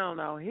running around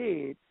our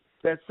head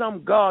that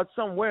some God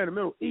somewhere in the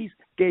Middle East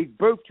gave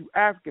birth to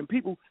African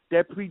people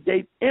that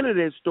predate any of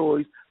their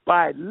stories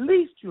by at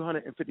least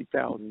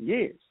 250,000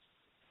 years.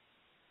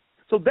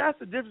 So that's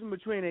the difference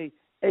between a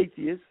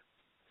atheist,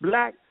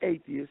 black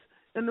atheist,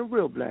 and the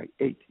real black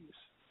atheist.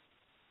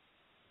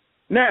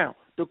 Now,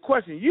 the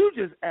question you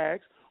just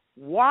asked,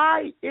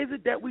 why is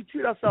it that we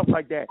treat ourselves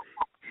like that?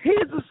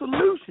 Here's the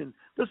solution.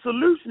 The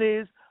solution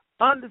is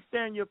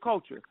understand your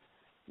culture.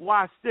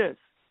 Watch this.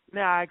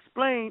 Now, I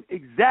explained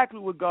exactly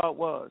what God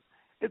was.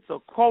 It's a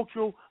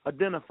cultural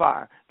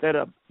identifier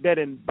that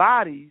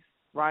embodies,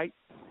 right,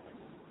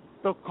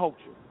 the culture.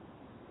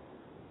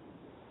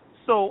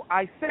 So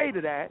I say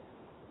to that,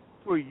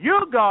 for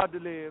your God to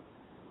live,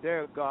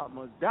 their God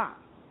must die.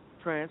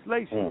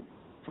 Translation.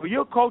 For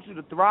your culture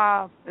to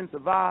thrive and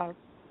survive,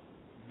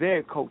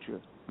 their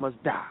culture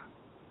must die.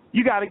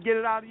 You got to get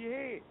it out of your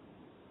head.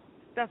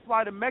 That's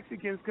why the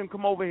Mexicans can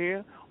come over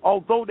here.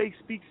 Although they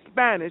speak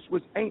Spanish,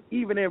 which ain't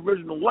even their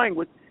original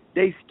language,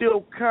 they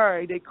still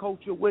carry their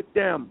culture with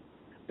them.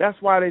 That's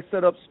why they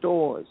set up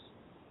stores,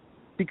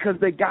 because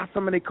they got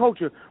some of their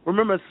culture.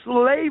 Remember,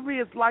 slavery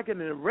is like an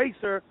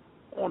eraser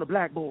on a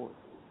blackboard.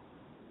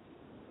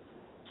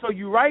 So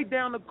you write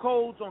down the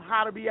codes on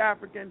how to be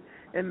African,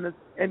 and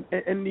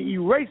the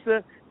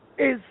eraser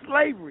is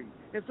slavery.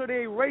 And so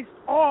they erased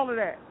all of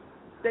that.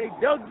 They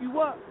dug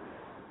you up,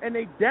 and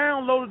they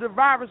downloaded the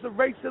virus of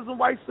racism,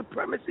 white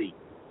supremacy.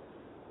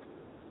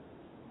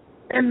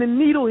 And the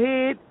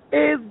needlehead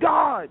is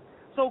God.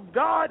 So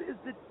God is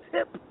the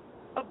tip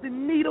of the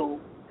needle,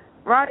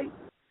 right?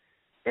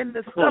 And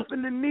the stuff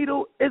in the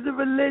needle is a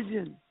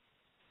religion.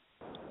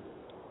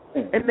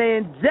 And they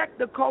inject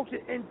the culture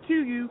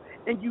into you,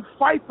 and you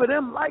fight for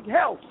them like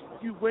hell.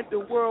 You went to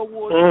World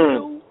War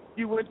II,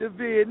 you went to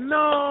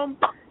Vietnam,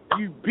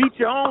 you beat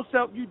your own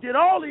self, you did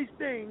all these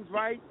things,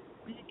 right,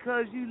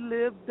 because you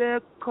lived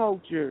their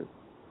culture.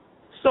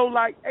 So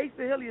like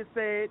Asa Hilliard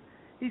said,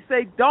 he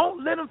said,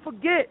 don't let them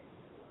forget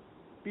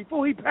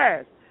before he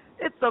passed.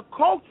 It's a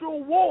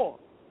cultural war.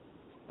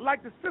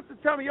 Like the sister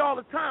tell me all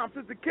the time,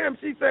 Sister Kim,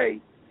 she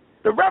say,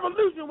 the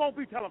revolution won't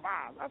be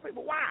televised. I say,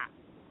 but why?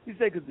 She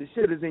say, because the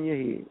shit is in your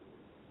head.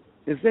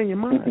 It's in your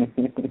mind.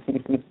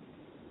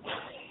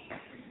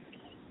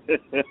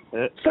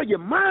 So your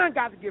mind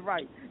got to get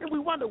right. And we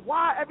wonder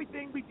why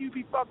everything we do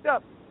be fucked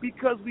up.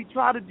 Because we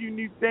try to do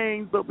new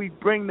things, but we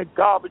bring the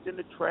garbage and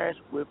the trash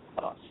with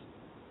us.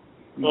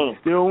 We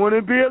still want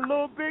to be a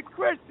little bit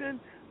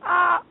Christian.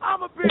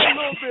 I'm a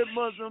little bit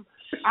Muslim.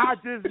 I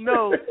just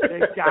know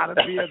there's got to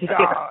be a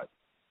God.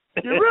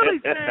 You're really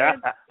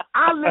saying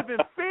I live in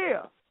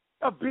fear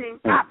of being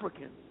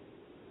African.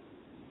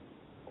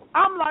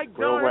 I'm like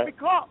John Henry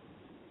Clark.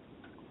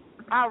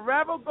 I'd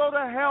rather go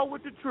to hell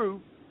with the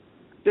truth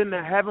than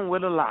to heaven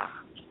with a lie.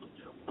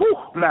 Whew,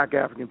 black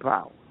African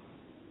power.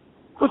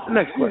 What's the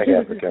next question?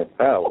 African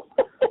power.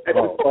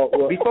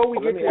 Before we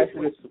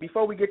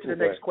get to the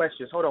next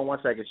questions, hold on 1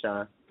 second,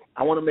 Sean.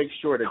 I want to make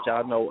sure that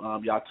y'all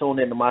know y'all tune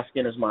in to My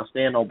Skin Is My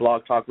Stand on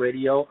Blog Talk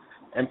Radio.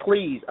 And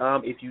please,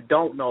 if you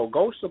don't know,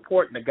 go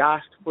support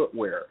Nagast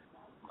Footwear.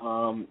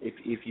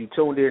 If you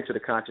tuned in to the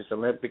Conscious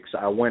Olympics,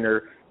 our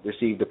winner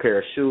received a pair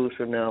of shoes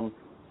from them.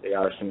 They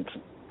are some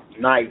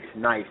nice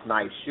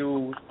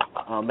shoes.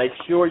 Make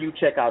sure you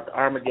check out the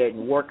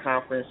Armageddon War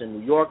Conference in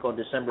New York on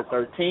December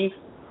 13th.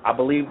 I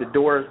believe the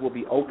doors will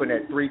be open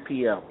at 3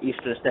 p.m.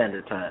 Eastern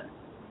Standard Time.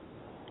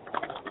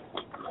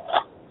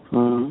 I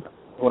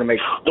want to make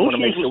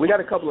sure. We got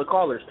a couple of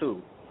callers,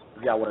 too.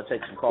 If y'all want to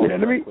take some calls. Yeah,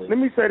 let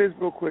me say this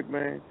real quick,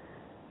 man.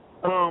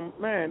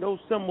 Man, those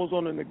symbols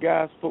on the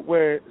Nagast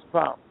Footwear is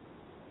powerful.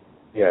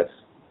 Yes.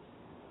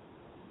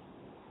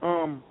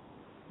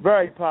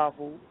 Very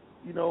powerful.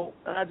 You know,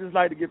 and I just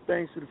like to give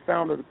thanks to the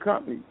founder of the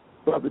company,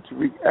 Brother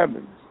Tariq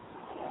Evans.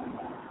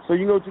 So you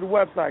can go to the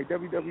website,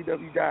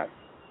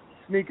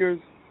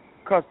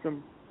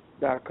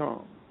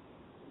 www.sneakerscustom.com.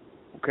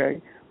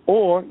 Okay?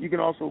 Or you can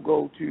also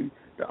go to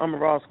the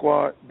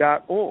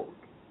AmaRaSquad.org.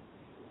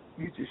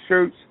 Use your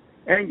shirts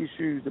and your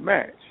shoes to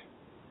match,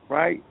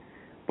 right?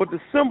 But the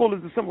symbol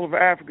is the symbol of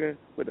Africa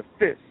with a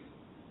fist.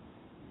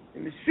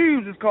 And the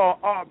shoes is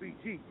called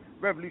RBG,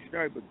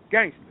 Revolutionary but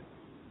Gangster.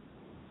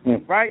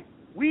 Right?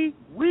 We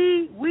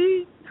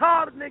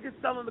tired of niggas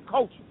selling the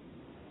culture.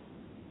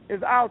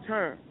 It's our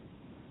turn.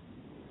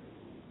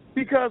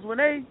 Because when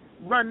they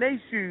run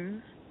their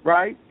shoes,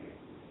 right,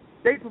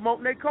 they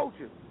promote their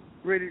culture.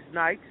 British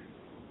Nikes,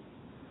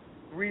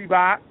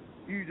 Reebok,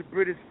 use the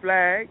British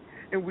flag,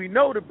 and we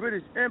know the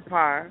British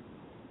Empire,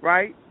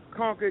 right,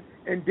 conquered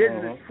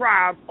indigenous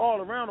tribes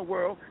all around the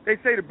world. They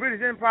say the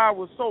British Empire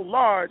was so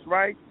large,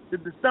 right,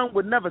 that the sun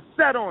would never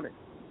set on it.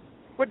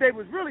 What they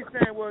was really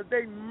saying was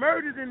they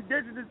murdered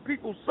indigenous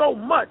people so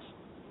much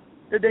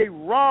that they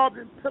robbed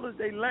and pillaged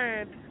their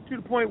land to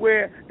the point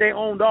where they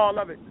owned all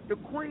of it. The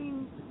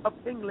Queen of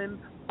England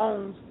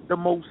owns the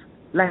most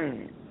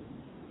land.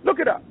 Look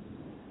it up.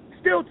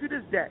 Still to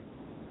this day.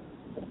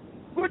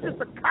 We're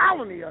just a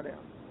colony of them.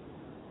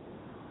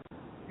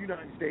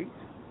 United States.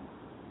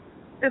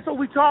 And so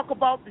we talk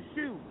about the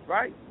shoes,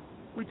 right?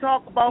 We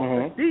talk about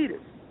Adidas.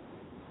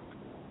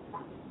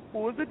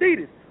 Who is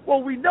Adidas?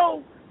 Well, we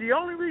know the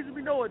only reason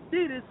we know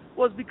Adidas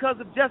was because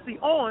of Jesse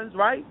Owens,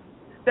 right?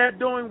 That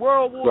during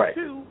World War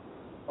II,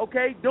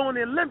 okay, during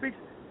the Olympics,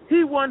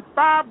 he won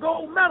 5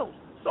 gold medals.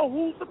 So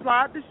who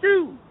supplied the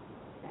shoes?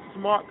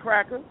 Smart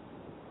cracker,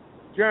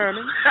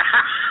 German,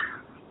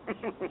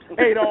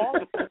 Adolf.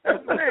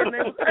 That's the man's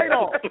name was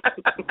Adolf.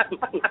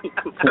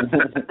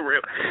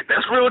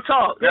 That's real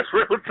talk. That's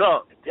real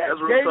talk.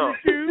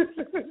 Shoes.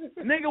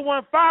 Nigga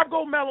won 5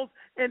 gold medals,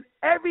 and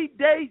every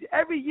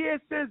year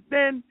since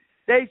then,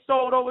 they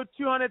sold over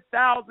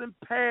 200,000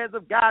 pairs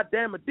of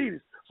goddamn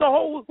Adidas.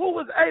 So who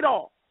was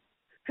Adolf?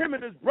 Him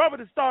and his brother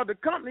that started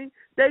the company,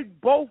 they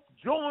both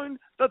joined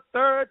the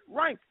third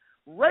rank.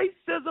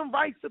 Racism,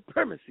 white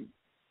supremacy.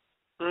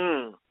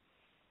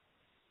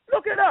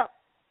 Look it up.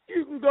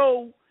 You can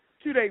go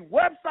to their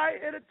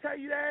website, it'll tell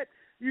you that.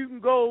 You can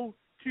go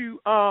to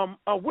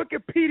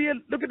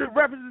Wikipedia, look at the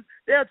references,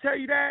 they'll tell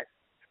you that.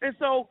 And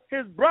so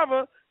his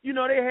brother, you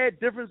know, they had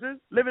differences,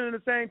 living in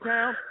the same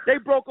town. They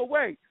broke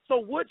away. So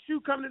what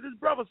shoe company did his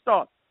brother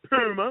start?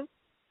 Puma.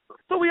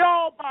 So we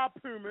all buy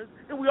Pumas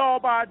and we all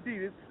buy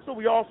Adidas. So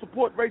we all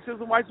support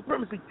racism, white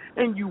supremacy.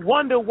 And you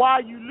wonder why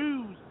you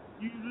lose.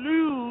 You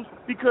lose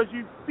because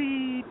you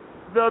feed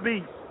the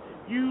beast.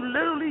 You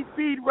literally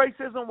feed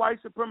racism,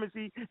 white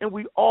supremacy, and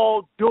we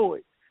all do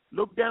it.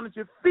 Look down at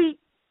your feet.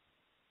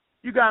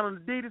 You got on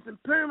Adidas and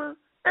Puma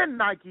and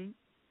Nike.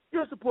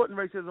 You're supporting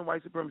racism,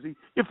 white supremacy.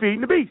 You're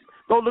feeding the beast.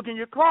 Go look in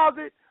your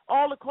closet.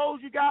 All the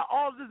clothes you got,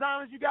 all the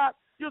designers you got,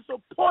 you're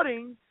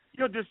supporting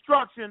your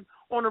destruction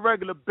on a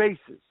regular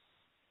basis.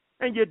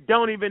 And you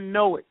don't even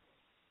know it.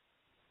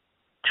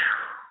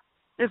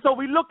 And so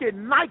we look at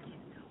Nike.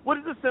 What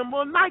is the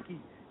symbol of Nike?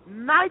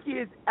 Nike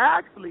is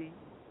actually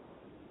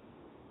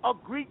a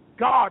Greek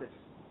goddess.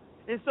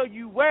 And so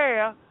you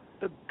wear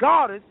the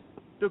goddess,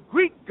 the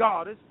Greek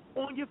goddess,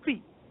 on your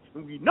feet.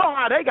 And you know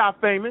how they got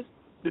famous.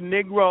 The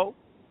Negro,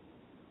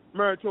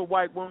 married to a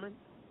white woman,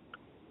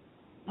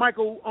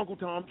 Michael Uncle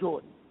Tom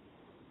Jordan.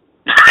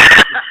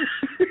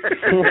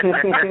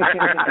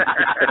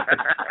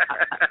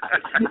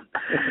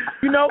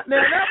 You know,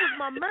 now that was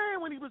my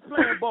man when he was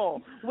playing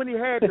ball, when he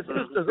had the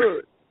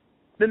sisterhood.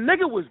 The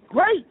nigga was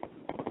great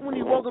when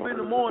he woke up in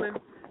the morning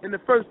and the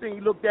first thing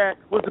he looked at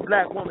was the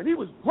black woman. He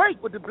was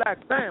great with the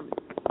black family.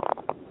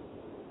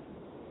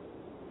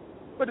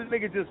 But the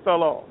nigga just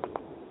fell off.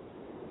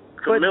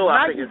 Camille, but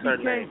I Nike think it's her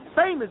became name.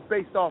 famous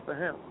based off of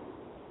him.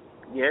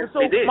 Yes, so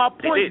they did. My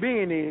point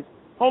being is,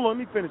 hold on,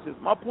 let me finish this.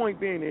 My point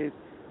being is,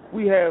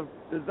 we have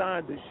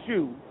designed the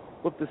shoe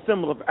with the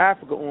symbol of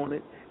Africa on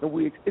it,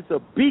 and it's a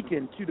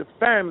beacon to the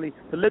family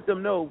to let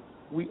them know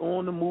we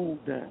on the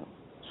move down.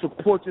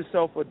 Support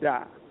yourself or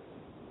die.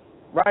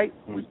 Right?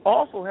 We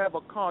also have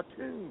a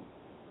cartoon,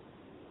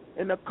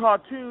 and the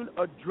cartoon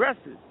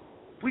addresses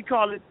We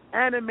call it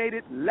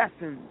animated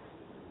lessons.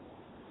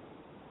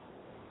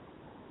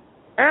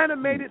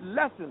 Animated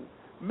lessons.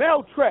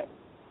 Mel Trek.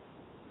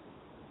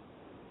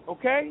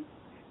 Okay?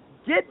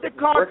 Get the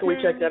cartoon. Where can we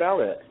check that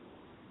out at?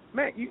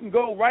 Man, you can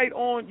go right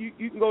on.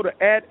 You can go to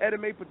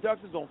Anime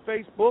Productions on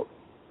Facebook,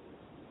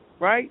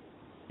 right?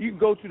 You can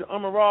go to the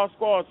Raw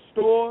Squad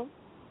store,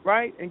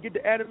 right, and get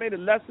the animated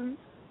lessons.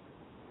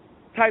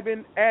 Type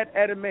in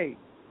Anime.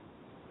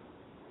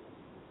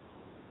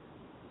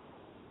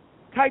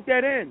 Type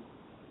that in.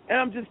 And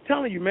I'm just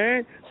telling you,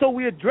 man. So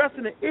we're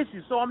addressing the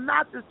issue. So I'm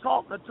not just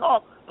talking the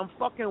talk. I'm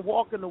fucking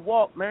walking the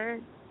walk,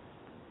 man.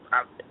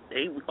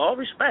 All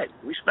respect,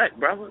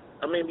 brother.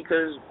 I mean,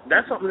 because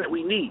that's something that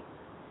we need.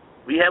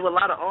 We have a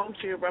lot of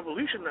armchair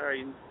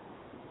revolutionaries,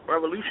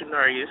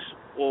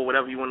 or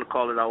whatever you want to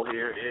call it out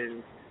here,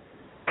 and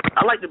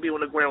I like to be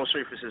on the ground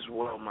surface as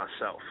well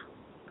myself.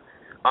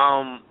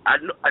 I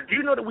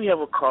do know that we have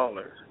a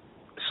caller,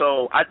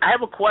 so I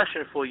have a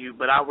question for you,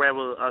 but I'd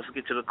rather us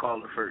get to the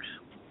caller first,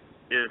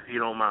 if you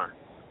don't mind.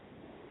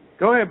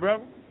 Go ahead,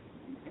 brother.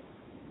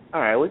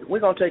 All right, we're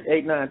gonna take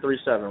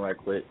 8937 right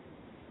quick.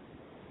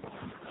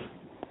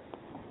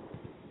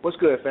 What's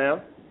good,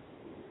 fam?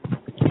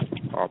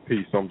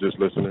 Peace. I'm just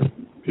listening.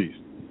 Peace.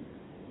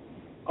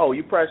 Oh,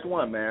 you pressed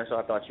 1, man. So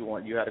I thought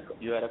you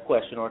had a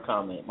question or a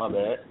comment. My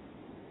bad.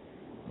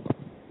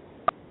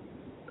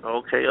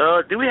 Okay.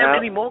 Do we have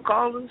any more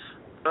callers?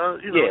 Yeah,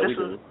 we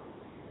do.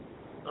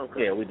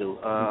 Okay. Yeah, we do.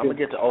 I'm gonna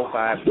get to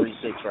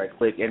 0536 right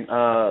quick. And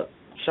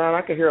Sean,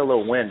 I can hear a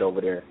little wind over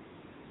there.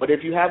 But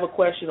if you have a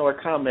question or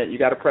a comment, you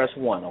got to press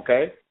 1.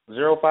 Okay.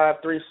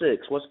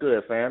 0536. What's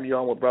good, fam? You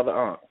on with Brother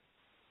Unc?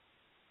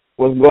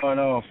 What's going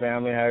on,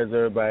 family? How's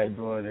everybody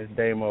doing? It's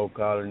Damo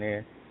calling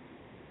in.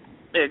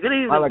 Yeah, good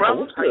evening, brother. How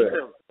you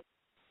feeling?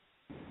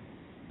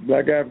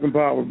 Black African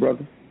Power,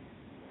 brother.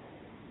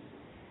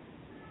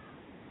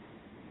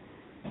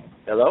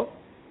 Hello?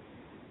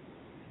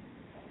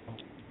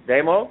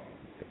 Damo?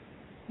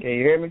 Can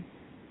you hear me?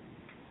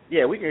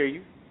 Yeah, we can hear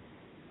you.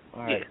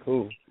 All right,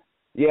 cool.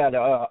 Yeah,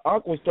 the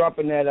Unc was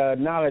dropping that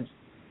knowledge.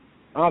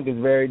 Unc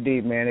is very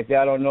deep, man. If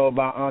y'all don't know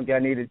about Unc, y'all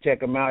need to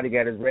check him out. He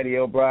got his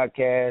radio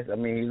broadcast. I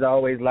mean, he's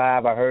always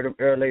live. I heard him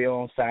earlier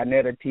on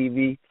Sinetta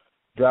TV,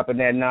 dropping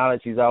that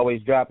knowledge. He's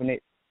always dropping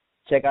it.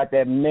 Check out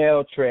that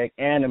Mel Trek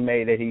anime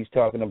that he's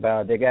talking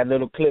about. They got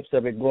little clips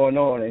of it going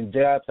on. And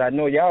Jobs, I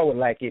know y'all would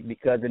like it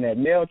because in that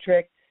Mel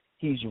Trek,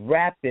 he's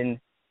rapping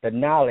the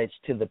knowledge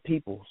to the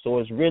people. So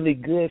it's really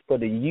good for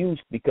the youth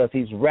because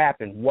he's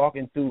rapping,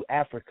 walking through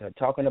Africa,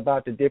 talking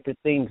about the different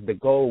things, the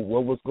gold,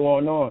 what was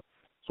going on.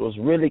 So it's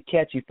really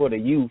catchy for the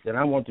youth, and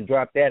I want to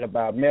drop that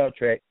about Mel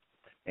Trek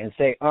and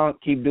say,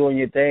 keep doing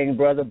your thing,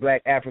 brother.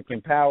 Black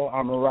African Power,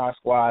 Raw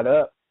Squad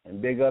up,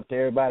 and big up to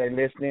everybody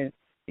listening.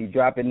 He's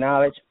dropping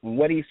knowledge. And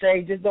what he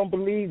say, just don't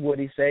believe what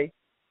he say.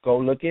 Go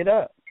look it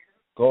up.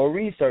 Go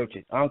research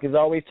it. Is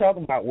always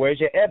talking about where's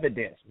your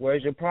evidence?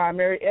 Where's your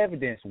primary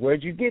evidence?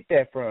 Where'd you get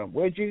that from?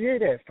 Where'd you hear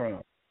that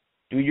from?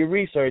 Do your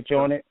research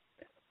on it.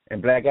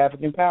 And Black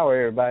African Power,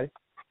 everybody.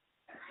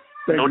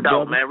 No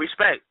doubt, man.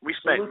 Respect,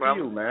 brother.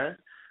 You, man.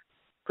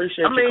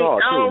 Appreciate your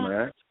call, too,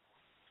 man.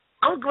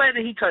 I'm glad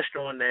that he touched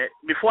on that.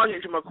 Before I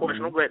get to my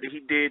question, I'm glad that he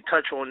did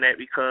touch on that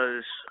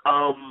because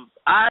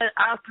I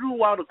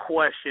threw out a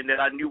question that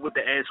I knew what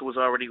the answer was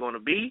already going to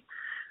be,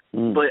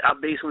 but I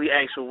basically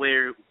asked for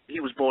where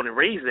he was born and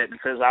raised at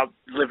because I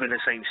live in the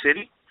same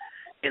city,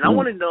 and I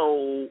want to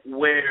know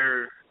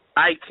where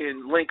I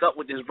can link up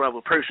with this brother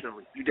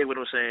personally. You dig what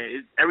I'm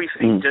saying?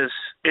 Everything just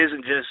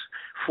isn't just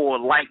for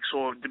likes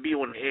or to be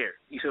on the air.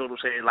 You see what I'm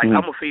saying? Like,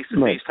 I'm a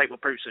face-to-face type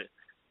of person.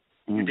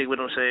 You dig what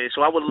I'm saying?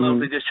 So I would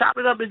love to just chop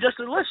it up and just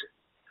to listen.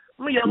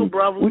 I'm a younger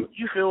brother.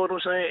 You feel what I'm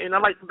saying? And I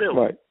like to build.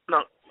 Right. No.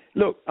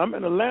 Look, I'm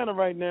in Atlanta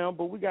right now,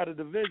 but we got a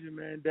division,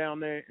 man,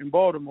 down there in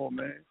Baltimore,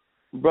 man.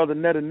 Brother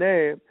Netta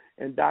Neb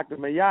and Dr.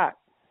 Mayat,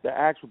 the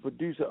actual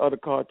producer of the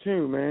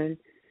cartoon, man.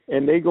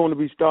 And they're going to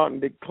be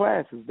starting the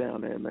classes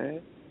down there,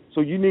 man.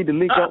 So you need to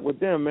link up with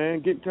them,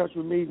 man. Get in touch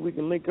with me. We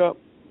can link up.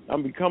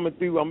 I'm be coming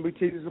through. I'm going to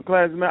be teaching some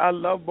classes, man. I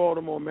love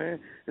Baltimore, man.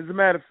 As a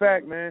matter of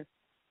fact, man,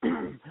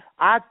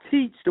 I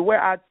teach the way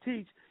I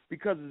teach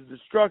because of the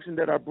destruction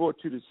that I brought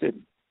to the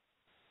city.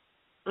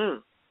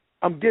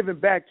 I'm giving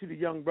back to the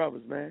young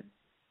brothers, man.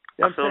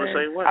 You know I feel the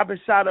same way. I've been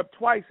shot up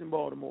twice in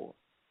Baltimore.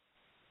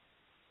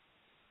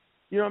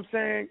 You know what I'm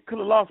saying? Could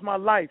have lost my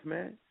life,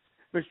 man.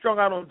 Been strung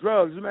out on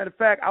drugs. As a matter of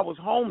fact, I was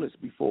homeless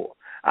before.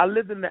 I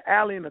lived in the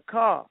alley in a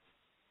car.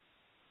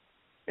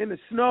 In the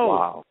snow.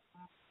 Wow.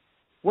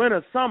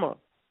 Winter, summer.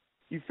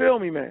 You feel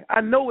me, man?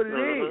 I know what it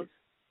is.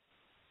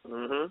 You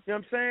know what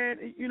I'm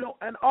saying? You know,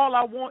 and all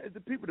I want is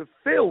the people to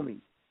feel me.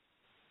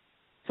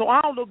 So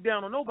I don't look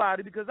down on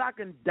nobody because I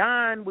can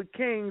dine with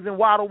kings and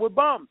waddle with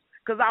bums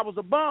because I was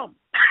a bum.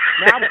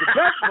 Now, I was the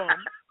best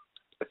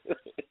bum.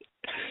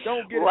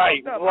 Don't get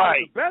it fucked up. I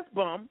was the best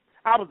bum.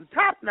 I was the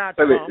top-notch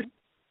bum.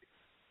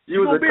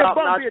 You was a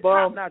top-notch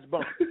bum? Top-notch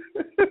bum.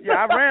 Yeah,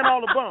 I ran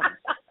all the bums.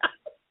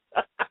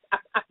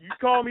 You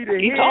call me the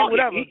head,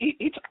 whatever.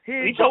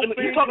 He talking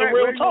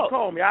real talk.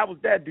 Call me. I was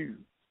that dude.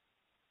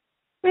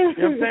 You know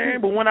what I'm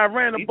saying? But when I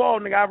ran the ball,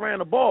 nigga, I ran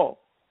the ball.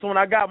 So when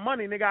I got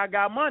money, nigga, I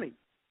got money.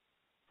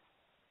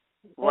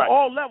 Right. On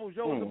all levels,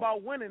 yo, it's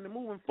about winning and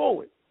moving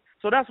forward.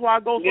 So that's why I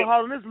go so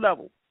hard on this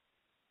level.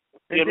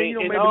 And then,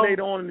 maybe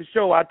later on in the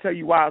show, I'll tell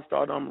you why I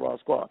started Raw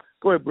Squad.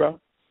 Go ahead, bro.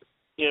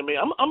 Yeah, man,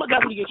 I'm going to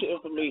definitely get your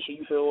information,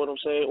 you feel what I'm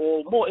saying,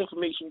 or more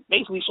information,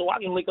 basically, so I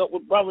can link up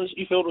with brothers,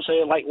 you feel what I'm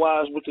saying,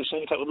 likewise with the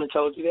same type of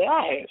mentality that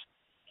I have.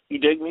 You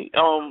dig me?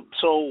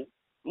 So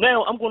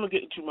now I'm going to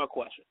get into my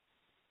question.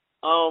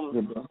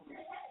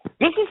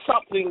 This is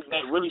something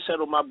that really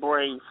settled my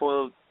brain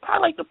for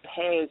probably like the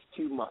past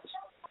 2 months.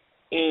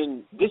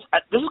 And this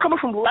is coming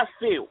from left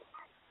field.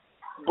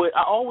 But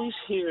I always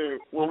hear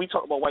when we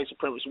talk about white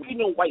supremacy, we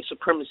know white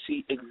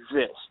supremacy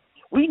exists.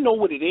 We know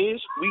what it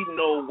is, we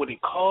know what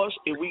it costs,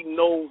 and we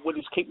know what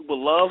it's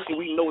capable of, and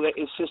we know that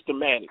it's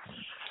systematic.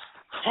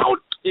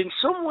 And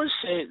someone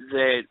said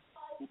that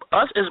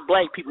us as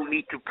black people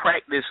need to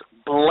practice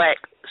black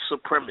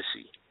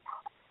supremacy.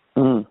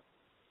 Mm.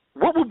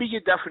 What would be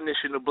your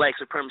definition of black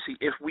supremacy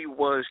if we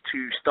was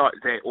to start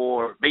that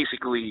or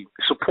basically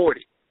support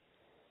it?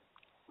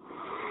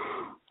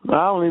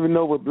 I don't even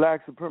know what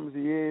black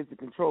supremacy is to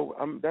control.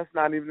 That's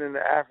not even in the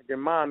African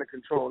mind to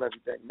control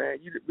everything, man.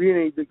 We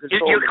ain't even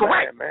control the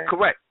correct, man.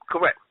 Correct.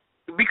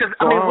 Because,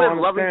 so we're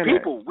loving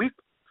people. That.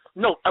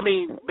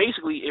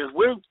 Basically, if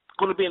we're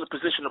going to be in a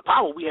position of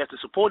power, we have to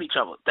support each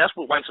other. That's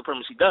what white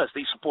supremacy does.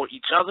 They support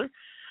each other.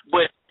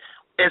 But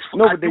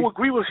I do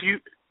agree with you.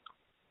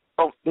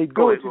 Oh, they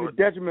do it to the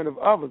detriment of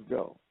others,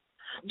 though.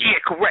 Yeah,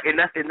 correct. And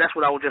that's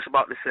what I was just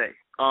about to say.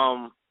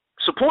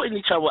 Supporting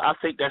each other, I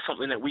think that's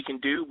something that we can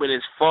do. But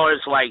as far as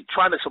like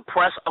trying to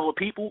suppress other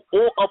people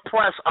or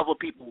oppress other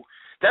people,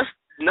 that's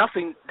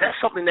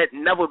something that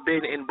never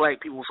been in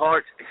black people's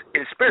hearts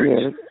and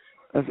spirits. Yeah,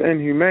 that's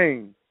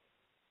inhumane.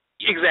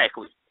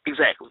 Exactly.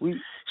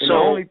 The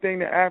only thing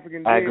that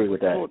African did was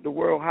taught the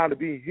world how to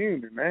be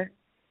human, man.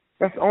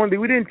 That's the only thing.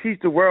 We didn't teach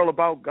the world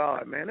about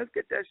God, man. Let's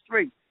get that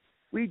straight.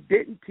 We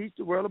didn't teach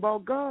the world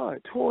about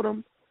God. Taught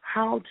them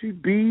how to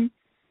be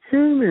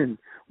human.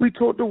 We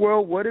taught the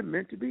world what it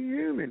meant to be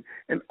human.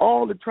 And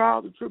all the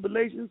trials and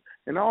tribulations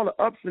and all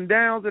the ups and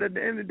downs that at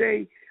the end of the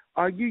day,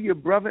 are you your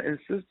brother and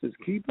sister's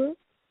keeper?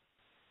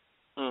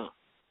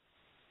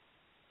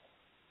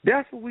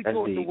 That's what we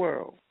taught the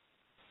world.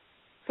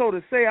 So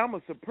to say I'm a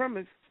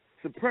supremacist,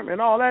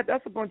 and all that,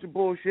 that's a bunch of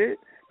bullshit.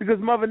 Because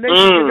Mother Nature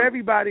gives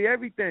everybody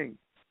everything.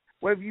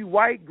 Whether you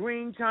white,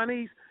 green,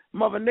 Chinese,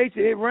 Mother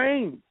Nature, it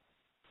rains.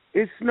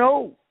 It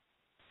snows.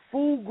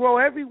 Food grow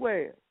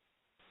everywhere.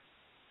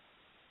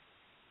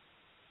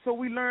 So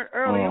we learned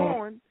early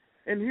on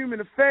in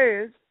human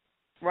affairs,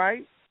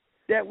 right,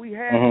 that we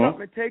had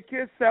something to take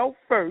care of self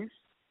first,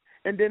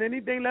 and then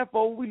anything left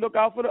over, we look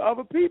out for the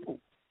other people.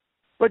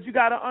 But you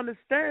got to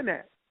understand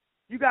that.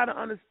 You got to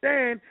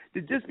understand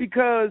that just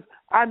because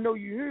I know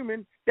you're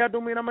human, that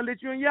don't mean I'm going to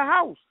let you in your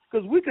house.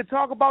 Because we could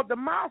talk about the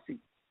Masi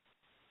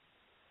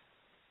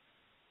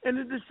and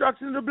the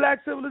destruction of the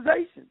black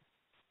civilization.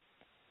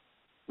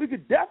 We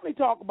could definitely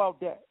talk about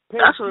that.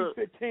 Page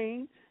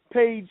 215,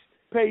 page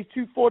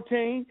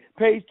 214,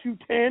 page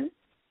 210.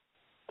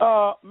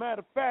 Matter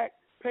of fact,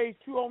 page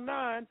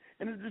 209,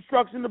 and the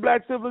destruction of the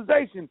black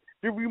civilization,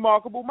 the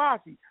remarkable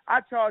Masi.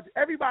 I charge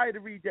everybody to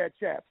read that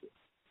chapter.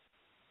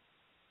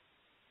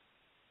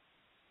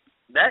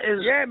 That is,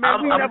 yeah,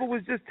 man. We never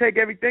was just take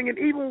everything, and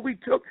even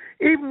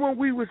when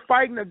we was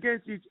fighting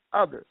against each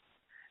other,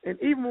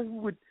 and even when we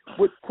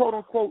would quote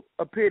unquote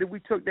appear that we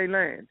took their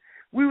land,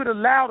 we would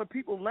allow the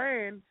people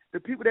land, the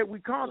people that we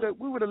conquered,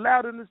 we would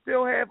allow them to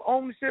still have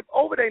ownership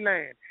over their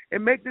land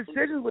and make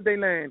decisions with their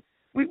land.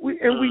 We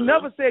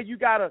never said you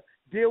gotta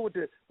deal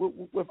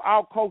with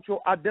our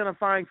cultural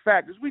identifying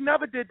factors. We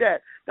never did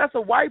that. That's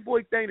a white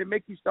boy thing to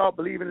make you start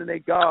believing in their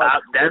God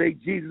or their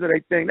Jesus or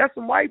their thing. That's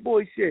some white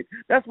boy shit.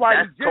 That's why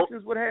the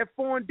Egyptians would have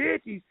foreign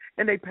deities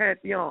in their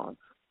pantheon.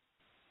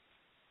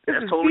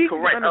 That's totally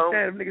correct.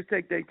 Understand if niggas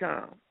take their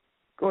time.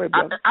 Go ahead,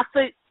 brother. I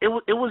think it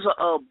was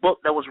a book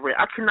that was read.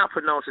 I cannot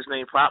pronounce his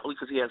name properly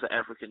because he has an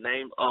African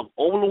name.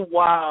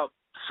 Oluwa.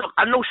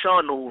 I know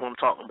Sean knows who I'm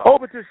talking about.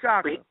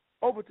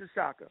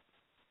 Obatushaka.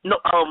 No,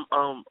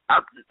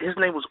 his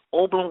name was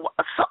Oberlin.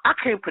 I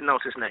can't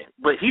pronounce his name,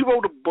 but he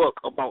wrote a book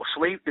about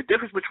the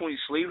difference between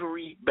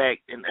slavery back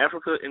in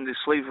Africa and the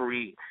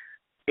slavery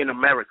in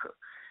America.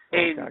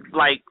 And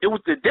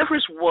the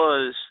difference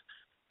was,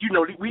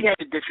 we had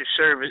indentured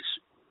service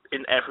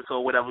in Africa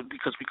or whatever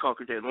because we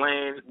conquered their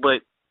land,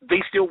 but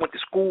they still went to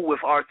school with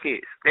our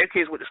kids. Their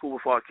kids went to school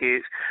with our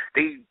kids.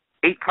 They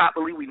ate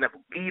properly. We never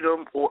beat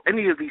them or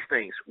any of these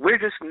things. We're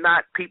just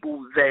not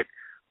people that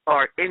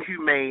are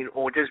inhumane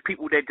or just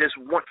people that just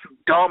want to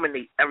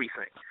dominate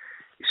everything.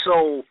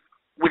 So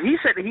when he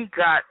said that he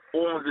got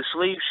on the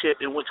slave ship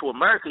and went to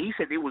America, he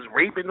said they was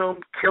raping them,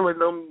 killing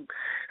them,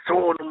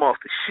 throwing them off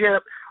the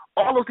ship,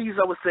 all of these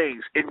other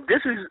things. And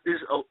this is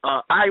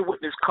a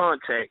eyewitness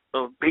contact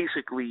of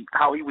basically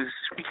how he was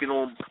speaking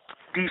on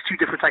these two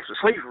different types of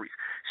slavery.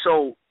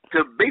 So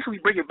to basically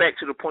bring it back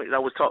to the point that I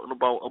was talking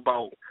about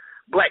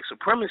black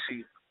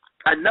supremacy,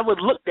 I never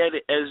looked at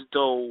it as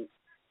though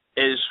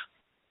is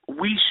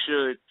we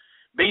should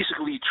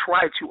basically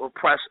try to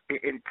oppress an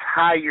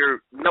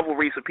entire novel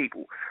race of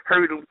people,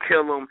 hurt them,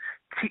 kill them,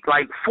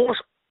 like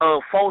force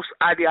false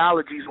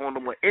ideologies on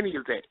them or any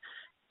of that.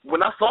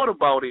 When I thought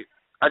about it,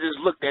 I just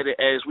looked at it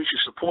as we should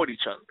support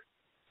each other,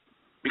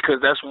 because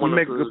that's one you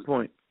of make a good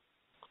point.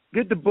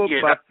 Get the book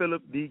by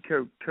Philip D.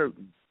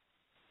 Curtin,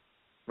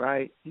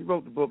 right? He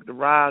wrote the book, The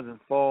Rise and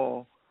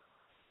Fall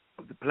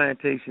of the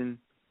Plantation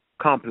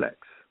Complex,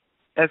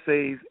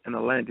 Essays in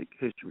Atlantic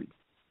History.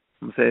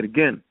 I'm going to say it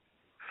again.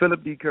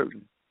 Philip D.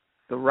 Curtin,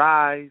 The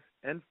Rise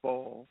and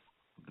Fall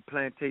of the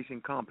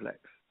Plantation Complex,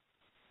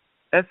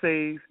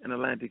 Essays in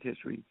Atlantic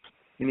History.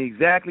 And he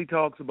exactly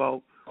talks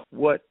about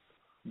what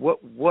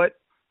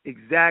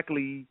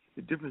exactly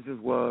the differences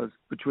was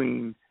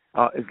between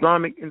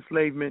Islamic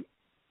enslavement,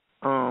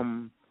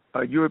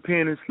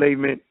 European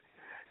enslavement,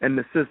 and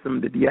the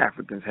system that the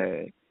Africans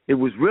had. It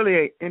was really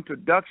an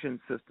introduction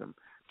system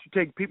to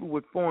take people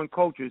with foreign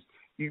cultures.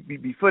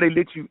 Before they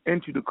let you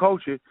into the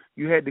culture,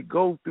 you had to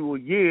go through a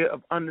year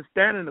of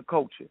understanding the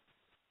culture.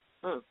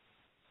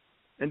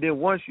 And then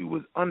once you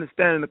was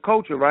understanding the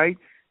culture, right,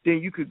 then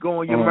you could go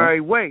on your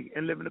merry way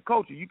and live in the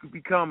culture. You could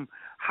become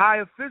high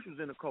officials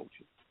in the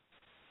culture.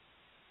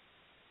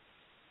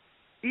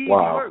 Easy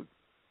work.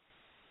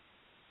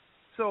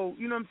 So,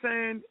 you know what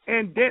I'm saying?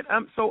 And then,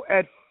 so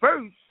at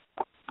first,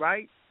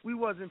 right, we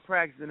wasn't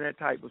practicing that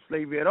type of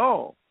slavery at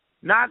all.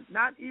 Not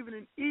even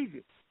in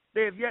Egypt.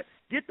 They have yet.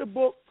 Get the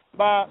book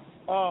by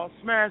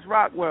Smash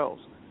Rockwell's,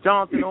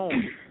 Jonathan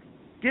Owens.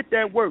 Get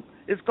that work.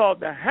 It's called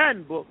The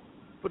Handbook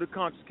for the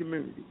Conscious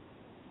Community.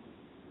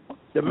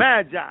 The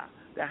Magi,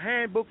 The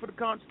Handbook for the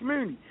Conscious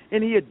Community.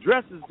 And he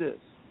addresses this.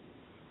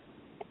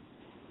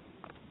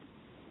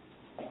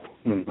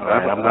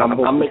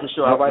 I'm making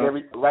sure I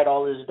write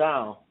all this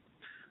down.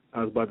 I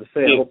was about to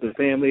say, I hope the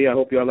family, I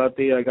hope y'all out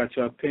there, I got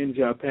y'all pens,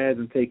 y'all pads,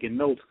 and taking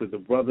notes, because the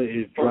brother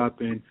is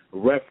dropping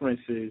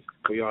references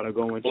for y'all to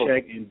go and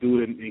check and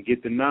do and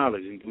get the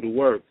knowledge and do the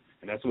work.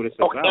 And that's what it's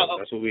about.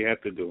 That's what we have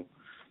to do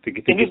to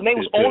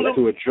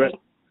address.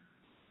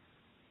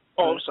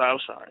 I'm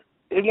sorry.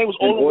 His name was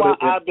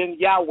Oluwa Ibn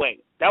Yahweh.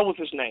 That was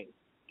his name.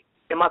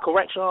 Am I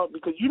correct, Sean?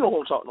 Because you know who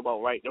I'm talking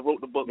about, right? That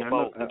wrote the book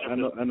about. I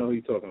know who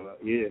you're talking about.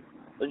 Yeah.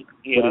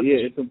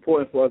 It's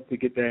important for us to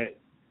get that,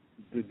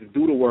 to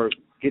do the work,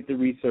 get the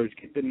research,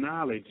 get the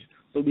knowledge,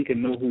 so we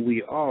can know who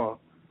we are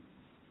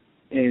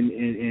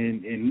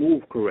and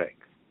move correct.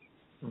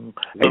 Hey,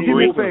 do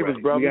me a favor,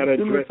 brother.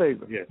 Do me a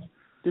favor. Yes.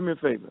 Do me a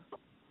favor.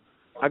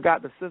 I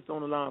got the sister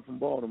on the line from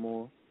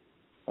Baltimore,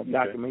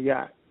 Dr.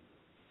 Mayat,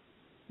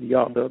 the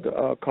author of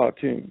the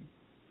cartoon.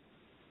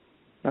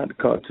 Not the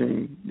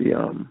cartoon, the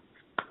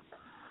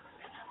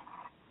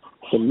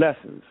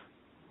lessons,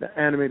 the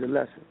animated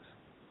lessons.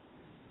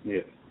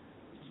 Yeah.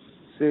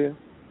 See her?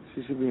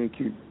 She should be in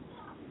queue.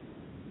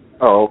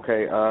 Oh,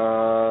 okay.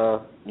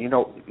 You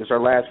know, is her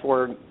last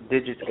four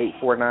digits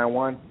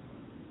 8491?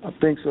 I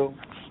think so.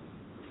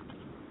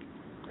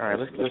 All right,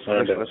 let's get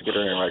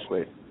her in right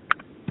quick.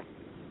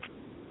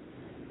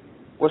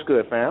 What's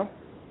good, fam?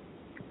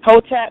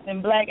 Hotep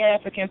and Black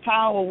African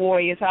Power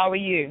Warriors, how are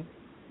you?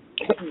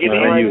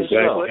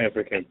 Black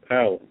African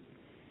Power.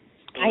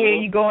 I hear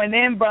you going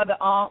in, brother.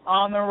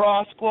 Armor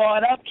Raw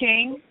Squad up,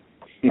 King.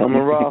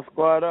 Armor Raw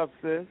Squad up,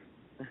 sis.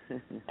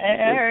 I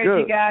heard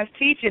you guys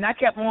teaching. I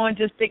kept on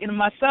just thinking to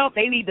myself,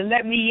 they need to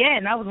let me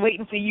in. I was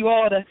waiting for you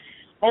all to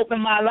open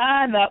my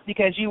line up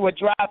because you were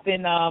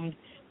dropping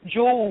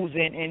jewels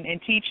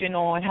and teaching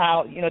on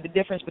how, you know, the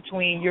difference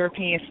between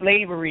European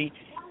slavery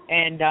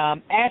and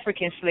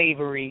African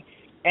slavery.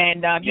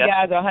 And you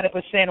guys are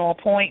 100% on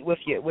point with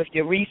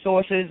your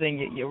resources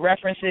and your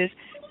references,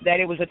 that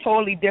it was a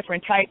totally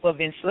different type of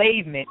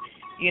enslavement.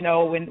 You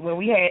know, when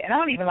we had, and I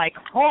don't even like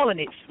calling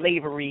it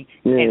slavery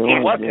in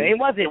Africa. It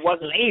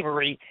wasn't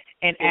slavery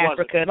in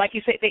Africa. Like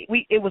you said,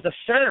 it was a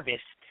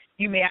service.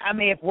 I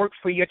may have worked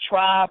for your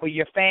tribe or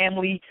your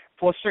family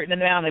for a certain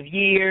amount of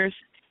years,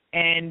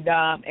 and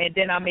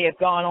then I may have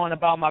gone on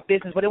about my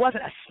business, but it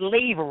wasn't a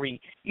slavery.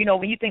 You know,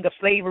 when you think of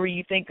slavery,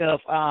 you think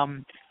of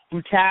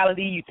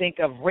brutality, you think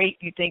of rape,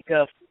 you think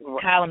of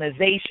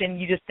colonization,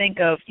 you just think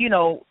of, you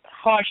know,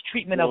 harsh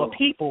treatment of a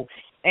people,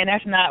 and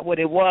that's not what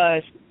it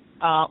was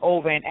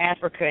over in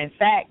Africa. In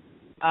fact,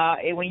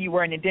 when you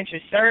were an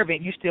indentured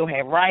servant, you still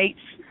had rights.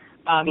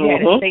 You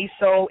had a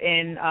say-so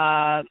in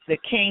the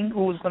king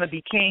who was going to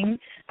be king.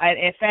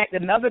 In fact,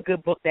 another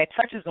good book that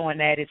touches on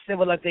that is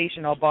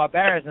Civilization or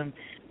Barbarism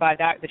by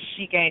Dr.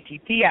 Sheikh Anta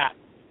Diop.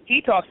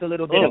 He talks a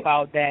little bit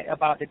about that,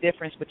 about the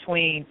difference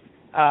between,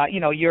 you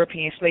know,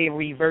 European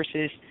slavery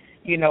versus,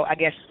 you know, I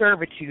guess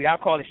servitude. I'll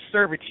call it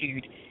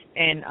servitude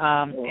in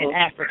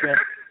Africa.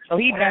 So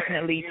he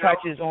definitely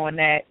touches on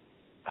that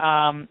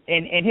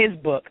in his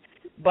book.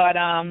 But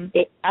I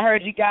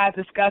heard you guys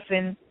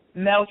discussing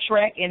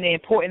Meltrek and the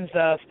importance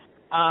of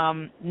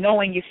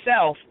knowing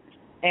yourself,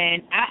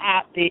 and I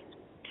opted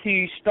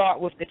to start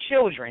with the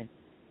children,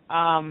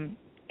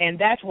 and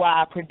that's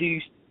why I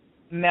produced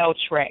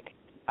Meltrek.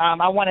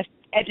 I want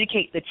to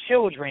educate the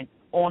children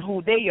on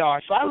who they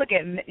are. So I look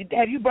at,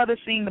 have you brothers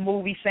seen the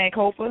movie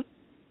Sankofa?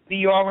 Do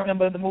you all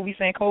remember the movie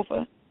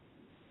Sankofa?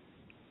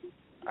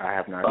 I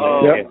have not.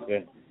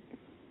 Yep.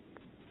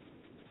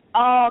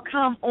 Oh,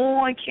 come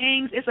on,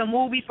 Kings. It's a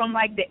movie from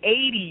like the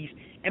 80s.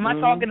 Am I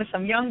talking to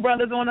some young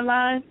brothers on the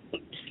line?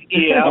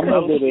 Yeah,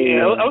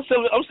 I'm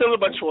still in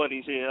my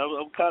 20s. Yeah,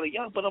 I'm kind of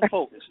young, but I'm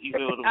focused. You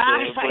know what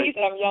I'm saying?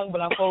 I'm young,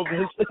 but I'm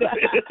focused.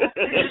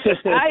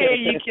 I hear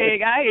you,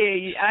 King. I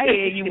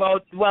hear you.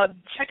 Well,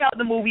 check out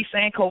the movie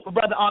Sankofa.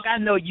 Brother Unc, I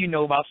know you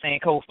know about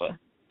Sankofa.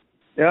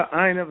 Yeah,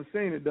 I ain't never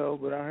seen it, though,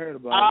 but I heard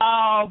about it.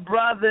 Oh,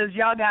 brothers,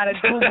 y'all got to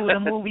Google the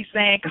movie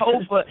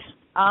Sankofa.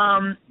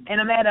 And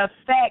a matter of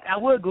fact, I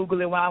will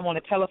Google it while I'm on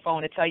the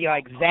telephone to tell y'all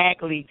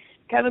exactly.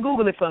 Kevin,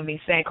 Google it for me,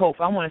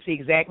 Sankofa. I want to see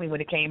exactly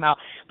when it came out.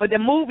 But the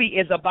movie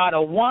is about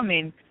a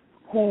woman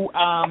who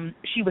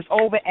she was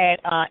over at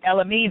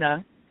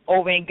Elamina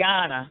over in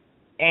Ghana,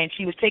 and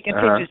she was taking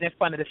pictures in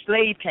front of the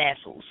slave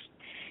castles.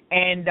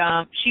 And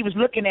she was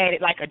looking at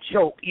it like a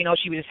joke. You know,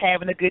 she was just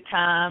having a good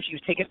time. She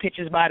was taking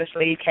pictures by the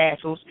slave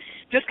castles,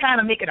 just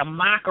kind of making a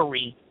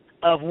mockery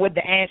of what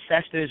the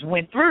ancestors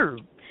went through.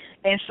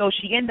 And so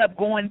she ended up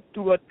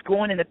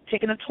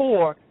taking a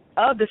tour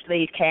of the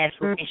slave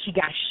castle, and she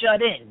got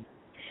shut in.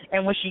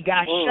 And when she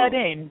got shut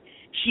in,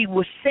 she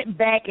was sent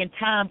back in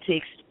time to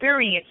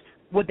experience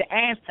what the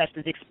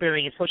ancestors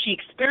experienced. So she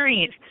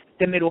experienced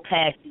the Middle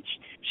Passage.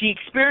 She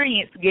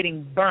experienced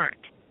getting burnt.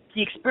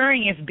 She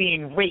experienced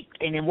being raped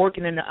and then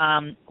working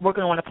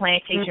on a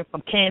plantation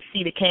from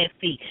Kansi to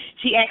Kansi.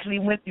 She actually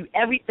went through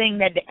everything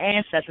that the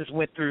ancestors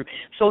went through.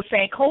 So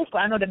Sankofa,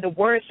 I know that the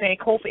word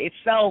Sankofa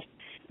itself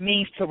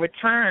means to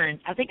return.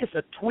 I think it's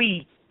a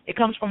Twi. It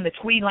comes from the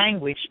Twi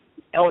language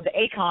or the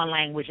Akan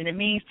language, and it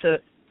means to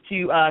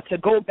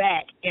go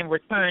back and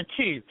return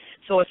to.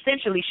 So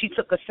essentially, she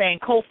took a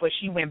Sankofa.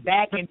 She went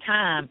back in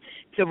time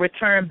to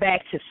return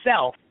back to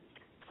self.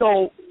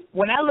 So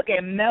when I look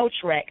at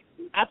Meltrek,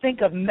 I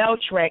think of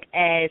Meltrek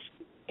as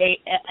a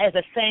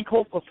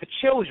Sankofa for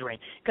children,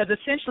 because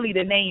essentially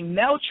the name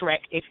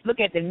Meltrek, if you look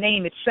at the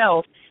name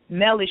itself,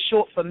 Mel is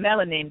short for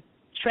melanin,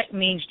 Trek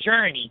means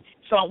journey.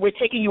 So we're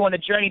taking you on a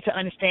journey to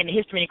understand the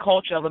history and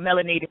culture of a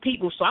melanated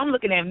people. So I'm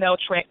looking at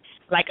Meltrek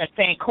like a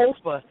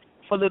Sankofa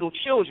for little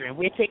children.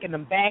 We're taking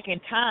them back in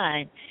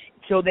time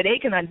so that they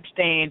can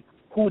understand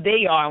who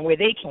they are and where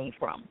they came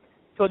from.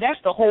 So that's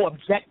the whole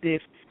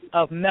objective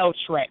of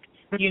Meltrek.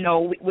 You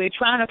know, we're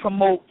trying to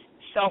promote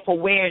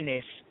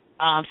self-awareness,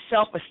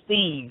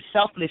 self-esteem,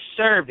 selfless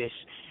service,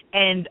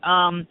 and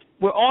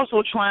we're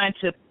also trying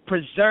to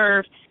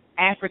preserve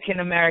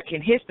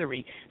African-American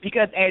history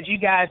because, as you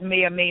guys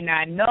may or may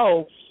not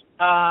know,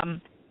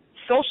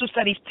 social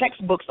studies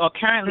textbooks are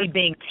currently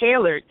being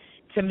tailored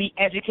to meet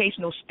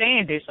educational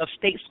standards of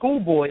state school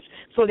boards.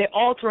 So they're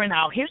altering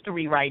our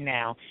history right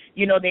now.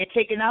 You know, they're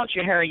taking out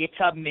your Harriet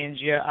Tubmans,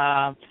 your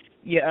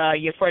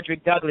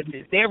Frederick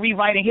Douglasses. They're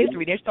rewriting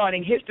history. They're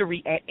starting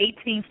history at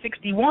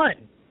 1861.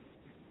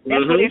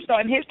 That's where they're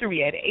starting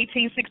history at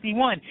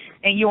 1861.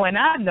 And you and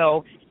I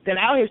know that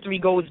our history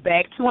goes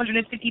back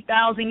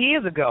 250,000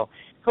 years ago.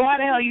 So why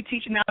the hell are you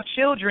teaching our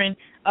children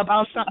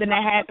about something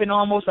that happened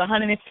almost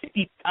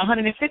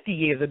 150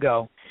 years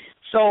ago?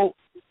 So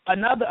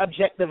another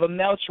objective of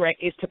Meltrek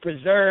is to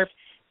preserve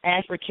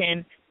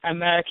African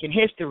American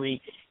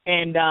history.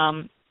 And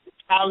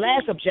our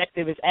last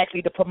objective is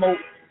actually to promote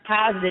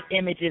positive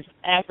images of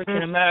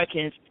African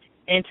Americans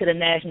into the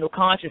national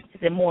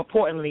consciousness, and more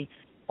importantly,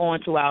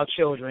 onto our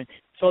children.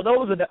 So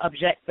those are the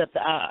objectives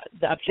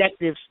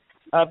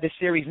of the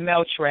series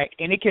Meltrek,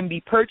 and it can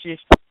be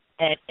purchased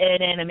at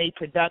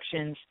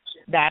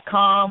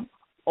edanimeproductions.com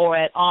or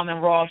at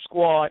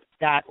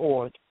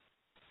almondrawsquad.org.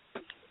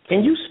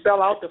 Can you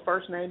spell out the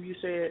first name you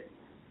said?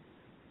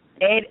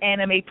 Ed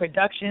Anime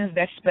Productions,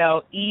 that's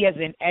spelled E as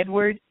in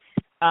Edward,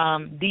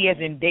 D as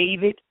in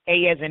David,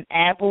 A as in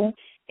Apple,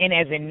 N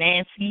as in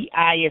Nancy,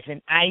 I as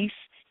in Ice,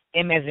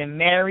 M as in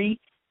Mary,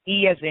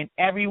 E as in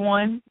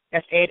everyone,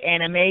 that's Ed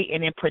Anime,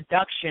 and then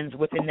Productions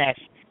with an S,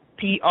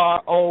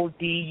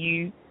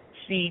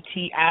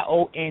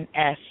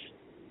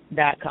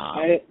 PRODUCTIONS.com.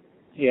 I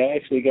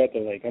actually got the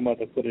link. I'm about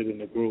to put it in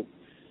the group.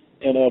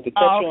 And to touch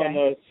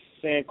on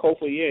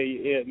Sankofa,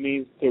 it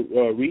means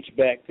to reach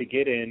back to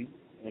get in,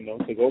 you know,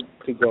 to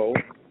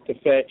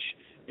fetch.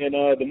 And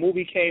the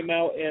movie came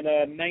out in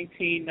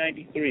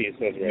 1993, it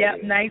says right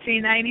Yep, here.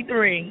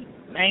 1993.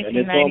 And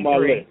it's on my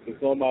list.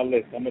 It's on my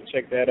list. I'm going to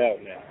check that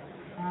out now.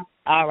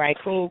 All right,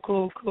 cool.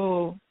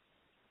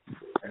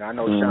 And I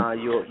know, Sean,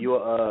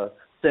 you'll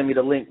send me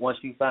the link once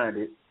you find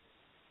it.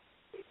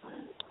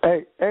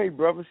 Hey,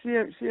 brother,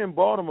 she in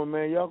Baltimore,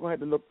 man. Y'all gonna have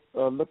to look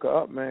her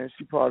up, man.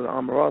 She part of the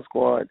Armor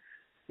Squad.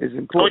 It's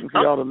important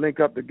for y'all to link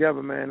up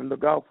together, man, and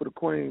look out for the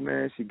queen,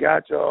 man. She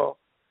got y'all.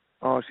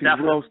 She's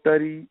well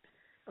studied.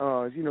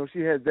 You know,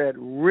 she has that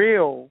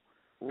real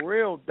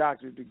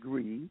doctorate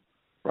degree,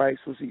 right?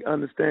 So she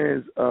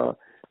understands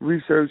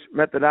research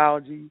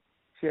methodology.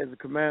 She has a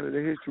command of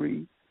the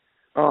history,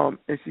 and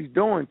she's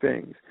doing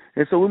things.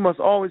 And so we must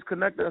always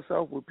connect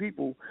ourselves with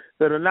people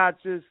that are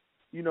not just,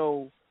 you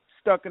know,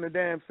 stuck in the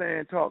damn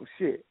sand talking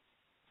shit.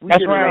 We That's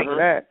did right. enough of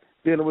that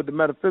dealing with the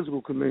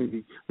metaphysical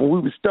community. When we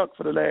were stuck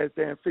for the last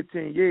damn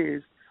 15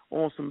 years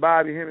on some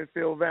Bobby Hemming,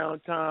 Phil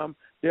Valentine,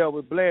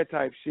 Delbert Blair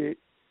type shit,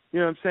 you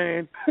know what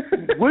I'm saying?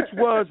 Which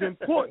was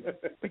important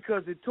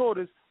because it taught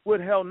us what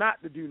hell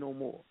not to do no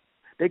more.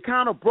 They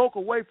kind of broke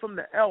away from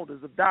the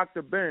elders of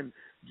Dr. Ben,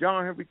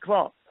 John Henry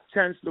Clark,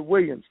 Chancellor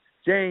Williams,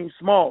 James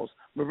Smalls,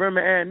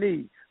 Marima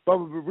Annie,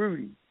 Bubba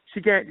Baruti,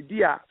 Shigant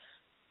Diaz,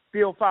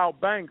 Phil Foul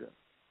Banger.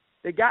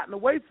 They gotten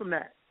away from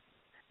that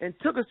and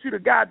took us to the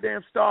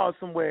goddamn stars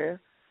somewhere,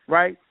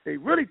 right? They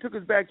really took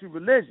us back to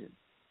religion,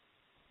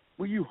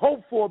 where you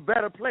hope for a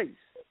better place.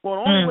 Well,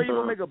 the only way you're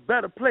going to make a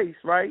better place,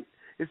 right,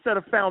 is set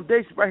a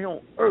foundation right here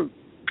on earth.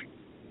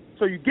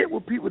 So you get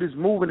with people that's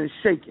moving and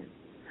shaking,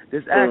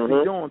 that's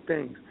actually doing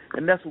things,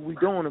 and that's what we're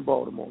doing in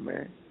Baltimore,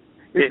 man.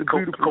 It's a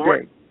beautiful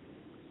day.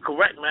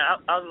 Correct, man.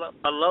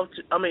 I love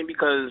to,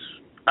 because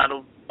out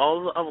of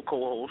all the other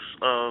co-hosts,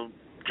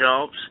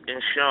 Jobs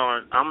and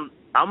Sean,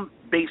 I'm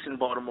based in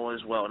Baltimore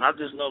as well, and I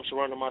just love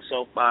surrounding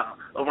myself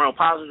around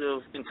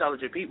positive,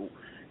 intelligent people.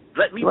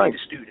 Let me be the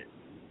student.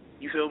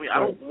 You feel me? I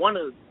don't want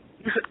to,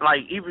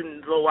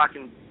 even though I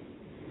can,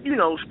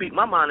 speak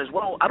my mind as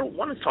well, I don't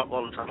want to talk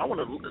all the time. I want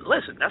to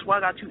listen. That's why I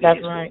got 2 ears.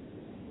 That's right.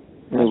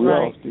 Yeah, we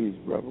all students,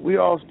 brother. We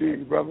all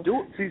students, brother.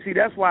 See,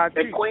 that's why I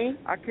teach. Queen?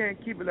 I can't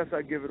keep it unless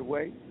I give it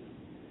away.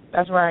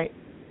 That's right.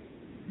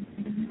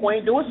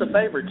 Queen, do us a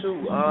favor,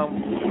 too.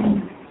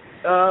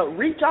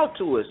 Reach out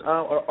to us.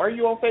 Are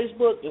you on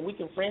Facebook, and we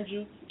can friend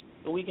you,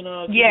 and we can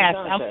keep in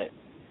contact?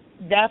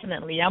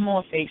 Definitely. I'm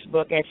on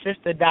Facebook at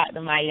Sister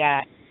Dr.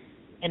 Mayat,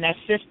 and that's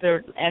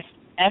Sister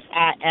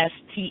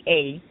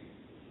SISTA,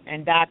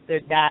 and Dr.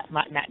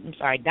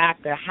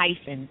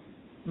 hyphen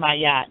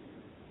Mayat.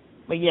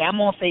 But yeah,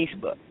 I'm on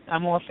Facebook.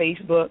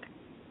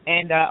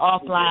 And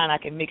offline, I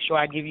can make sure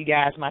I give you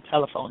guys my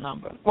telephone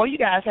number. Well, you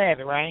guys have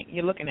it, right?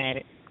 You're looking at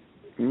it.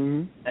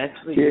 Mm-hmm.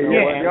 Actually,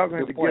 y'all going to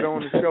have to get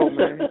on the show,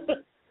 man.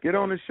 Get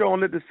on the show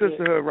and let the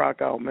sisterhood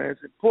rock out, man.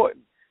 It's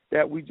important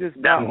that we just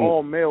not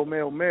all male.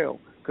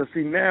 Because,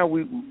 see, now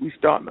we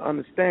starting to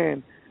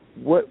understand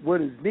what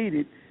is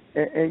needed.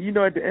 And,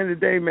 at the end of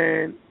the day,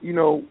 man,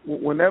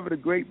 whenever the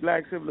great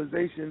black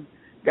civilization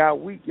got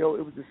weak, it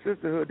was the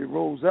sisterhood that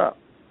rose up.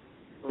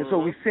 And so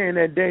we're seeing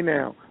that day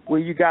now where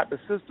you got the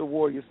sister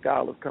warrior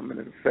scholars coming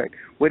into effect,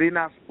 where they're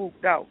not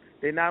spooked out.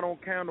 They're not on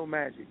candle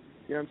magic.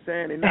 You know what I'm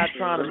saying? They're not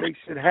trying to make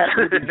shit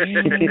happen.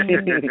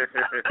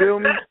 Feel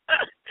me?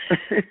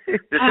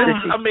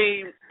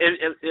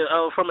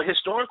 From a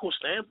historical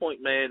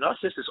standpoint, man, our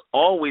sisters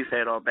always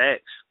had our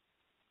backs.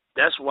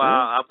 That's why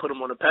I put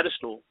them on a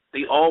pedestal.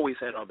 They always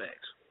had our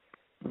backs.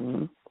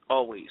 Mm-hmm.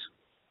 Always.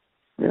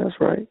 Yeah, that's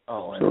right.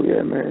 Oh, so,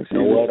 yeah, man.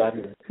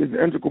 She's an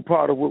integral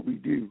part of what we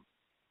do.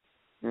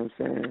 You know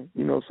what I'm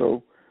saying?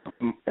 So,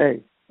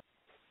 hey,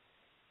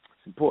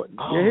 it's important.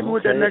 Hit me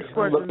with that next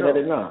question. I'm looking at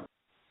it now.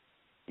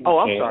 Oh,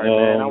 I'm sorry,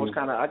 man.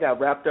 I got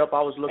wrapped up.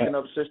 I was looking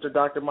up Sister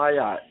Dr.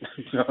 Mayat.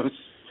 Go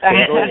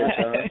ahead,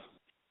 Sean.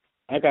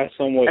 I got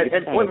somewhat.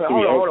 Hold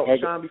on,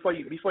 Sean. Before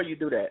you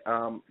do that,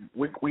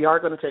 we are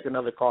going to take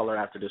another caller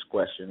after this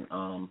question.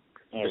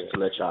 Just to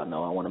let y'all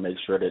know, I want to make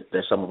sure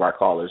that some of our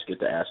callers get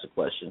to ask the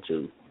question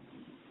too.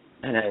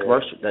 And that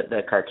commercial,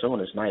 that cartoon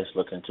is nice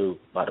looking too,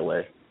 by the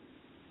way.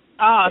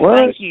 Oh,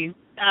 thank you.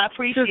 I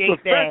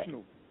appreciate that.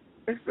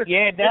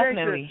 Yeah,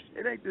 definitely.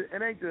 It ain't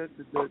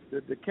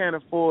the can't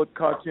afford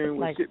cartoon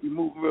where shit be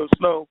moving real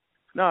slow.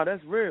 No,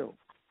 that's real.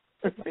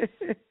 Check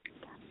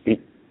it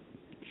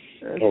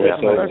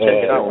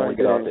out when we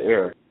get off the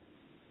air.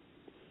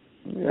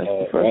 Yeah,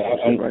 that's professional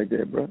shit right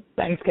there, bro.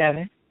 Thanks,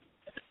 Kevin.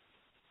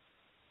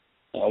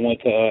 I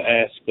want to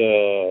ask,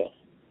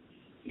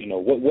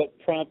 what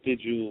prompted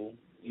you,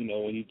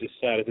 when you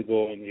decided to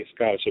go on your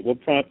scholarship,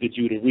 what prompted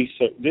you to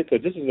research?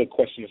 Because this is a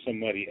question that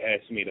somebody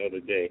asked me the other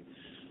day,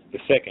 the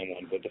second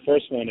one. But the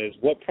first one is,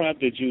 what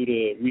prompted you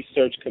to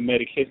research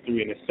Kemetic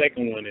history? And the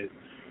second one is,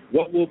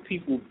 what will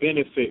people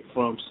benefit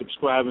from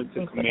subscribing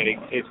to Kemetic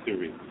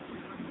history?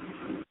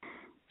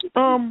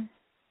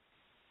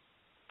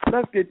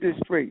 Let's get this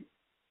straight,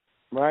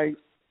 right?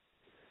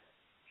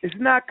 It's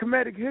not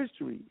Kemetic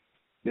history.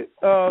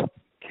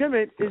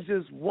 Kemet is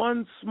just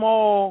one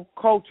small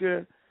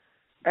culture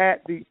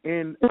at the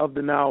end of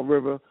the Nile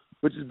River,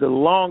 which is the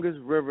longest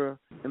river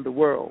in the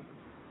world,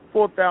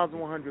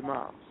 4,100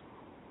 miles.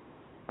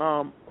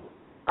 I'm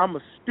a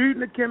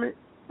student of Kemet,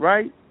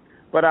 right?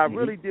 But I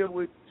really deal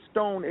with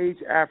Stone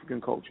Age African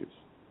cultures.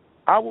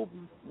 I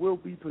will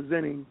be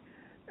presenting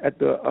at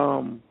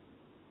the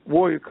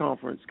Warrior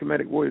Conference,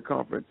 Kemetic Warrior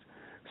Conference,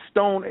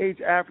 Stone Age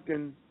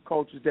African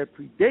cultures that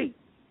predate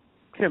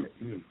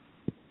Kemet.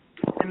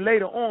 And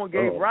later on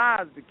gave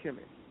rise to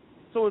Kemet.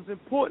 So it's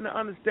important to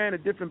understand the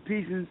different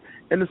pieces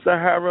in the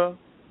Sahara,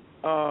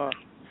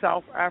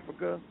 South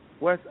Africa,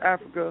 West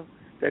Africa,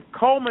 that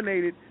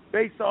culminated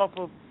based off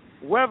of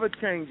weather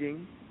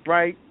changing,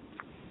 right?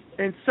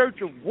 In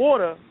search of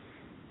water,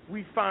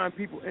 we find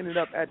people ended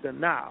up at the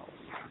Nile.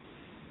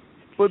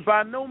 But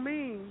by no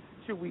means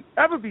should we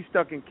ever be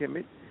stuck in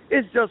Kemet.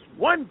 It's just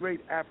one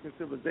great African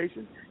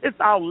civilization. It's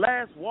our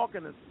last walk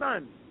in the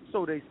sun,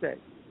 so they say.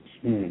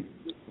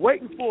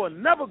 Waiting for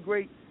another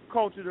great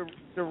culture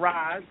to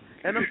rise,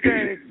 and I'm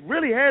saying it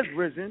really has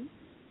risen,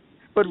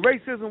 but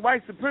racism,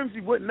 white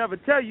supremacy would never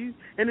tell you,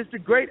 and it's the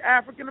great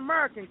African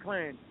American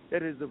clan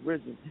that has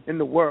arisen in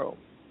the world.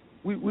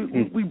 We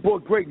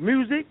brought great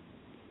music,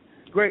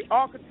 great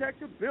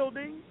architecture,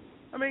 building.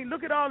 I mean,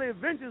 look at all the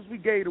inventions we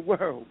gave the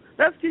world.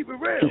 Let's keep it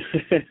real.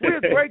 We're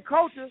a great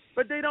culture,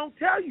 but they don't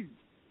tell you.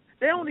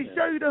 They only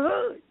show you the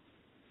hood.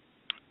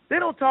 They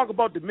don't talk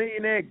about the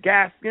millionaire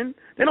Gaskin.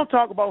 They don't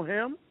talk about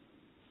him.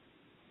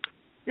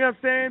 You know what I'm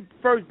saying?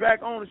 First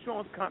black-owned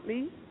insurance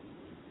company,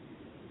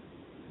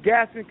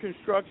 Gaskin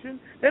Construction.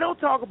 They don't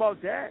talk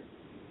about that.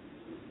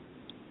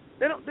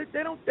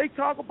 They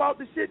talk about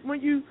the shit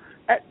when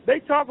they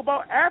talk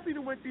about after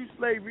you went through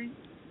slavery,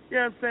 you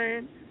know what I'm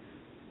saying,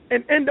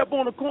 and end up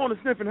on the corner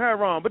sniffing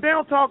heroin. But they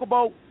don't talk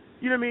about,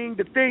 you know what I mean,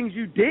 the things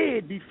you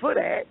did before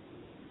that.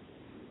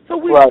 So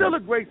we're still a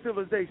great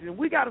civilization.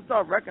 We got to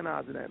start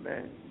recognizing that,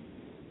 man.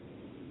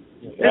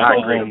 Yeah,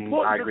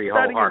 I agree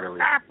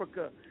wholeheartedly.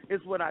 Africa is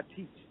what I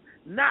teach,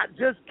 not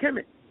just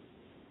Kemet.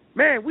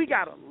 Man, we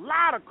got a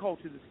lot of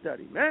culture to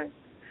study, man.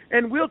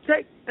 And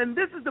and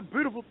this is the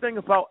beautiful thing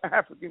about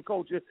African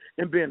culture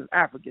and being an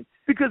African.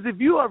 Because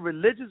if you are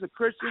religious or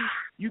Christian,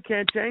 you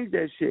can't change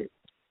that shit.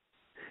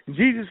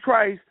 Jesus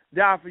Christ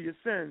died for your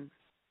sins.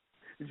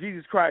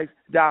 Jesus Christ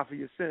died for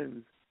your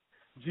sins.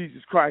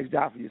 Jesus Christ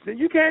died for your sins.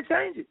 You can't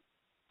change it.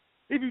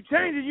 If you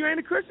change it, you ain't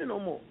a Christian no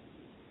more.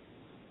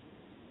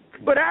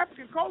 But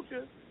African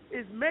culture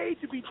is made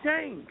to be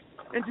changed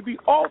and to be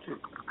altered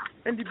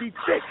and to be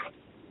fixed.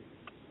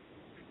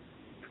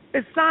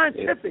 It's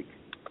scientific.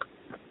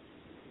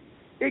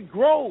 It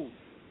grows.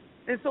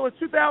 And so it's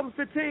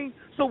 2015,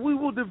 so we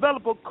will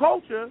develop a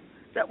culture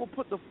that will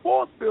put the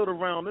force field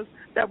around us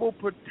that will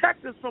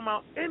protect us from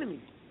our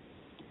enemies.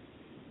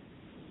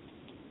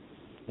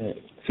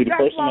 See,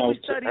 that's why we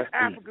study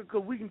Africa,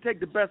 because we can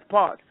take the best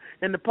parts,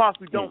 and the parts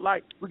we don't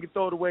like, we can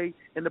throw it away,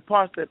 and the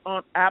parts that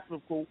aren't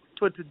applicable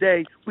for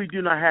today, we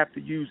do not have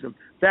to use them.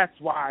 That's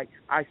why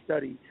I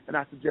study, and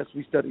I suggest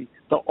we study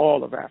the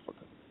all of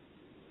Africa.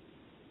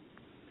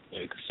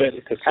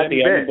 Kaseti,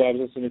 I remember I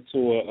was listening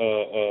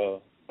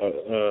to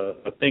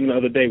a thing the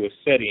other day with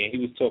Seti, and he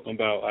was talking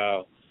about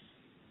how,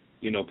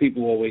 you know,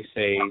 people always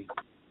say,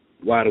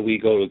 why do we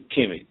go to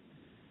Kemet?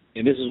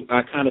 And this is,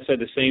 I kind of said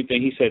the same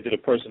thing he said to the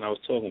person I was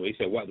talking with. He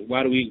said, why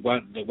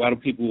do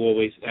people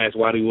always ask,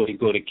 why do we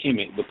go to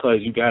Kemet?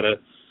 Because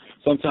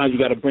sometimes you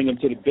gotta bring them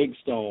to the big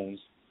stones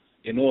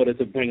in order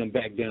to bring them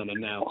back down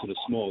and now to the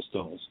small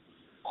stones.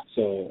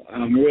 So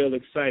I'm real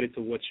excited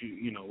to what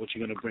you're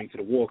going to bring to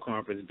the war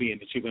conference, being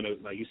that you're going to,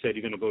 like you said,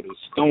 you're going to go to the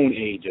Stone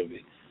Age of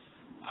it.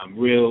 I'm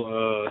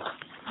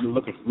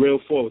looking real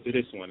forward to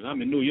this one. And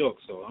I'm in New York,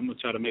 so I'm going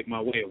to try to make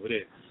my way over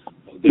there.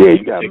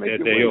 You got to take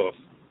that day off.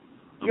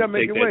 You got to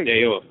make your way.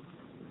 Day off.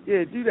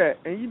 Yeah, do that.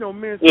 And, you know,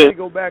 me and Sonny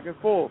go back and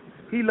forth.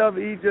 He loves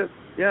Egypt.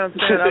 You know what I'm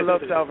saying? I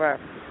love South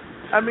Africa.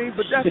 I mean,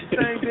 but that's the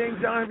same thing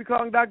John Henry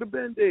Clark and Dr.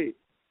 Ben did.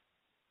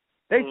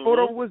 They fought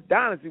over which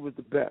dynasty was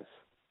the best.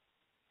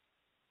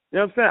 You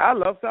know what I'm saying? I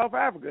love South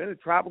Africa and the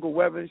tropical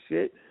weather and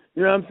shit.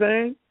 You know what I'm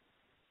saying?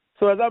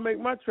 So as I make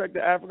my trek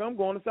to Africa, I'm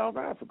going to South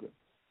Africa.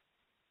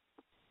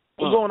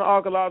 I'm going to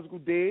archaeological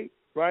dig,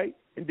 right,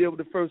 and deal with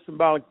the first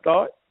symbolic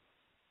thought.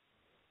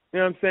 You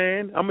know what I'm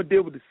saying? I'm going to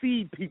deal with the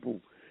seed people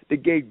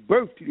that gave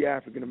birth to the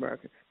African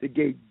Americans, that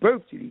gave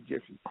birth to the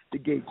Egyptians,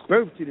 that gave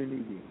birth to the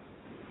Nubians.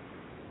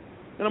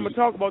 And I'm going to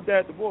talk about that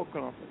at the War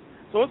Conference.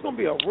 So it's going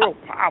to be a real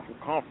powerful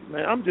conference,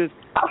 man. I'm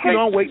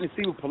waiting to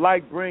see what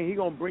Polite bring. He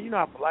going to bring, you know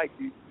how Polite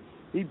do.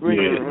 He bring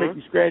it to make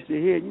you scratch your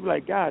head, and you be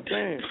like, God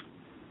damn.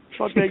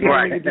 Fuck that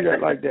guy, nigga do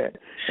that like that.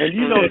 And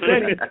you know,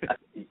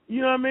 then you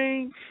know what I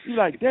mean? You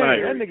like,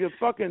 damn, that nigga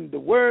fucking, the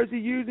words he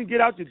using,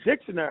 get out your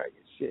dictionary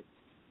and shit.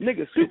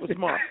 Nigga super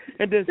smart.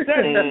 And then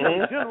Seti,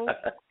 in general,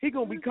 he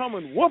going to be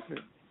coming whooping.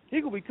 He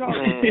going to be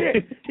talking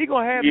shit. He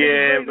going to have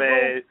niggas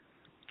ready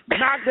to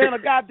knock down a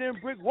goddamn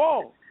brick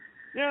wall.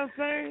 You know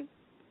what I'm saying?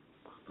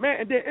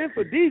 Man, and then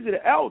Infodisa,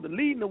 the elder,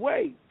 leading the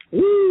way.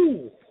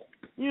 Woo!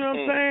 You know what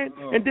I'm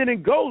saying? And then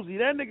in Gozi,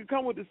 that nigga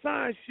come with the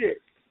sign shit.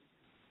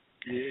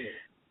 Yeah.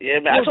 Yeah,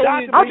 man.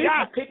 How did you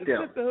pick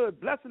them? Sisterhood,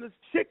 blessing this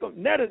chick,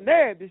 Ned,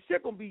 this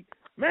shit gonna be,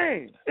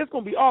 man, it's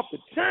gonna be off the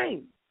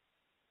chain.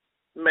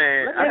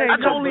 Man, I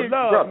totally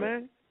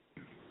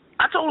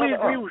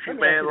agree with you,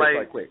 man. Like,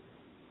 right quick.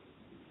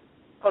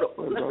 Hold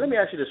on. Let me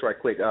ask you this right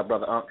quick,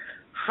 brother.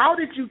 How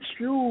did you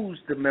choose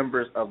the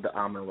members of the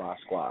Amun-Ra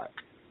squad?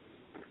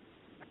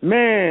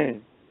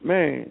 Man.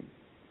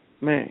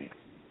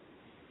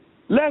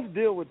 Let's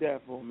deal with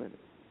that for a minute.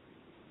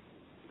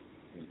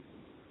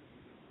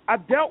 I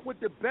dealt with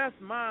the best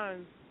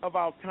minds of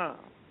our time.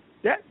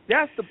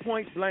 That's the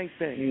point blank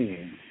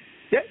thing.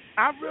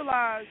 I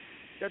realized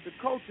that the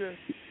culture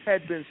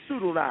had been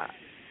pseudonized.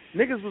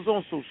 Niggas was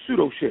on some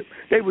pseudo shit.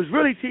 They was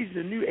really teaching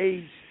the new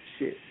age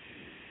shit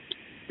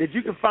that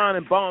you can find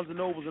in Barnes and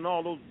Nobles and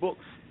all those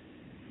books,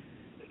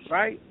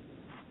 right?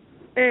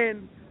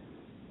 And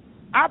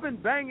I've been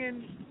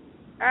banging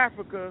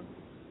Africa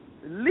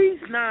at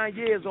least 9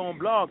 years on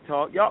Blog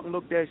Talk. Y'all can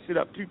look that shit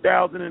up.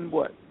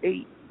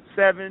 2008,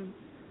 7,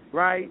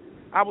 right?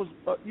 I was,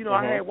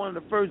 I had one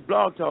of the first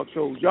Blog Talk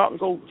shows. Y'all can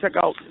go check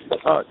out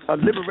a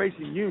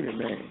Liberation Unit,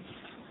 man.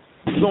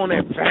 He was on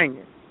there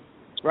banging,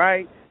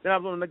 right? Then I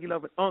was on the Lucky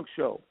Love and Unk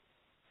show,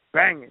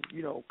 banging,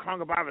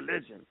 Conquer by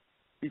Religion,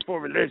 Before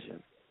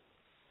Religion,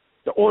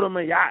 The Order of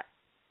Mayat,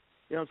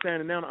 you know what I'm saying?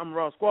 And now I'm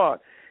Raw Squad.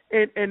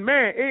 And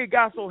man, it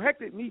got so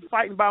hectic, me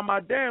fighting by my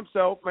damn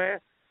self, man.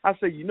 I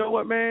said, you know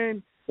what,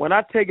 man? When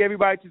I take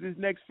everybody to this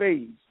next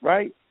phase,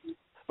 right,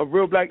 of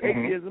real black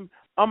atheism,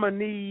 I'm going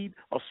to need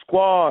a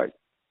squad.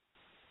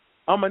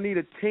 I'm going to need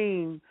a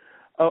team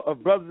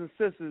of brothers and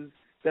sisters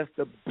that's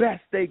the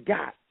best they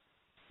got,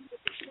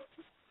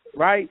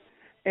 right?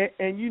 And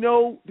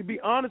to be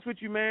honest with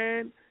you,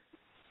 man,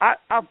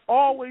 I've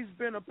always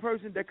been a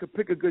person that could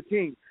pick a good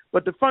team.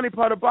 But the funny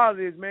part about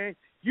it is, man,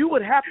 you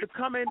would have to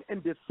come in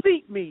and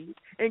defeat me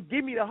and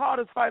give me the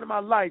hardest fight of my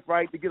life,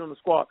 right, to get on the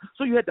squad.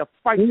 So you had to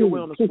fight your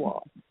way on the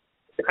squad.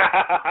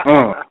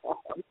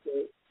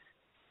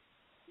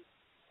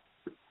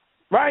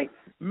 Right?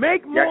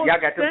 Make more y'all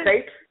got them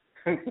tapes?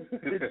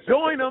 to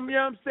join them, you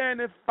know what I'm saying,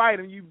 and fight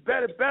them. You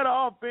better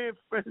off being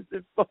friends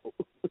than foes.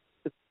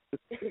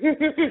 And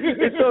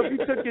so if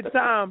you took your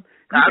time,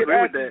 you could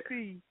actually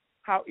see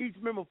how each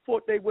member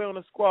fought their way on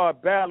the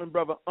squad, battling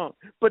Brother Unk.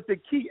 But the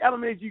key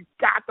element is you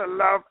got to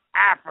love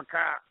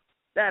Africa.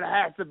 That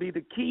has to be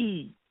the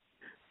key.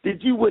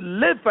 That you would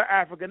live for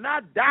Africa,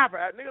 not die for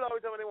Africa. Niggas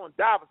always tell me they want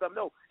to die for something.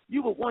 No,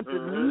 you would want to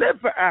live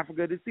for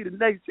Africa, to see the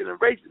next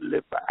generation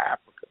live for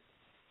Africa.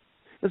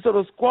 And so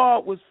the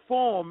squad was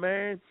formed,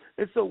 man.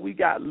 And so we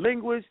got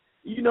linguists,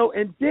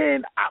 and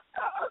then,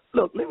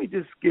 look, let me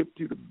just skip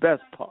to the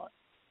best part.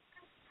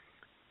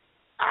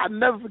 I'll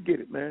never forget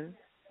it, man.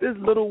 This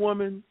little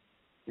woman,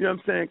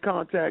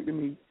 contacted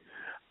me.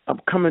 I'm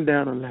coming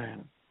down the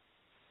line.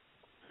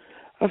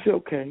 I said,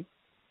 okay.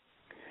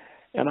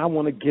 And I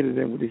want to get it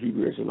in with the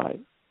Hebrew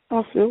Israelite.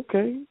 I said,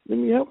 okay, let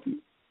me help you.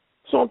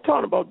 So I'm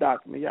talking about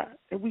Dr. Mayat,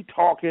 and we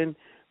talking,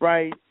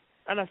 right?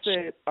 And I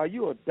said, are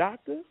you a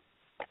doctor?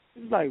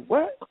 He's like,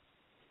 what?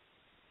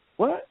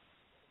 What?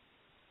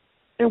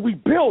 And we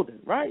building,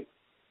 right?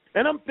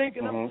 And I'm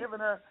thinking I'm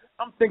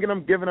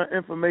giving her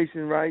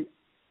information, right?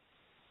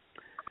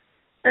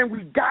 And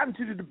we got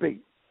into the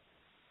debate.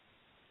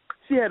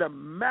 She had a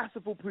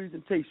masterful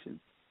presentation,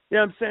 you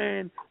know what I'm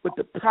saying, with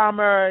the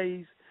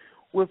primaries,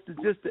 with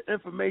just the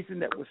information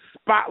that was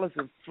spotless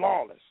and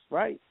flawless,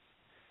 right?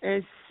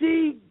 And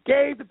she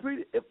gave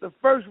if the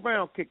first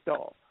round kicked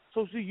off.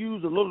 So she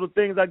used a little of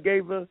the things I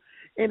gave her,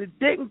 and it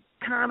didn't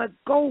kind of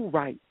go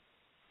right.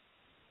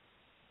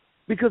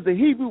 Because the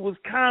Hebrew was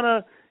kind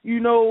of, he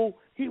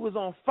was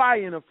on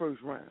fire in the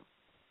first round.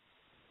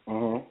 You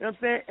know what I'm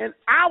saying? And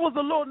I was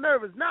a little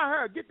nervous. Not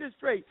her. Get this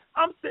straight.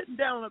 I'm sitting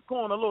down in the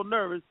corner a little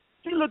nervous.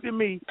 She looked at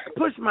me,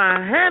 pushed my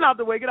hand out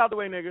the way. Get out the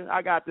way, nigga.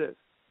 I got this.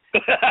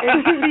 And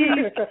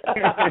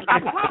I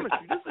promise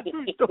you, this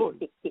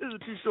is a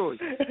true story.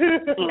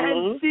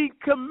 And she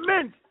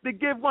commenced to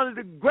give one of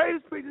the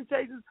greatest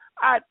presentations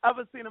I'd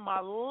ever seen in my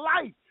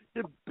life.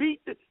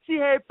 She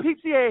had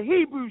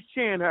Hebrews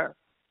cheering her.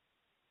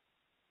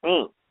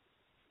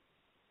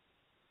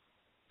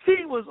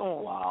 She was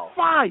on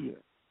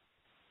fire.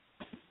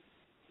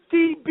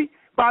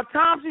 By the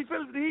time she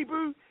finished the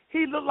Hebrew,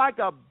 he looked like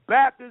a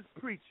Baptist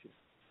preacher.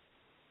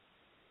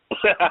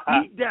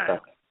 Deep down.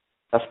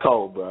 That's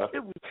cold, bro.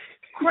 It was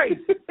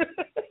crazy.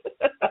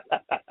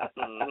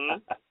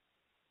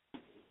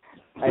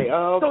 Hey,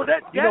 so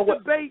that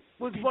debate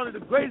was one of the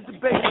greatest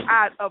debates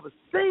I'd ever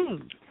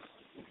seen.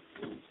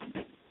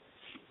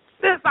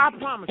 I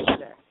promise you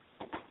that.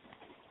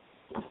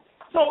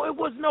 So it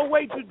was no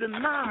way to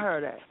deny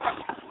her that.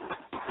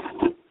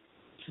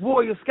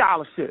 Warrior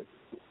scholarship.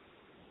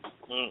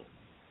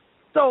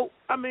 So,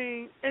 I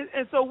mean,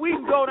 and so we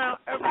can go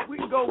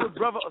with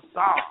Brother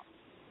Assad,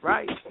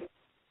 right?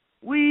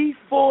 We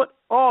fought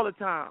all the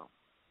time,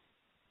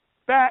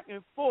 back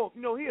and forth.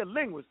 He a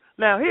linguist.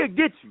 Now, he'll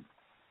get you,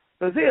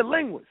 because he's a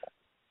linguist,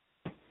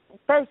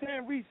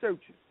 first-hand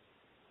researcher.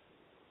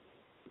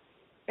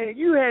 And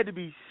you had to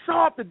be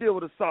sharp to deal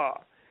with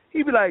Assad.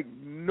 He'd be like,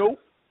 nope,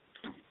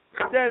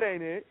 that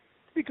ain't it,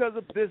 because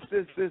of this,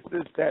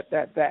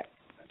 that.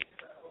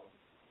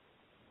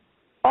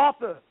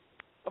 Author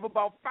of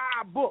about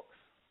 5 books,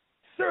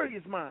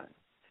 serious mind.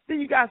 Then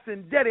you got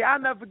Sindetti.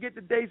 I'll never forget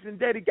the day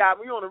Sindetti got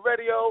me on the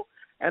radio,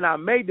 and I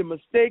made the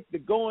mistake to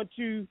go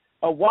into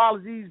a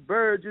Wallace's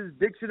Burgess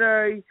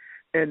dictionary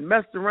and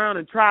messed around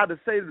and tried to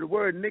say that the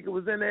word nigga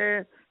was in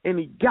there, and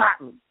he got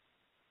me.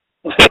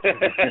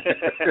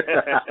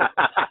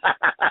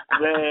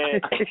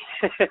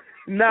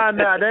 Nah,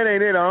 that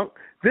ain't it, Unc.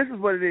 This is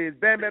what it is.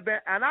 Bam, bam,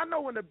 bam. And I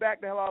know when to back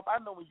the hell off. I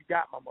know when you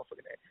got my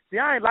motherfucking ass. See,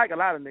 I ain't like a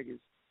lot of niggas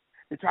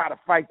to try to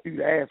fight through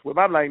the ass whip.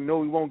 I'm like,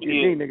 no, he won't get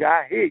me, nigga.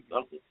 I hear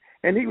you.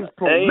 And he was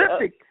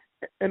prolific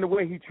in the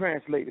way he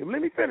translated.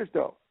 Let me finish,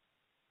 though.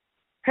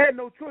 Had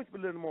no choice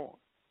but let him on.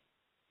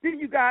 Then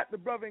you got the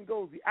brother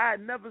Ngozi. I had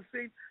never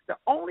seen, the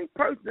only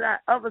person that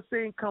I ever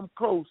seen come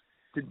close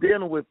to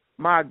dealing with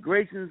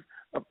migrations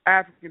of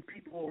African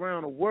people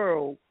around the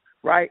world,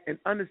 right, and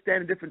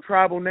understanding different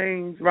tribal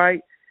names,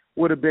 right,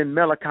 would have been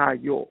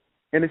Malachi York.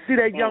 And to see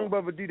that young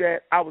brother do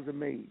that, I was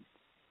amazed.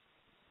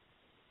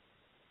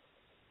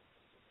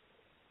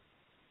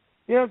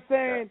 You know what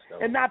I'm saying?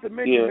 And not to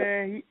mention,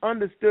 man, he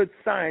understood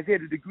science. He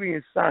had a degree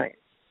in science.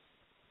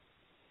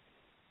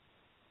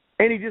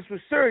 And he just was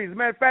serious. As a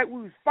matter of fact,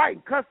 we was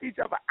fighting, cussed each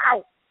other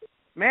out,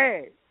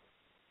 mad.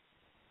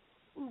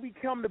 We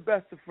become the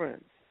best of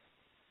friends.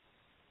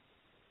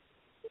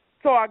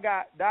 So I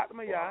got Dr.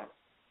 Mayat.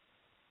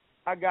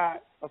 I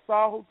got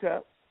Asar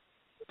Hotep,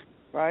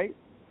 right?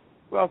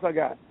 What else I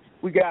got?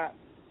 We got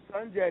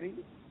Son Jetty.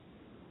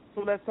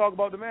 So let's talk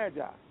about the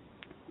Magi.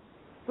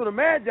 So the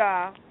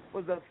Magi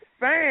was a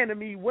fan of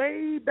me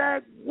way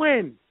back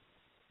when.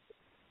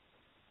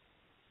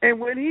 And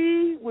when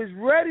he was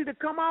ready to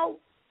come out,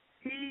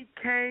 he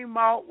came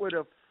out with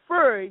a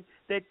fury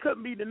that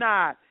couldn't be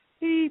denied.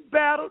 He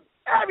battled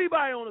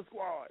everybody on the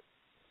squad.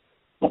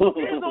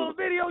 It's on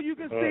video, you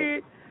can see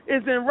it.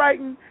 It's in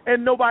writing,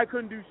 and nobody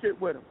couldn't do shit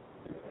with him.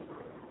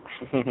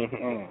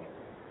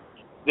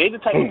 They the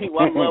type of people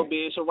I love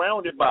being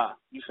surrounded by.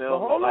 You feel?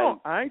 Well, hold on,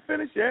 I ain't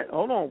finished yet.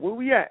 Hold on, where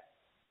we at?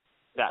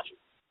 Got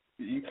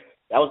you.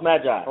 That was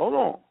Magi.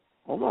 Hold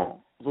on.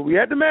 So we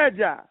had the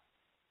Magi.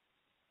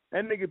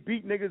 That nigga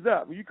beat niggas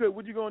up.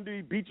 What you gonna do?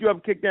 He beat you up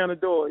and kick down the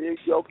door. Yeah,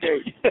 okay.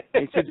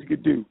 Ain't shit you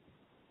could do.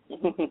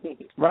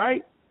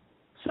 Right?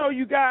 So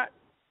you got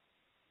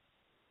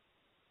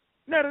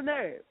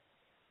Netanyahu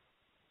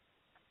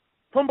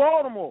from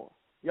Baltimore.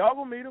 Y'all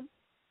gonna meet him.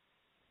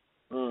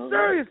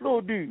 Serious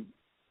little dude.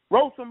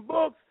 Wrote some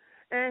books,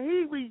 and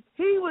he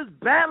was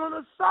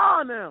battling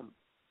Asar and them.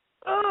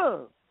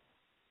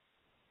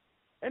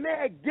 And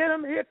they get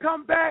him, he'll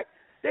come back.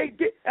 He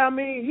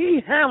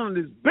handling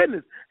his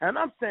business. And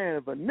I'm saying,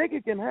 if a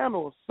nigga can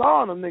handle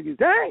Asar and them niggas,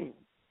 dang.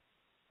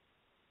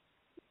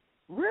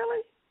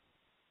 Really?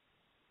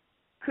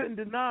 Couldn't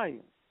deny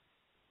him.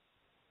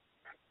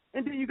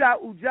 And then you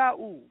got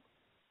Ujau.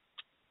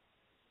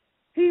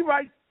 He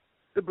writes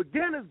the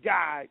beginner's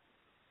guide.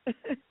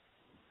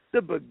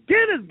 The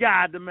beginner's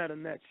guide to Meta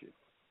Netia.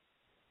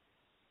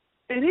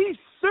 And he's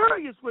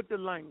serious with the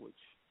language.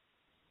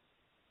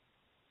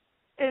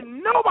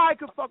 And nobody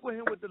could fuck with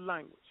him with the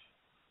language.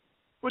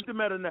 With the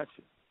Meta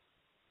Netia.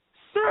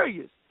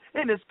 Serious.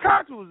 And his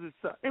character was his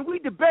son. And we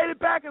debated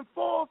back and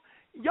forth.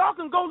 Y'all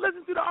can go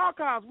listen to the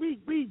archives.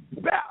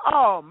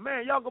 Oh,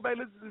 man, y'all go back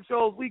and listen to the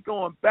shows. We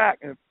going back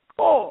and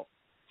forth.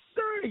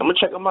 Serious. I'm going to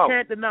check them out.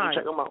 Can't deny it.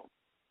 Check them out.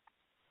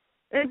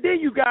 And then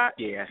you got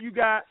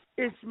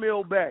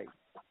Ishmael Bey.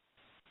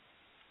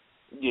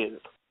 Yeah.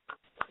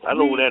 I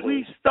know who that is.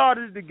 We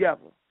started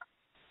together.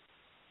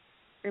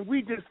 And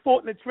we just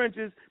fought in the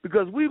trenches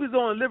because we was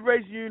on a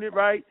liberation unit,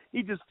 right?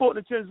 He just fought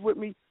in the trenches with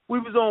me. We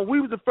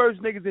was the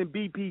first niggas in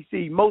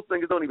BPC. Most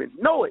niggas don't even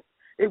know it.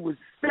 It was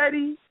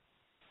Seti,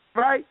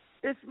 right?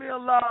 Ishmael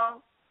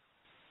Law,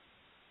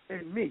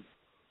 and me.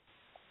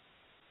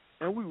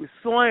 And we was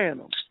slaying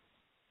them.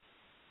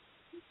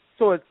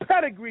 So his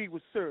pedigree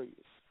was serious.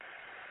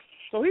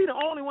 So he the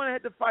only one that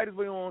had to fight his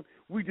way on.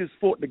 We just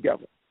fought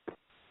together.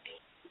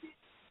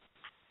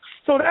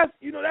 So that's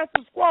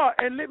the squad.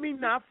 And let me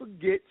not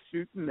forget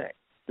Shooting Neck,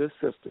 the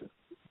sister.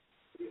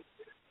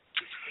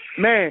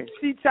 Man,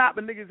 she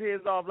chopping niggas'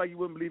 heads off like you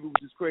wouldn't believe it, was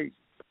just crazy.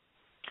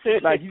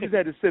 Like you just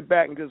had to sit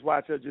back and just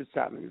watch her just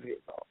chop niggas'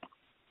 heads off.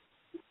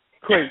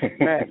 Crazy,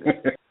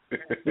 madness.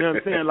 You know what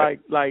I'm saying?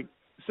 Like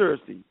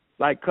seriously,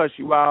 like cuss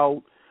you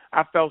out.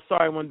 I felt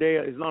sorry one day.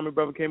 An Islamic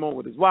brother came on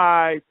with his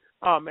wife.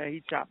 Oh man,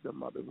 he chopped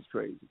them up. It was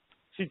crazy.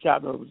 She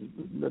chopped them up. It was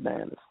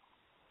bananas.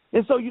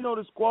 And so,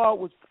 the squad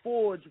was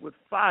forged with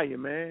fire,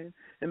 man.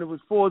 And it was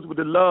forged with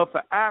the love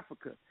for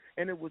Africa.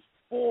 And it was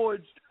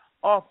forged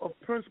off of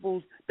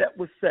principles that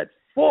were set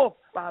forth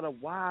by the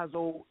wise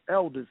old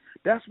elders.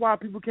 That's why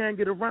people can't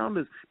get around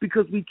us,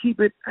 because we keep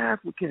it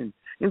African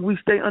and we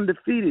stay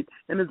undefeated.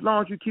 And as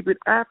long as you keep it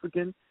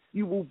African,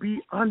 you will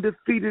be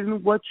undefeated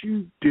in what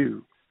you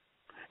do.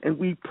 And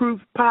we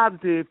prove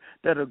positive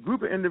that a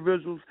group of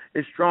individuals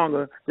is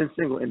stronger than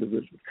single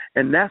individuals.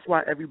 And that's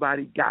why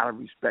everybody got to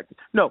respect it.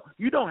 No,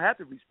 you don't have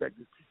to respect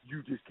us.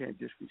 You just can't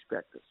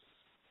disrespect us.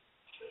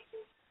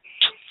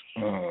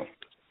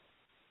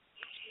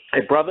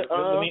 Hey, brother,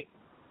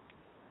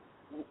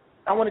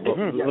 I want to get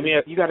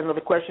you got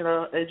another question,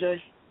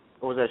 AJ?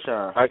 Or was that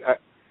Sean?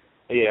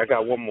 I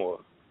got one more.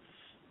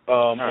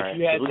 Right. If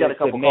you had we got a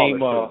couple the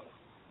name,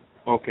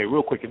 okay,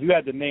 real quick. If you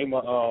had the name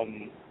what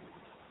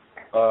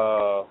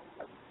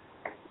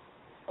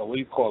do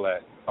you call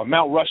that? A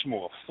Mount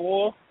Rushmore,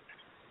 4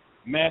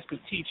 master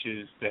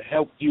teachers that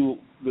helped you,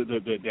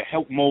 that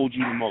help mold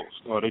you the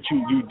most, or that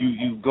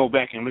you go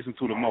back and listen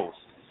to the most.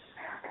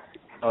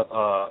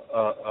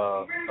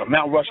 A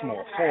Mount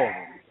Rushmore, 4 of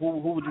them.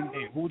 Who would you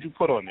name? Who would you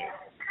put on there?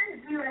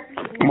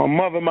 My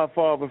mother, my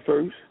father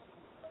first,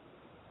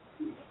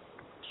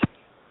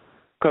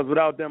 because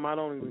without them, I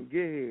don't even get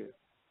here.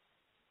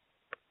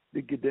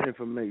 to get the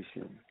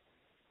information.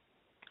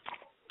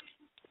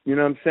 You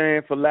know what I'm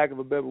saying? For lack of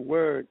a better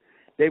word,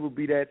 they would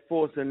be that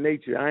force of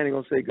nature. I ain't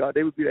going to say God.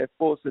 They would be that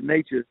force of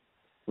nature,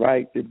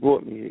 right, that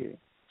brought me here.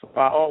 So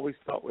I always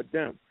start with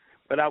them.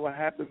 But I would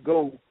have to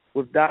go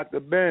with Dr.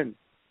 Ben,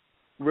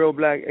 Real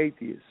Black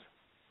Atheist.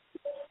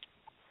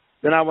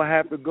 Then I would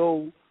have to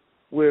go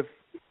with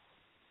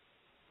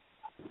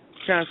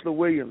Chancellor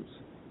Williams,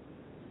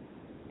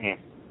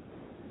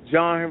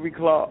 John Henry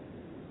Clark,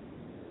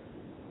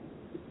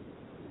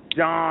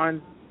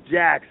 John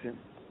Jackson.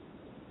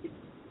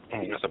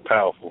 That's a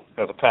powerful.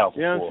 You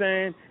know what I'm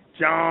saying?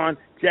 John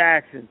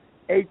Jackson,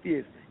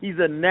 atheist. He's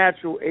a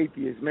natural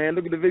atheist, man.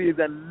 Look at the video. He's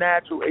a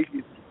natural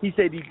atheist. He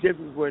said the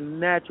Egyptians were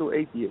natural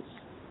atheists.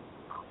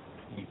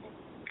 You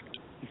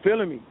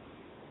feeling me?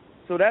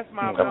 So that's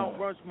my Mount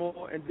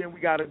Rushmore, and then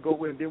we got to go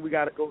with, then we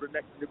got to go to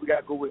next. Then we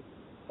got to go with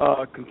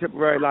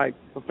contemporary, like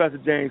Professor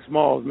James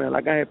Smalls, man.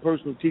 Like I had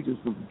personal teachers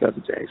from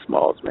Professor James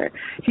Smalls, man.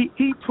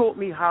 He taught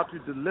me how to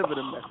deliver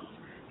the message.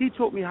 He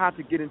taught me how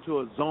to get into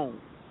a zone.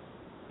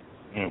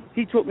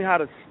 He taught me how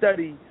to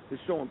study to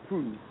show and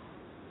prove.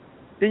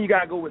 Then you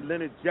got to go with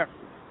Leonard Jeffrey,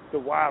 the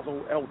wise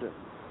old elder.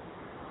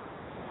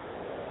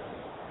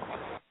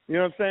 You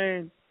know what I'm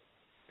saying?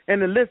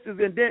 And the list is,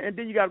 and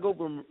then you got to go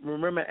with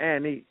Remember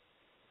Annie,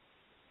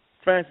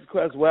 Francis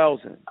Cress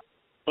Welsing.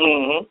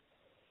 You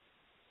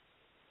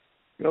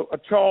know, a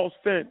Charles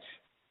Finch.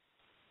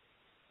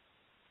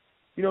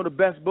 You know, the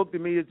best book to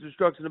me is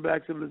Destruction of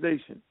Black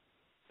Civilization.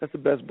 That's the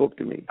best book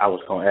to me. I was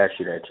going to ask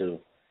you that too.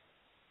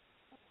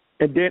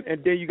 And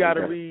then you got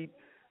to read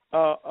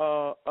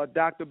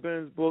Dr.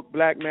 Ben's book,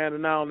 Black Man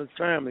and Now and His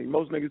Family.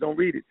 Most niggas don't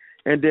read it.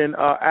 And then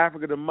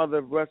Africa, the Mother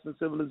of Western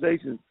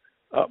Civilization.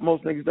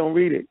 Most niggas don't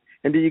read it.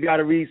 And then you got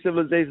to read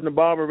Civilization and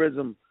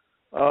Barbarism,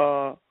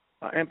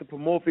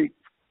 Anthropomorphic,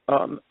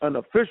 an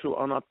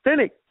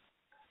authentic,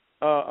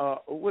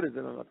 what is it?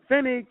 An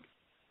authentic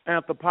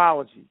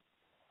anthropology.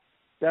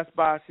 That's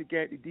by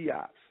Shigati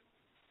Diop.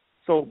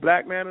 So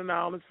Black Man and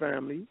Now and His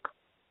Family,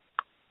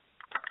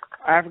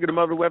 Africa, the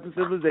Mother of Western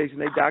Civilization,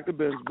 they Dr.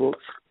 Ben's books.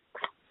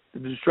 The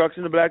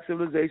Destruction of Black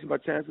Civilization by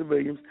Chancellor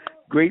Williams,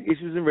 Great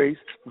Issues in Race,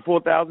 from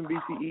 4000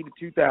 BCE to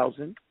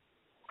 2000.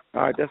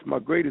 All right, that's my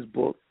greatest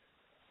book.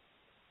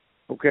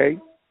 Okay?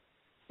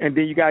 And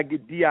then you got to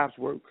get Diop's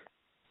work.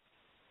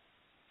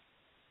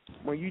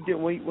 When you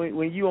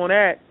on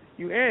that,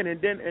 you in,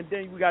 and then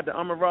we got the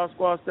Amon-Ra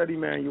Squad Study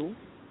Manual,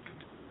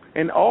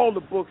 and all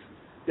the books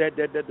that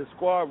the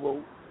squad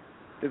wrote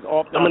is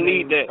off. I'm gonna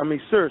need that. I mean,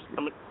 seriously.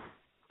 I'm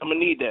gonna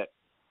need that.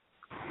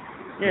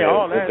 Yeah,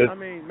 all that. I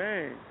mean,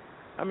 man.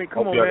 I mean,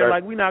 come on, man.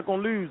 Like, we not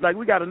going to lose. Like,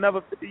 we got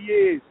another 50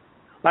 years.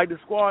 Like, the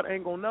squad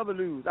ain't going to never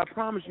lose. I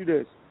promise you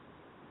this.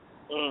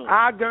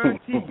 I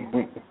guarantee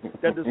you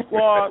that the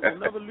squad will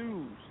never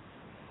lose.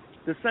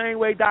 The same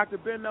way Dr.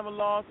 Ben never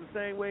lost, the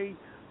same way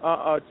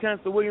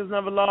Chancellor Williams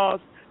never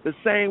lost, the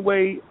same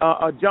way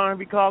John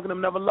Henry Clark and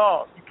them never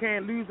lost. You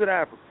can't lose at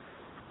Africa.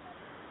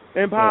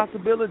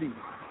 Impossibility.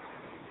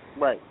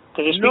 Right.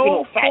 Because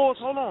no force,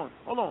 hold on.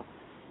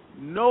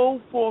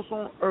 No force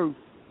on earth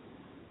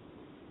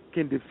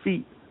can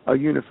defeat a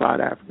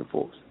unified African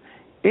force.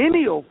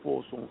 Any old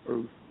force on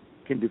earth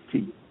can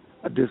defeat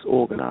a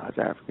disorganized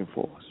African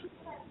force.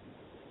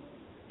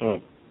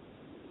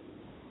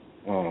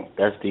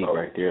 That's deep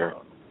right there.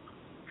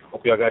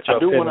 Hope y'all got y'all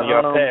pen in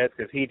your pads,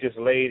 because he just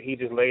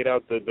laid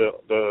out the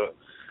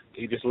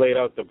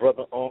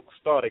Brother Onk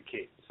starter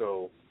kit.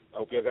 So I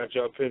hope y'all got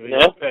y'all pen in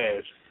your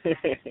pads.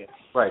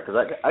 Right,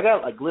 because I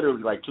got like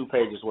literally like 2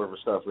 pages worth of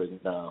stuff written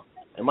down.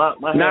 And my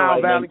Now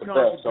Valley handwriting ain't the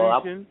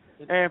Contribution,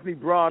 Anthony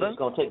Broder. It's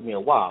gonna take me a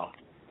while.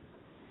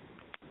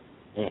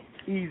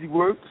 Easy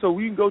work. So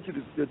we can go to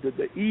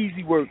the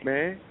easy work,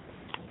 man.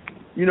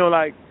 You know,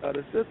 like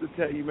the sister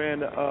tell you, man.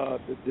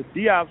 The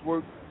Diop's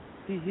work.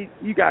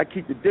 You gotta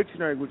keep the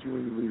dictionary with you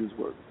when you read his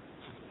work.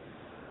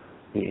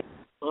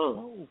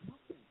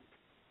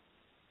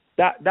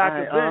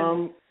 Dr.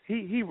 Ben,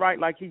 he write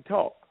like he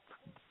talk.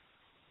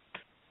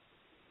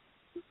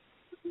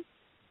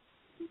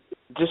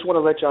 Just want to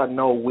let y'all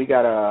know we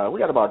got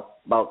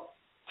about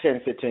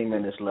 10-15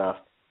 minutes left.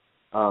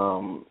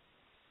 So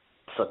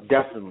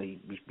definitely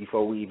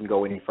before we even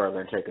go any further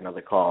and take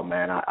another call,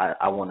 man,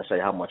 I want to say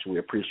how much we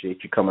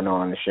appreciate you coming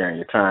on and sharing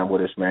your time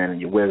with us, man,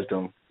 and your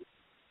wisdom.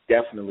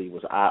 Definitely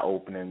was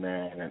eye-opening,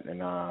 man, and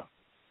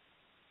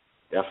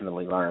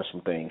definitely learned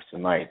some things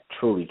tonight.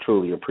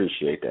 Truly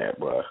appreciate that,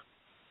 bro.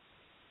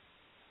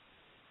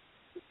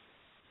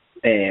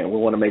 And we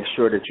want to make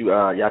sure that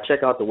y'all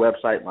check out the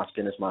website,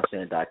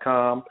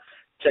 myskinismysin.com.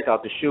 Check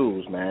out the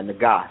shoes, man, the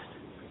Goss.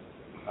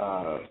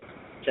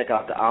 Check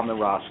out the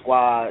Amon-Ra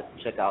Squad.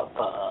 Check out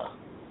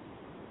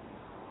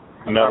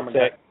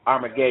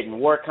Armageddon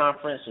War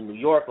Conference in New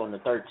York on the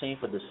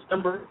 13th of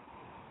December.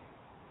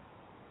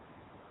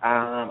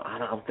 I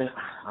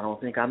don't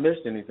think I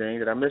missed anything.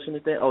 Did I miss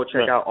anything? Oh,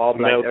 check out All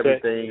Black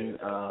Everything.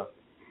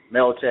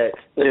 Meltech.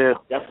 Yeah.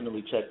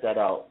 Definitely check that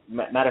out.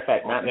 Matter of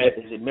fact,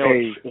 it's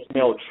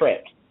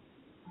Meltrek.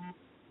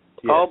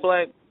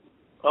 Yeah.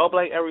 All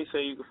Black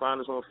Everything. You can find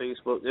us on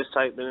Facebook. Just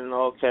type in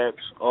all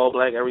caps, All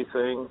Black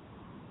Everything.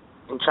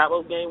 And chop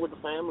up game with the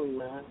family,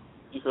 man.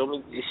 You feel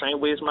me? The same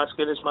way as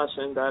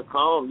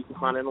myskin.com. You can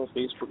find it on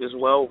Facebook as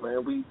well,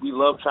 man. We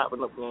love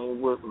chopping up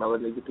game with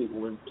melanated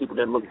people and people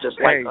that look just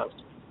like us.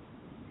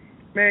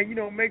 Man,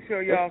 make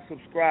sure y'all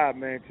subscribe,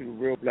 man, to the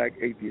Real Black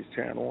Atheist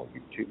channel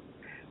on YouTube.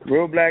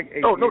 Real Black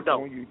Atheist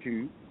on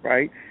YouTube,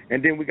 right?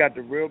 And then we got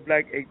the Real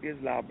Black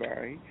Atheist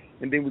Library.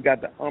 And then we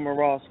got the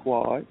Amara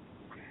Squad.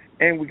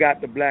 And we got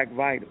the Black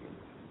Vitamin.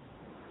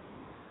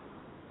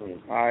 All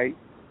right?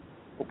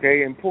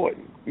 Okay,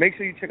 important. Make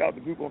sure you check out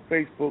the group on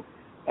Facebook,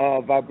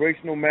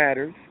 Vibrational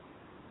Matters.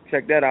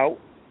 Check that out.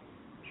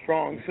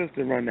 Strong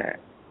Sister run that.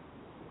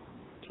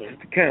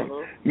 Sister Kim.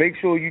 Make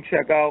sure you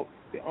check out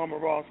the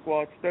Amara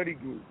Squad study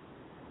group.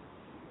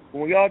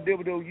 When y'all deal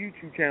with those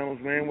YouTube channels,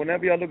 man,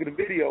 whenever y'all look at the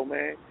video,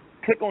 man,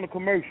 click on the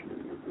commercial.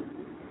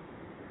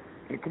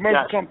 When the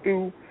commercial come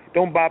through,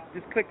 don't bop,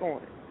 just click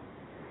on it.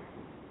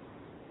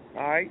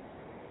 All right?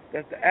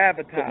 That's the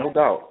advertising. No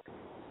doubt.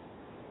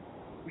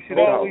 We should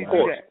always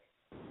do that.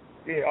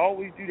 Yeah,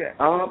 always do that.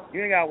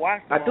 You ain't got to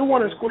watch them. I do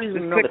want to squeeze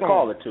in another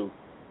call or two.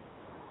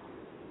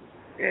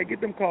 Yeah, get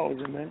them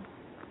callers in, man.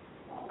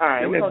 All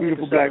right, we're going to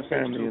get the Black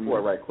family in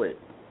right quick.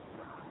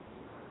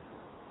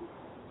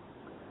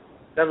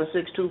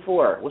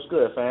 7624. What's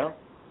good, fam?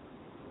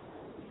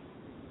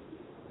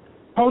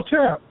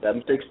 Hotel.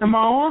 7624. Am I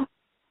on?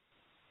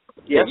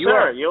 Yes, you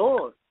are. You're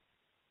on.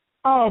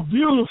 Oh,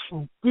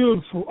 beautiful,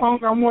 beautiful.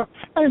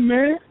 Hey,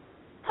 man,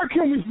 how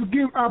can we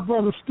forgive our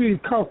brother Steve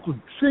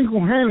Copeland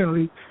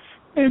single-handedly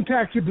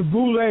impacted the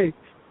Boule?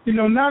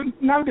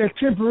 Not that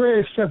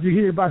temporary stuff you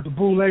hear about the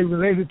Boule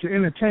related to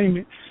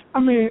entertainment. I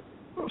mean,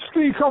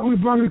 Steve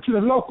Copeland brought it to the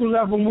local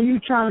level. When you're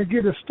trying to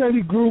get a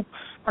study group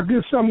or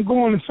get something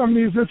going in some of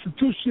these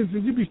institutions,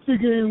 and you be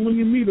figuring when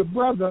you meet a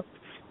brother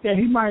that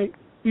he might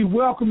be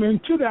welcoming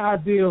to the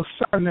idea of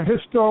starting a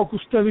historical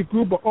study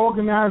group or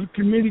organized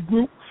committee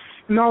group,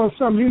 and all of a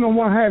sudden, he don't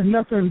want to have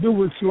nothing to do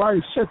with you. I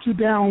shut you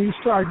down when you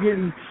start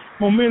getting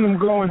momentum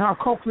going, how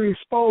Copeland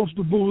exposed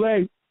the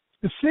Boule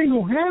to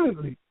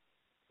single-handedly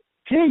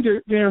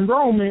hindered the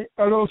enrollment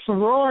of those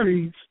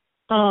sororities,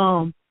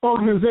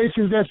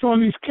 organizations that's on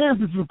these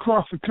campuses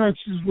across the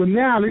country. Well,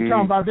 now they're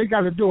talking about they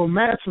got to do a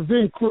massive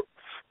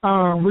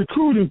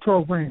recruiting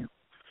program.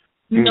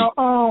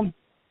 I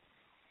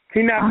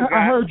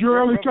heard you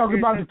earlier talking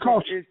about the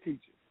culture.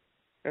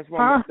 That's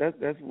one.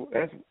 That's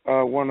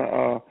one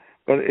of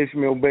Brother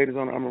Ishmael Bader's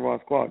on the Amara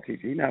Squad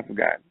teacher. He's not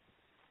forgotten.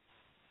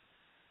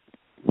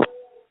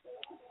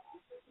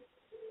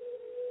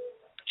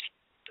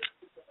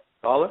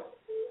 Caller?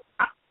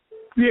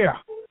 Yeah.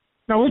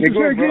 Now, what you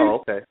say again? Oh,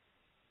 okay.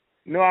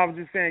 No, I was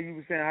just saying, you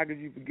were saying, how could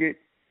you forget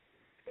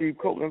Steve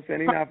Copeland? I'm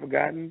saying he's not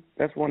forgotten.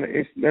 That's one of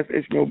that's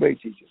Ishmael Bay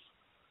teachers.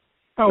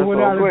 Oh,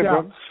 without a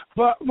doubt.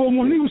 But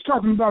when he was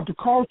talking about the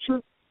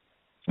culture,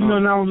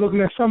 and I was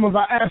looking at some of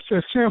our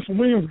assets, Chancellor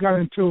Williams got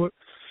into it,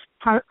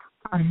 how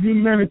a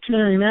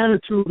humanitarian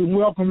attitude and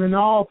welcoming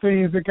all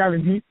things that got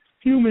a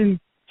human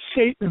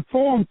shape and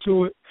form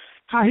to it,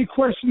 how he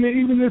questioned it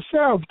even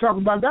himself,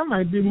 talking about that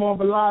might be more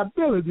of a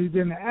liability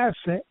than an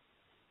asset,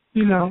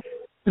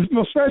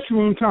 especially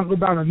when we talk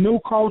about a new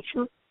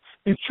culture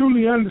and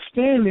truly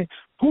understanding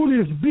who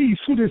this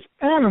beast, who this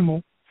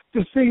animal,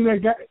 this thing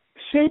that got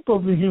shape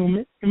of a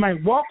human, it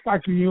might walk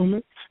like a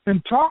human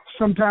and talk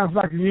sometimes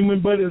like a human,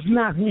 but it's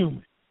not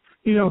human.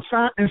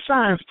 And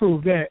science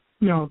proved that.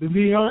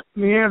 The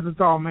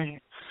Neanderthal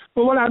man.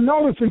 But what I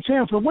noticed in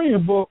Chancellor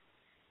Williams' book,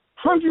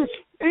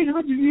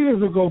 800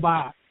 years ago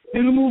by,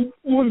 and there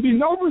would be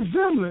no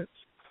resemblance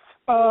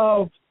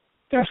of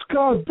that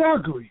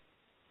skullduggery.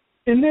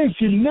 And their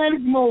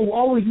genetic mode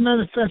always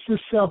manifests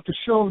itself to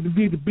show it to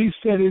be the beast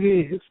that it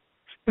is.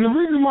 And the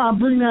reason why I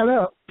bring that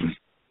up is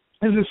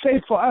it's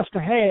safe for us to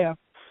have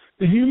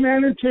the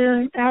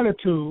humanitarian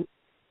attitude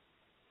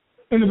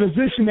in the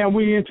position that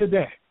we're in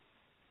today.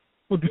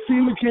 With the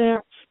FEMA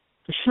camps,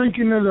 the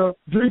shrinking of the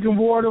drinking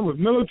water with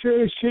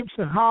military ships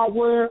and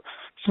hardware,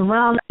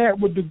 surround that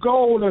with the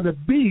goal of the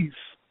beast.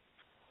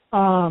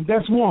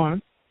 That's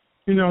one.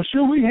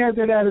 Should we have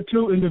that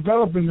attitude in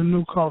developing the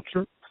new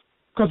culture?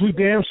 Because we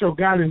damn sure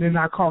got it in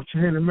our culture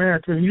here in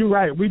America. And you're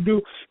right, we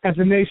do, as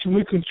a nation,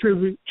 we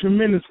contribute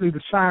tremendously to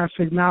science,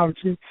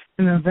 technology,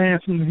 and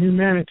advancement of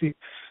humanity.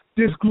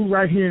 This group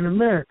right here in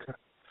America.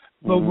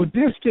 But with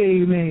this day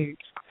and age,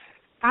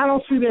 I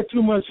don't see that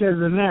too much as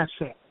an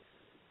asset.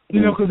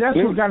 Because that's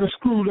what got us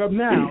screwed up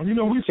now.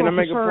 We so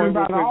concerned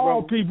about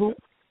all people.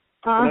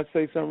 Can I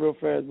say something real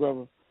fast,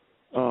 brother?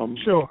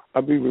 Sure.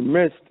 I'd be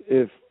remiss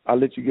if I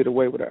let you get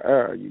away with an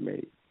error you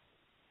made,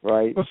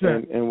 right? What's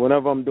that? And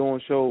whenever I'm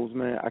doing shows,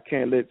 man, I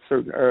can't let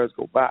certain errors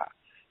go by.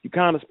 You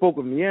kind of spoke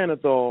of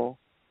Neanderthal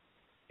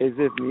as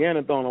if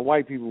Neanderthal and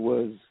white people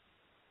was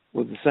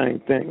the same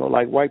thing, or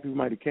like white people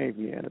might have came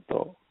from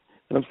Neanderthal.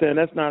 And I'm saying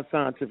that's not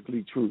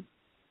scientifically true.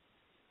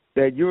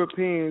 That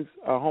Europeans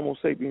are Homo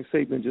sapiens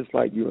sapien just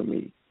like you and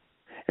me.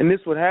 And this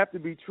would have to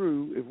be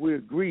true if we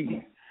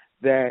agree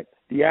that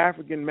the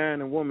African man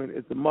and woman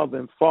is the mother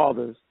and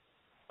fathers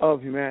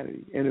of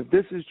humanity. And if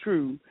this is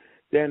true,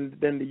 then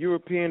the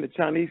European, the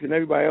Chinese, and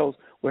everybody else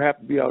will have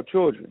to be our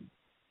children.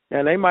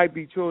 And they might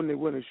be children that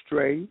went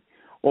astray,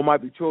 or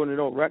might be children that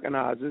don't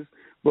recognize us,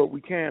 but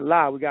we can't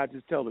lie. We got to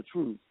just tell the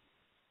truth.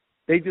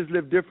 They just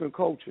live different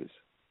cultures.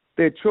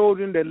 They're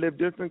children that live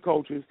different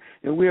cultures,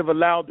 and we have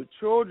allowed the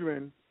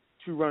children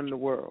to run the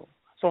world.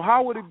 So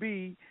how would it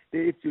be that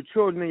if your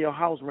children in your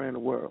house ran the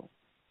world?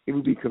 It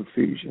would be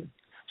confusion.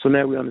 So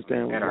now we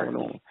understand what's going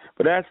on.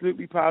 But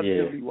absolutely,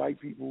 positively,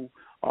 white people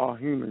are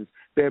humans.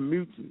 They're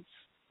mutants.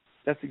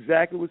 That's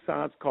exactly what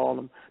science call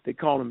them. They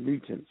call them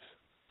mutants.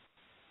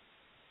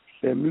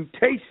 They're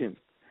mutation.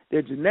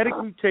 They're genetic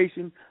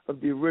mutation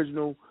of the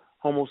original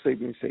Homo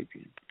sapiens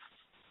sapien.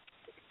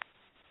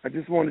 I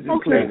just wanted to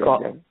clear that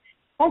up.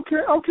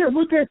 Okay,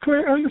 with that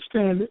clear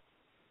understanding,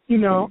 you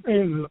know,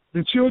 and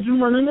the children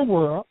running the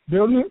world,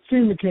 building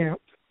FEMA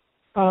camps.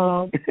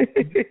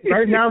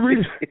 Right now,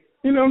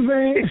 you know what I'm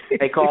saying?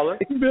 Hey, caller.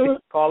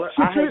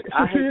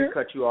 I hate to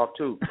cut you off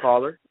too,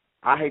 caller.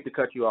 I hate to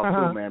cut you off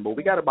too, man. But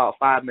we got about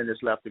 5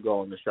 minutes left to go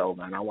on the show,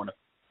 man. I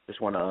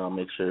just want to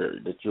make sure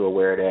that you're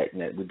aware of that,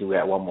 and that we do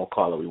have one more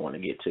caller we want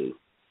to get to.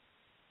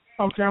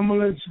 Okay, I'm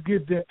gonna let you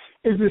get that.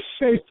 Is it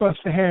safe for us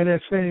to have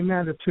that same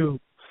attitude?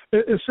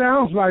 It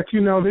sounds like,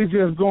 you know, they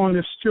just going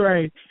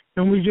astray,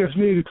 and we just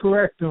need to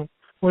correct them.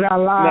 With our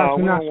lives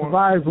and our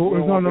survival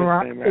is on the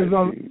right.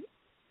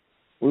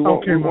 We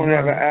want to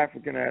have an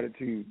African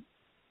attitude.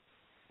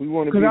 We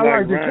want to be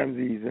like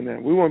Ramses and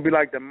them. We want to be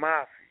like the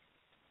mafia.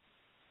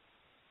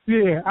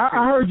 Yeah,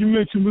 I heard you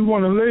mention we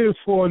want to live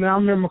for it. Now I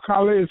remember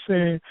Khaled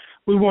saying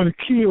we want to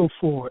kill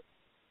for it.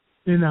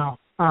 You know,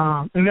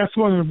 and that's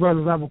one of the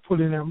brothers I would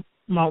put in there,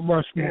 Mount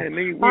Rushmore. Yeah,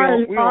 we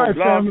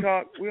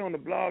on the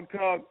Blog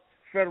Talk.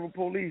 Federal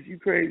police, you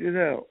crazy as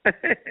hell.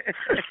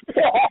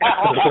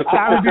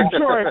 Out of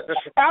Detroit.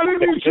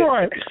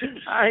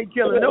 I ain't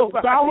killing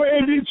nobody. I was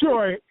in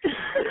Detroit.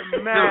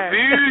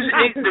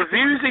 The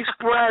views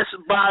expressed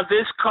by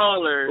this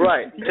caller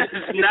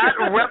does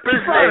not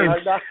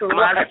represent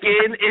my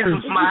skin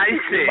is my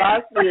sin.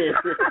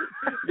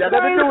 Yeah,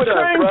 nothing to do with us,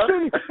 bro.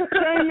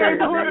 Same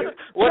neighborhood.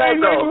 What I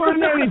know?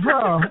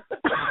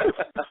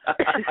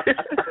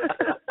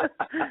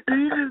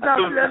 You just not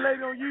see that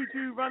lady on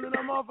YouTube running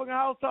that motherfucking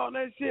house talking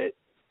that shit?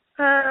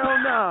 Hell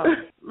no.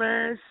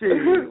 Man,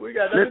 shit. We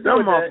got let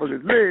them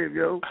motherfuckers live,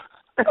 yo.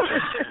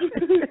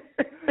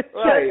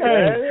 Right,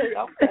 man.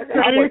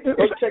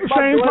 Check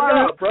my door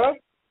out, bro.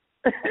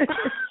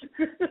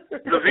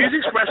 The views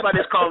expressed by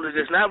this caller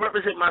does not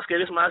represent my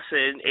skin is my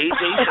sin,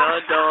 AJ,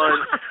 Sean, Don,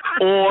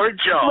 or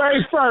Joe.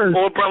 Right first.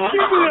 Or brother.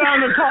 Keep it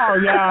on the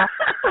call, y'all.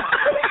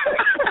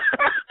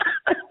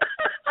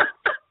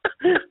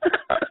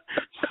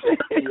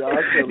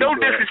 No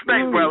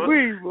disrespect, brother.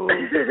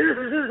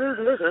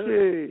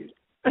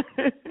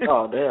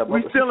 Oh, damn.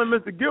 We stealing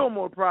Mr.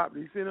 Gilmore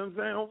property. See what I'm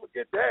saying? Don't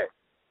forget that.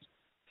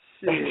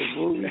 Shit,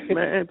 boy,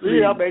 man.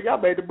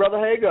 Y'all made the brother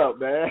hang up,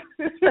 man.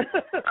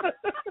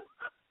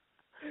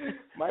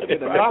 Might have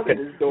been a knock at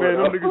his door.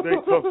 Man, them niggas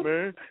ain't tough,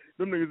 man.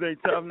 Them niggas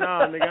ain't tough.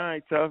 Nah, nigga, I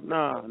ain't tough.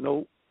 Nah,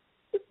 nope.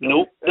 I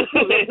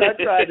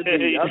tried to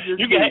be. I'm just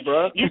kidding,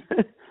 bro.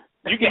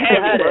 You can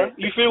have it, bro.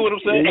 You feel what I'm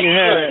saying? You can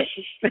have it.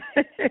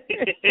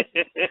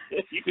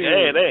 You can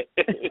have that.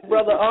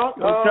 Brother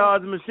don't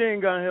charge a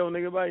machine gun hell,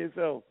 nigga, by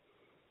yourself.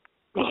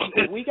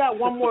 We got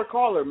one more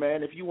caller,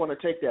 man, if you want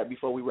to take that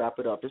before we wrap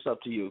it up. It's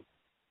up to you.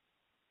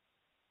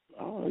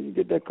 Oh, you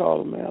get that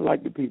caller, man. I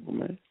like the people,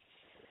 man.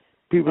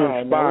 People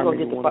inspire me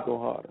to want to go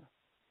harder.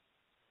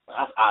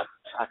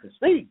 I can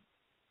see.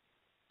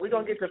 We're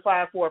going to get to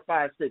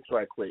 5456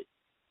 right quick.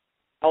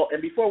 Oh,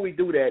 and before we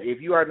do that,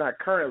 if you are not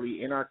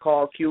currently in our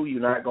call queue, you're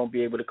not going to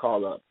be able to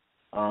call up.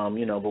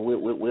 You know, but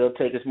we'll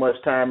take as much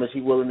time as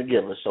he's willing to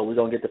give us. So we're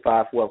going to get to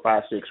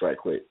 5456 right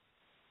quick.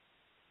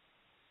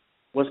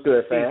 What's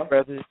good, fam?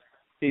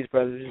 Peace,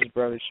 brothers. This is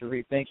Brother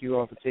Sharif. Thank you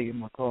all for taking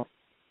my call.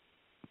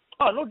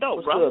 Oh, no doubt,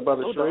 What's good,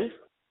 Brother Sharif?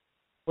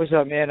 What's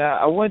up, man?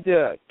 I wanted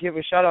to give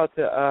a shout-out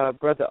to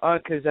Brother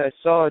Unk because I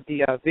saw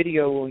the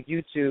video on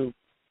YouTube,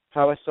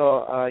 how I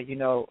saw,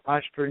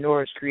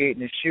 entrepreneurs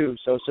creating a shoe.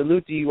 So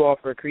salute to you all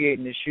for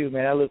creating the shoe,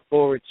 man. I look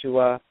forward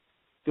to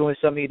doing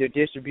some either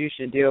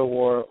distribution deal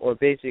or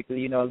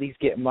basically, at least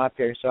getting my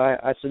pair. So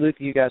I salute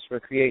to you guys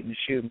for creating the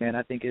shoe, man.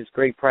 I think it's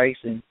great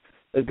price and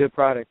a good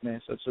product, man.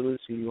 So salute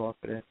to you all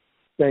for that.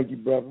 Thank you,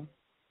 brother.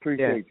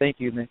 Appreciate it. Thank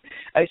you, man.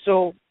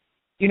 So,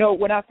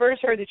 when I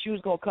first heard that you was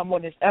going to come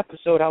on this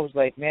episode, I was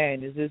like,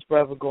 man, is this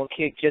brother going to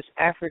kick just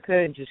Africa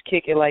and just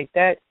kick it like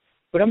that?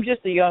 But I'm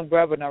just a young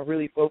brother, and I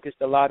really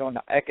focused a lot on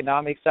the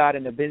economic side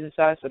and the business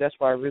side, so that's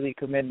why I really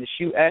commend the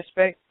shoe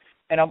aspect.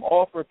 And I'm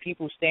all for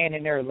people staying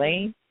in their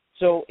lane.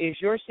 So is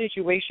your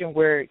situation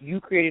where you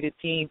created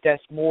a team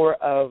that's more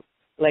of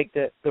like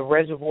the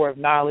reservoir of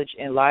knowledge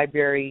and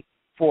library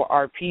for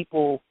our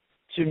people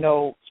to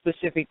know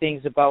specific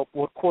things about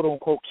what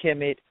quote-unquote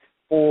Kemet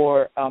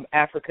or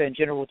Africa in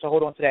general, to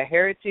hold on to that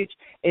heritage?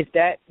 Is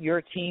that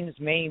your team's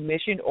main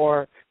mission,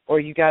 or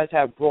you guys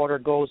have broader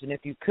goals? And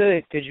if you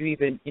could you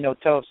even,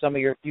 tell us some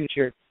of your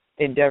future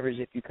endeavors,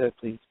 if you could,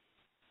 please?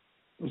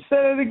 Say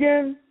it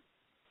again.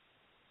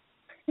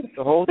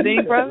 The whole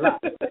thing, brother?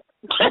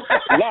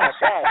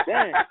 God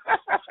dang.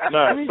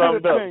 Nah, sum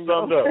it up.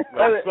 Sum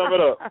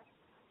it up.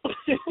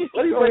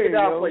 Let me break it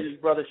down for you,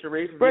 Brother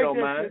Sharif, if break you don't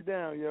that mind. shit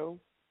down, yo.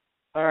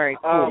 All right,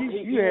 cool.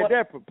 You had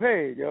that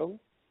prepared, yo.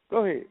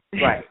 Go ahead.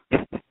 Right.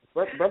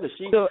 Brother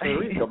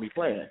Sharif don't be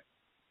playing.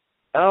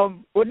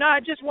 Well, no, I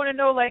just want to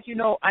know, like, you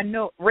know, I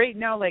know right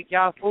now, like,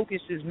 y'all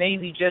focus is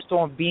mainly just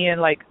on being,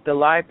 like, the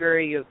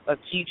library of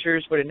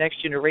teachers for the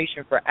next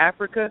generation for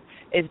Africa.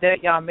 Is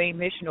that y'all main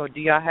mission, or do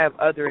y'all have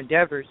other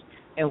endeavors,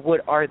 and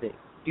what are they?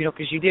 You know,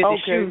 because you did the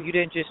shoe, you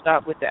didn't just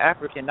stop with the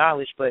African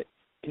knowledge, but,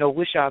 you know,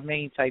 what's y'all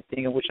main type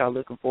thing and what y'all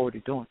looking forward to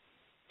doing?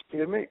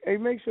 Yeah,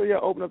 make sure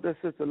y'all open up that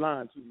sister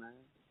line, too, man.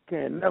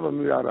 Can't never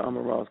mute out an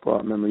Amaral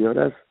Squad member, yo.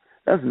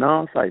 That's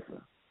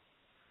non-cipher.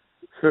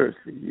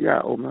 Seriously, you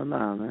gotta open her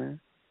line, man.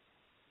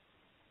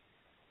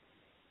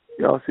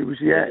 Y'all see where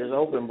she at? Just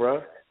open,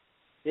 bro.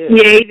 Yeah,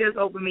 he just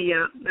opened me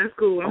up. That's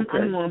cool.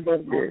 I'm on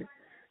both.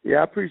 Yeah,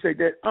 I appreciate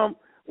that.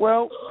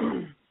 Well,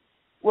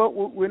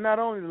 we're not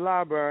only the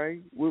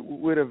library,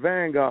 we're the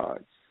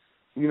vanguards.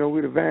 You know,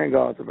 we're the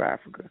vanguards of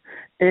Africa.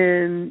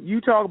 And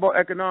you talk about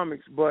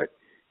economics, but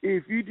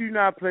if you do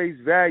not place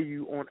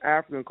value on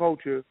African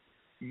culture,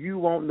 you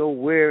won't know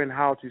where and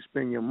how to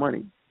spend your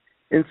money.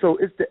 And so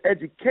it's the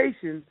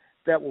education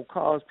that will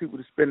cause people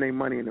to spend their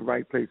money in the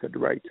right place at the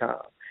right time.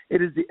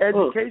 It is the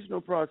educational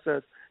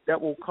process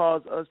that will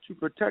cause us to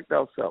protect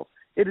ourselves.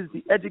 It is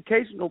the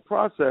educational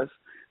process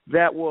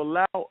that will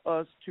allow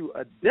us to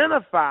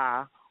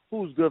identify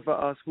who's good for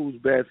us, who's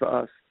bad for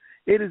us.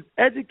 It is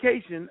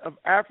education of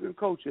African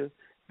culture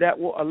that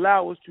will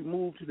allow us to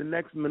move to the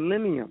next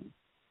millennium.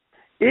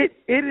 It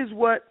is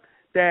what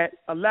that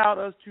allowed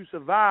us to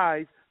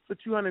survive for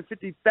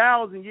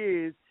 250,000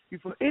 years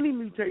before any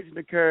mutation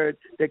occurred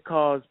that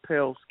caused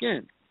pale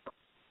skin.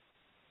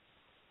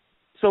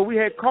 So we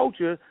had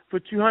culture for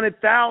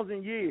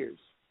 200,000 years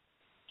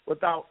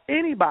without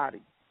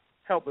anybody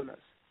helping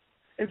us.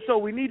 And so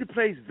we need to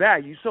place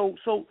value. So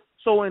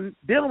in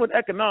dealing with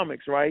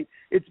economics, right,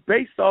 it's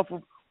based off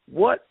of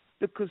what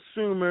the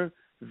consumer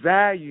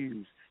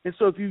values. And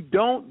so if you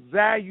don't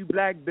value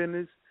black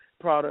business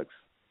products,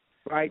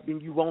 right, then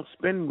you won't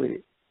spend with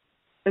it.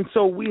 And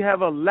so we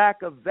have a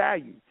lack of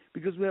value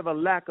because we have a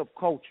lack of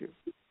culture.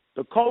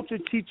 The culture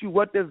teach you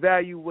what the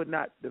value, what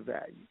not the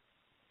value.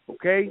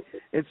 Okay?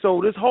 And so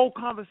this whole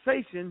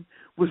conversation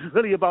was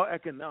really about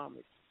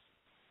economics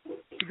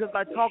because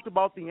I talked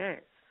about the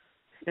ants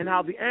and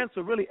how the ants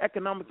are really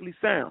economically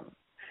sound.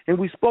 And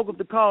we spoke of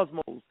the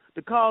cosmos.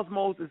 The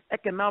cosmos is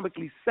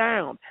economically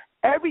sound.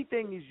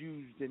 Everything is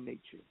used in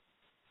nature.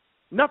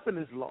 Nothing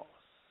is lost.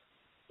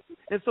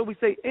 And so we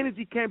say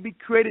energy can't be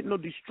created nor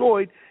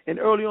destroyed. And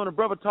early on, the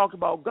brother talked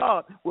about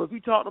God. Well, if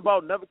you talking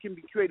about never can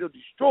be created or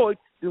destroyed,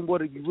 then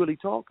what are you really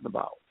talking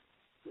about?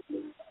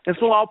 And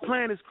so our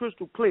plan is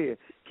crystal clear.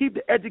 Keep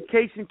the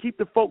education, keep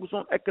the focus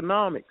on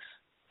economics.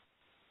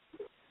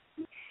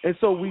 And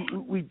so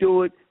we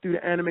do it through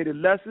the animated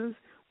lessons.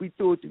 We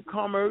do it through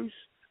commerce,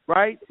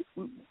 right?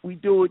 We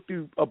do it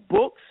through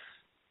books.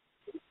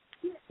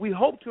 We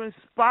hope to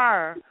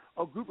inspire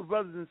a group of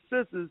brothers and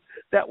sisters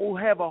that will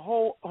have a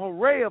whole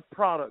array of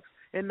products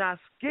and not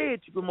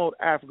scared to promote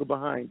Africa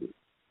behind it.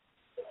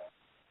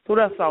 So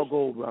that's our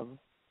goal, brother.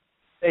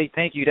 Hey,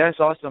 thank you. That's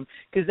awesome.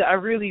 Because I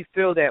really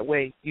feel that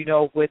way, you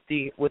know, with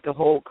the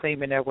whole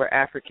claiming that we're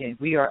African.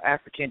 We are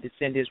African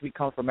descendants. We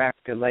come from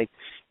Africa. Like,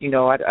 you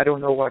know, I don't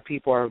know why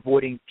people are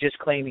avoiding just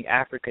claiming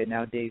Africa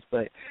nowadays,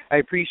 but I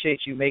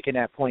appreciate you making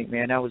that point,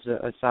 man. That was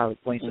a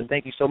solid point. So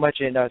thank you so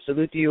much, and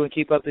salute to you, and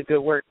keep up the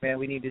good work, man.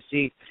 We need to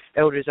see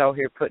elders out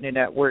here putting in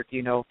that work,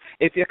 you know.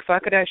 If I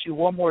could ask you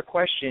one more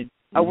question,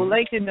 I would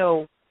like to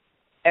know,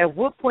 at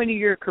what point in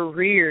your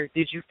career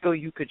did you feel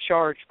you could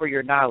charge for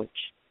your knowledge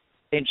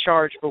and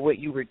charge for what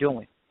you were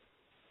doing?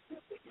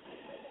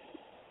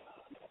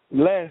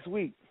 Last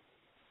week.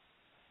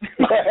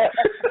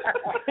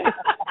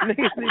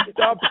 Niggas need to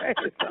start paying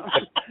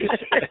something.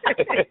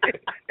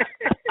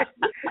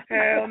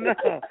 Hell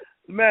no.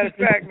 Matter of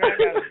fact, man, I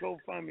gotta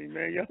GoFundMe,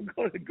 man. Y'all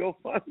go to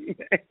GoFundMe,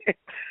 man.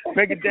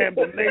 Make a damn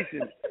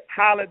donation.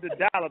 Holler at the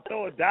dollar.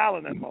 Throw a dollar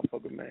in that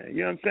motherfucker, man.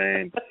 You know what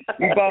I'm saying?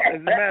 As a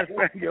matter of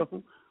fact, yo,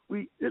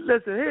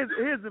 listen,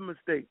 here's the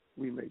mistake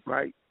we make,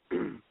 right?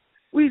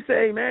 We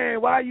say, man,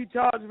 why are you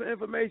charging for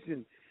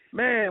information?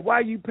 Man,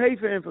 why you pay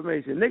for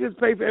information? Niggas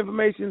pay for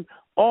information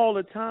all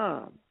the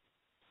time.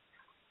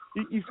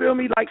 You feel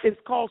me? Like, it's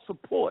called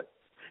support.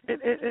 And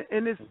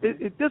it's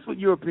this what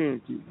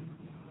Europeans do,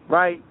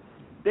 right?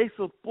 They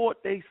support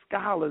their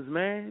scholars,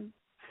 man.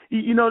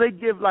 You know, they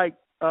give like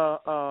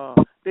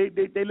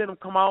they let them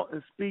come out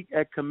and speak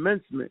at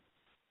commencement,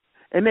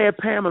 and they'll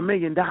pay them $1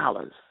 million,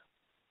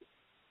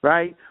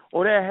 right?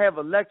 Or they'll have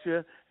a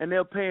lecture and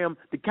they'll pay them.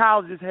 The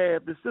colleges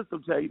have, the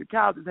system tell you, the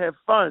colleges have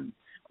funds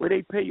where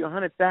they pay you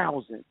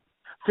 $100,000,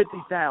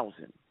 $50,000.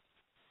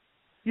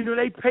 You know,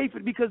 they pay for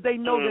it because they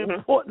know the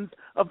importance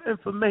of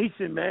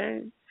information,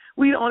 man.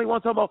 We the only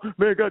one talking about,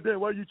 man, goddamn,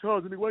 why you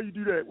charging me? Why you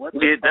do that? What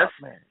the fuck,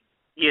 man?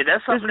 Yeah,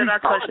 that's something that I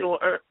touched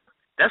on.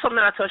 that's something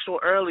that I touched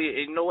on earlier.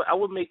 And you know what? I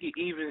would make it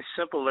even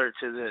simpler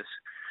to this.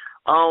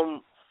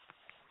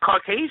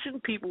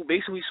 Caucasian people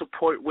basically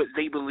support what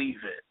they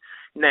believe in.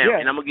 Now,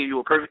 and I'm gonna give you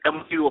a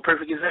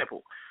perfect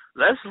example.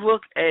 Let's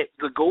look at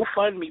the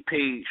GoFundMe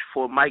page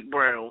for Mike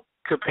Brown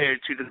compared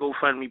to the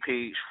GoFundMe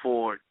page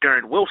for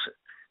Darren Wilson.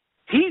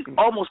 He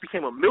almost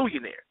became a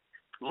millionaire.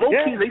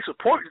 Low-key, they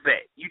support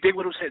that. You dig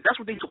what I'm saying? That's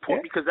what they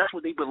support because that's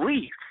what they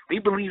believe. They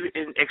believe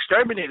in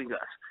exterminating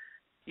us.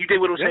 You dig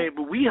what I'm saying?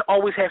 But we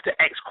always have to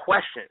ask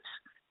questions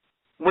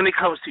when it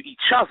comes to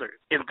each other,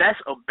 and that's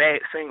a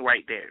bad thing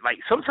right there. Like,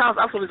 sometimes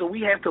I feel as though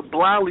we have to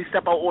blindly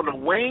step out on the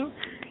wing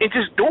and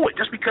just do it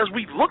just because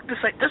we look the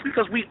same, just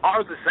because we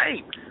are the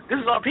same.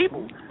 This is our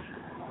people.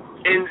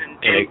 And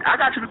I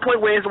got to the point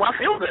where I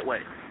feel that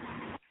way.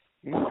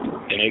 So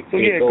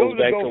go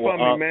to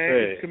GoFundMe,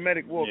 man. It's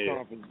Comedic War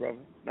Conference, brother.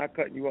 Not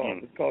cutting you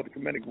off. It's called the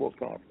Comedic War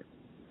Conference.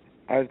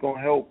 I was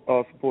gonna help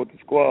support the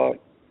squad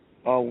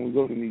when we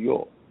go to New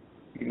York.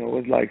 You know,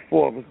 it's like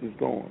 4 of us that's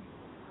going.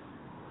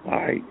 All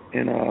right,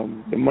 and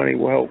the money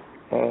will help.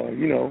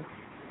 You know,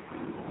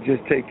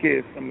 just take care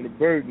of some of the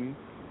burden.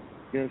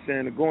 You know what I'm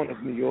saying? Of going up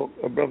to New York.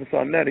 Brother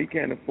Sarnetta, he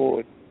can't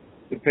afford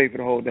to pay for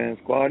the whole damn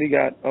squad. He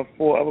got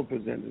 4 other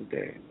presenters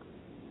there.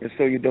 And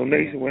so your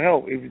donation will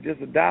help. If it's just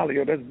 $1,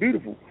 yo, that's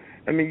beautiful.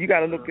 I mean, you got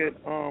to look at,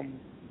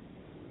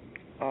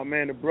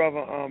 man, the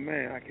brother,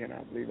 man, I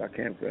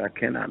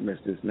cannot miss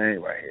this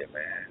name right here,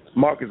 man.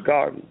 Marcus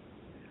Garvey.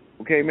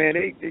 Okay, man,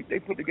 they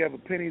put together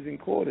pennies and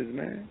quarters,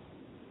 man.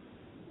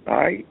 All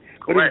right?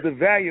 But it's the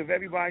value of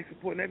everybody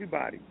supporting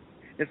everybody.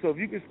 And so if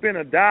you can spend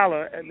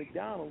 $1 at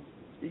McDonald's,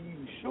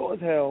 you sure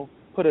as hell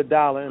put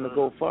 $1 in the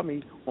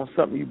GoFundMe on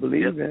something you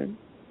believe in.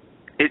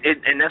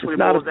 And that's what it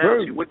boils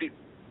down to.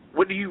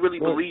 What do you really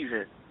believe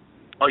in?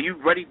 Are you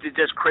ready to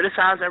just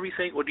criticize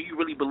everything, or do you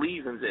really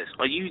believe in this?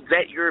 Are you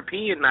that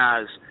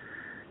Europeanized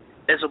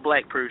as a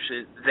black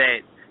person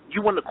that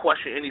you want to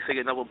question anything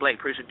another black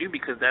person do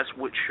because that's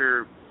what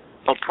your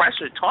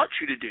oppressor taught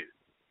you to do?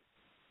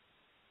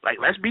 Like,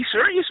 let's be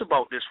serious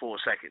about this for a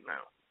second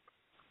now.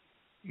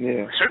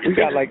 Yeah, we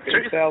got like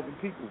 8,000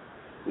 people.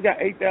 We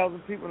got 8,000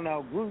 people in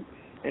our group,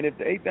 and if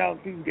the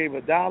 8,000 people gave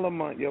 $1 a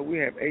month, yo, we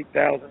have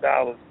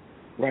 $8,000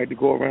 right to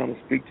go around and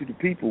speak to the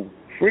people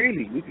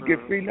freely. We could give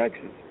free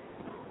lectures.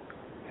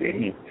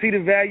 See the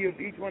value of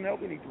each one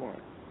helping each one.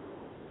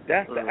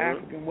 That's the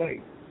African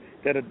way.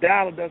 That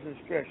 $1 doesn't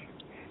stress you.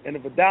 And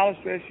if $1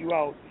 stress you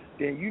out,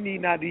 then you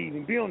need not to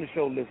even be on the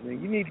show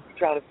listening. You need to be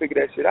trying to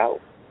figure that shit out.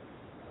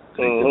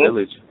 Take the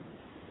village.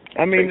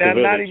 I mean,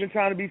 I'm not even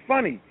trying to be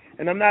funny.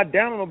 And I'm not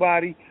down on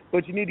nobody,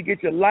 but you need to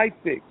get your life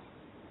fixed.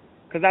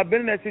 Because I've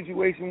been in that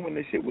situation when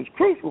the shit was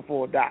crucial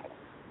for $1.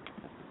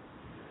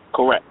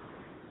 Correct.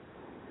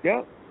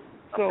 Yep.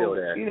 So,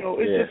 you know,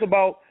 it's just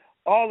about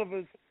all of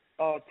us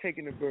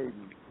taking the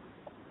burden.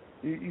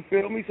 You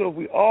feel me? So if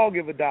we all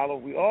give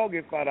 $1, we all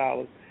give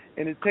 $5,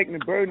 and it's taking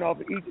the burden off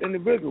of each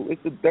individual.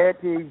 It's the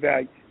therapeutic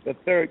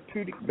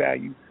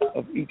value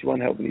of each one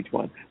helping each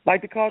one.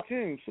 Like the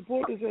cartoon,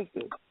 support the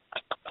sister.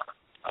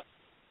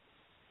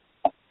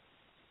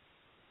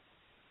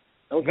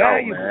 No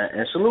doubt, man.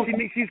 And salute.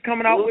 She's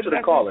coming out with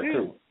the caller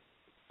too.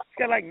 She's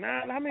got like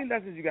 9. How many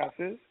lessons you got,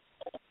 sis?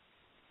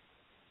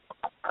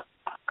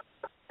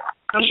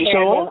 I'm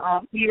sorry.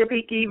 Can you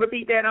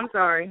repeat that? I'm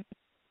sorry.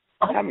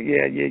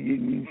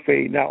 You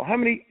fading out. How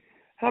many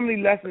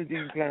lessons do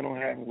you plan on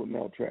having with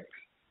Meltrex?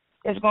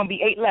 It's going to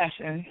be 8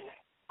 lessons.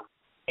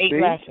 8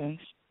 lessons.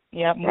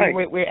 Yeah, right.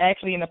 We're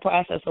actually in the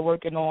process of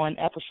working on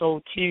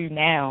episode 2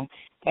 now.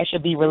 That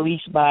should be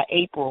released by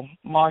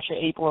March or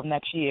April of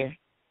next year.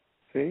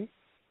 See?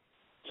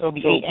 So it'll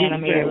be 8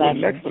 animated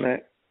lessons. The next one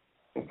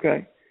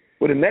okay.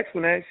 Well, the next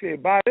one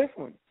shit, buy this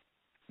one.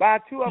 Buy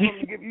 2 of them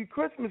to give you.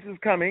 Christmas is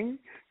coming.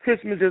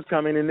 Christmas is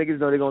coming, and niggas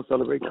know they're going to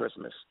celebrate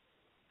Christmas.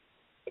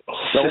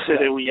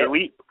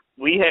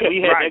 We had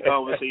that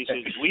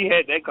conversation. We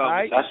had that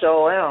conversation. I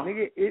sure am.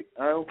 Nigga,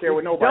 I don't care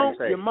what nobody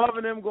says. Your mother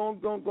and them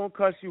gonna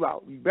cuss you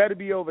out. You better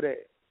be over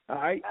there. All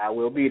right? I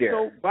will be there.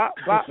 So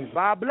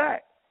buy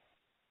black.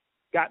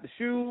 Got the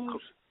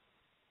shoes,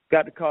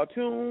 got the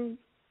cartoons,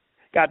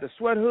 got the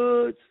sweat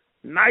hoods,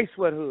 nice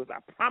sweat hoods. I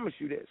promise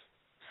you this.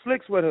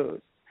 Slick sweat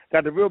hoods.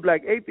 Got the Real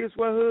Black Atheist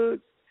sweat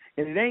hoods,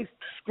 and it ain't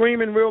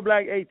screaming Real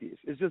Black Atheist.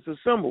 It's just a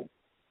symbol.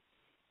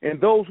 And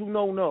those who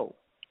know.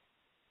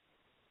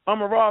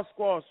 I'm a Raw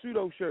Squad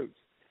pseudo shirts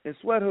and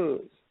sweat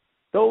hoods.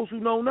 Those who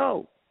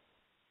know.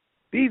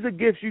 These are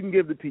gifts you can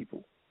give to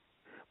people.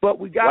 But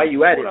we got. Why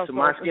you at it? So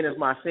My Skin Is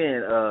My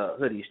Sin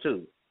hoodies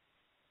too.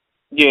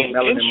 Yeah,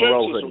 and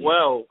shirts as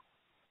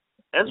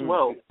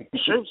well.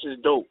 Shirts is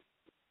dope.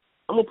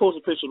 I'm gonna post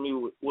a picture of me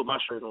with my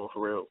shirt on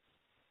for real.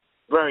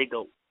 Very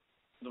dope.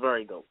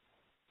 Very dope.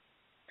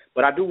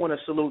 But I do want to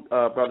salute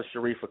Brother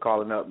Sharif for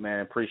calling up,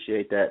 man.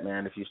 Appreciate that,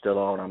 man. If you're still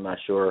on, I'm not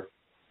sure.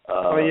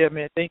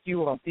 Man. Thank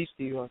you all. Peace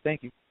to you all.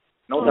 Thank you.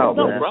 No doubt,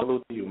 man. Bro.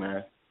 Salute to you,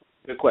 man.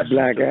 Good question.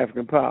 Black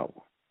African power.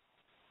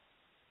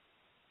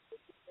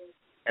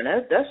 And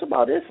that's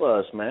about it for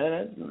us,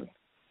 man.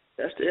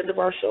 That's the end of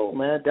our show,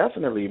 man.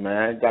 Definitely,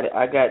 man.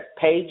 I got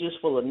pages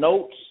full of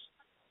notes.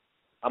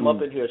 I'm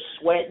up in here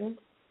sweating.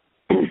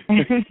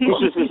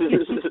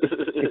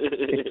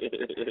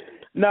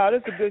 Nah,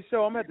 this is a good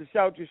show. I'm going to have to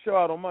shout your show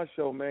out on my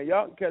show, man.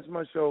 Y'all can catch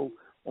my show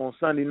on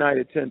Sunday night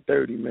at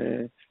 10:30,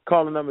 man.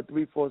 Calling number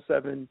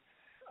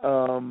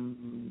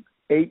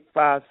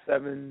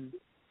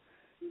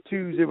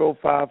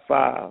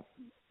 347-857-2055.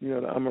 You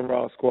know, the I'm a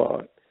Raw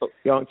Squad.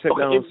 Y'all can check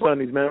that on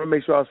Sundays, man. I'm gonna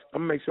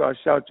make sure I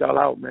shout y'all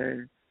out,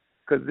 man.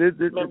 Because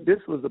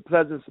this was a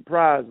pleasant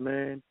surprise,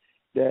 man.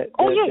 That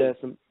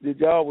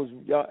y'all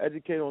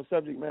educated on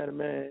subject matter,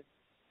 man.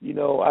 You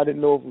know, I didn't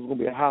know if it was gonna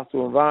be a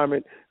hostile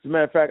environment. As a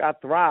matter of fact, I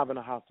thrive in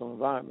a hostile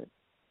environment.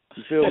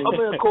 You feel me? I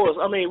mean, of course.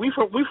 I mean, we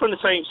from the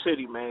same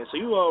city, man. So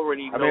you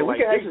already know. I mean,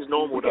 this is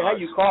normal. We can have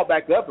you call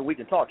back up and we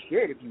can talk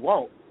shit if you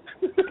want.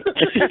 Boy,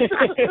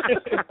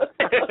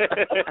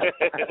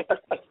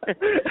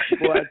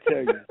 I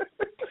tell you,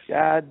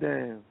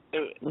 goddamn.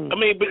 I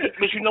mean,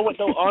 but you know what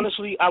though?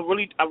 Honestly, I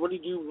really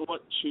do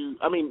want to.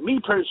 I mean, me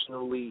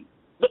personally,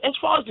 but as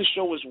far as the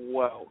show as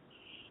well,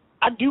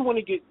 I do want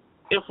to get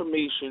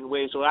information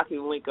so I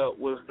can link up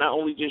with not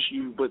only just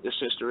you but the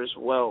sister as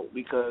well,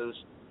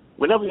 because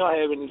whenever y'all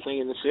have anything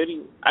in the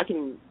city, I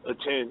can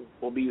attend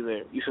or be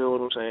there. You feel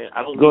what I'm saying?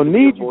 I don't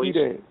need you to be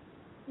there.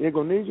 They're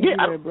gonna need you to be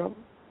there, bro.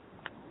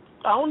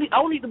 I don't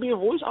need to be a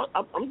voice.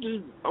 I'm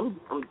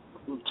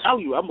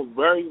telling you, I'm a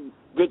very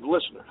good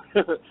listener.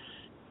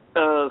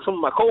 Some of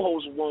my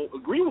co-hosts won't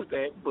agree with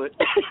that, but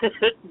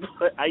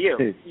I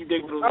am. You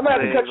dig what I'm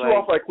going to cut you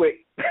off right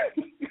quick.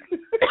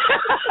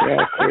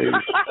 Yeah, crazy.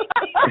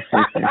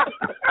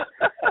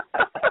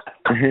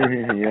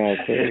 Yeah,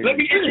 crazy. Let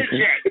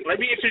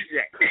me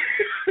interject.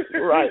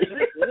 Right.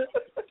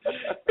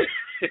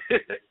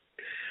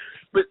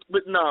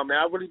 But no, man,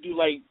 I really do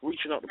like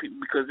reaching out to people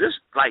because this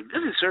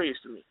is serious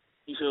to me.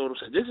 You feel what I'm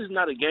saying? This is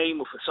not a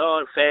game, a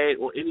facade, fad,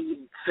 or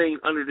anything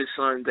under the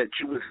sun that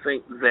you would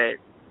think that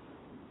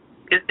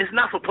it's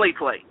not for play.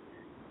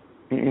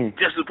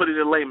 Just to put it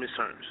in layman's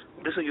terms,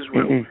 this thing is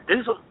real.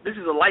 This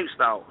is a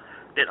lifestyle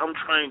that I'm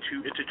trying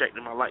to interject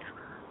in my life.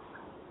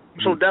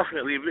 So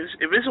definitely,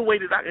 if it's a way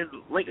that I can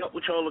link up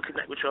with y'all or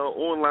connect with y'all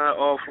online,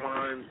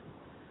 offline,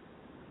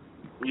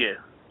 yeah.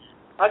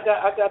 I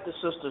got the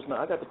sister's number.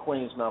 I got the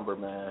queen's number,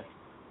 man.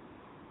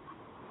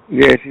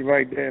 Yeah, she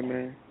right there,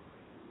 man.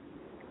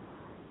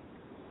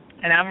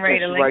 And I'm ready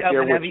to link up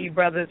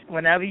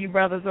whenever you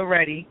brothers are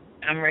ready.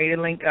 I'm ready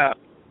to link up.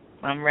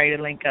 No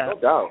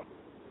doubt.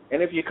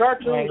 And if your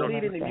cartoons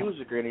need any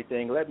music or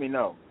anything, let me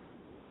know.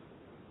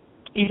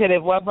 You said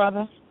if what,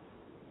 brother?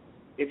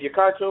 If your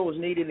cartoons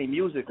need any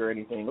music or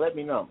anything, let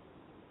me know.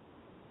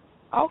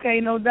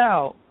 Okay, no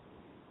doubt.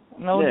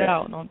 No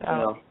doubt. You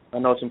know, I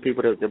know some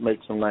people that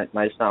make some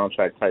nice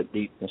soundtrack type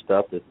beats and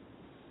stuff. That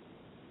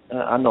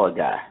I know a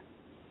guy.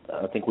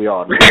 I think we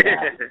all know a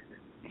guy.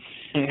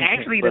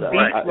 Actually, the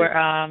beats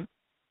were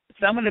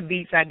some of the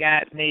beats I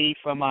got made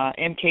from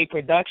MK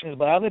Productions,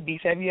 but other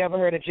beats. Have you ever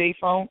heard of J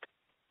Funk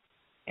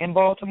in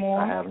Baltimore?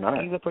 I have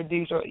not. He's a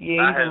producer.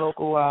 Yeah, he's a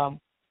local.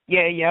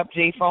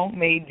 J Funk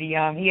made the.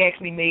 He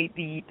actually made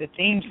the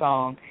theme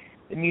song,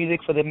 the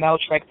music for the Mel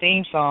Trek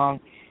theme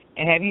song.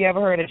 And have you ever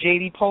heard of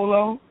JD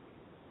Polo?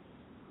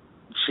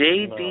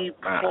 JD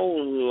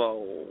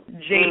Polo.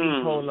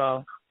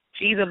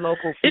 She's a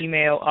local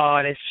female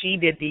artist. She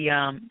did the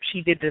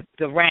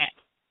rap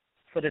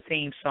for the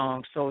theme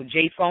song. So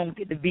J Funk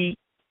did the beat,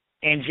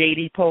 and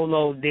JD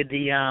Polo did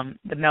the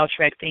Mel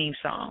Trek theme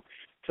song.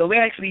 So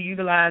we're actually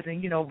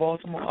utilizing,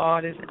 Baltimore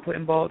artists and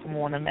putting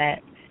Baltimore on the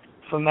map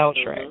for Mel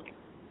Trek.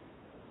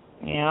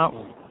 Yeah.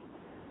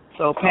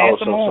 So pass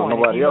them on. If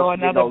you know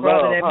another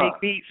brother that make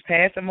beats,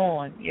 pass them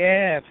on.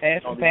 Yeah,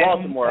 pass them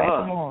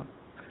on.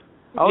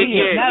 Oh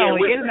yeah,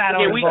 it's not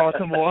only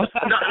Baltimore.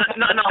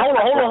 No, hold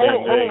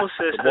on,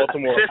 sister.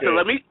 Sister,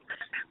 let me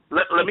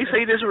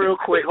say this real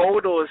quick.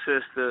 Hold on,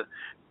 sister.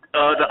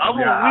 The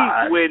other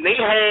week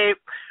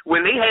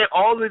when they had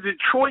all the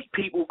Detroit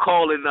people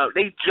calling up,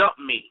 they jumped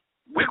me.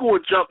 We're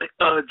gonna jump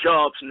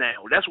jobs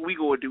now. That's what we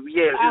gonna do.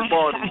 Yeah, it's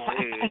Baltimore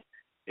here.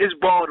 It's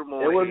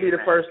Baltimore. It wouldn't be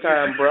the first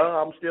time,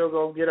 bro. I'm still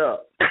gonna get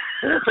up.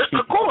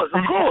 Of course.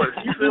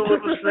 You feel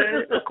what I'm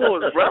saying? Of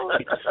course, bro.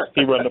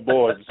 He run the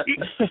boards.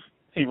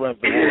 He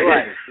runs the board.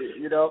 Right.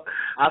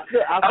 I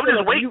feel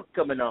a mute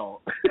coming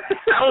on.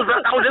 I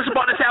was just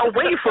about to say I was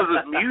waiting for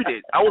the muted.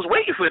 I was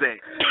waiting for that.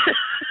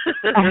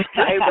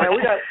 Hey man,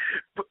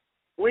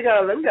 we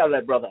gotta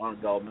let Brother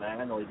Unc go, man.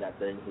 I know he got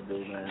things to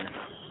do, man.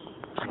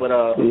 But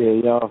yeah,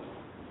 y'all.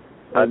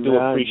 I do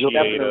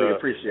definitely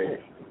appreciate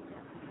it.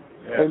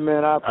 Yeah. Hey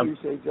man, I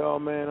appreciate y'all,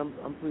 man. I'm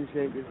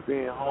appreciate this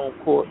being home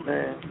court,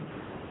 man.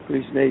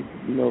 Appreciate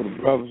the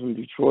brothers from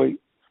Detroit,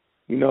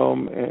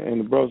 and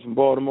the brothers from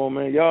Baltimore,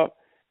 man. Y'all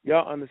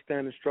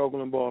understand the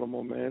struggle in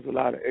Baltimore, man. There's a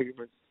lot of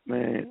ignorance,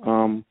 man.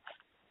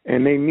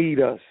 And they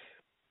need us.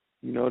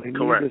 They need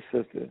us,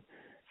 sister.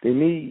 They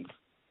need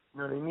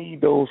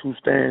those who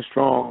stand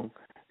strong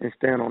and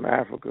stand on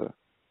Africa,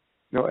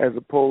 as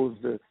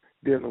opposed to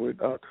dealing with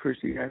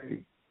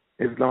Christianity,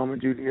 Islam,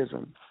 and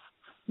Judaism.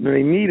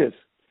 They need us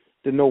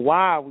to know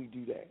why we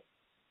do that.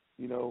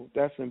 You know,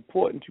 that's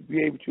important to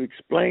be able to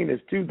explain this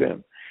to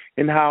them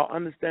and how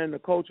understanding the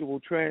culture will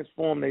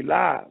transform their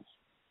lives.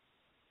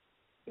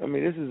 I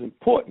mean, this is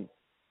important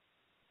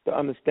to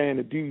understand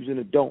the do's and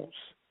the don'ts.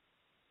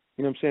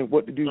 You know what I'm saying?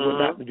 What to do, what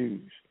not to do.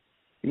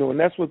 You know, and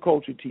that's what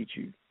culture teach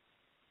you.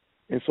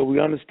 And so we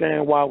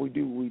understand why we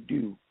do what we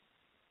do.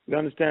 We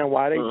understand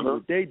why they do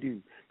what they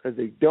do, because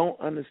they don't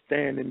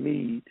understand the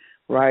need,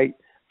 right,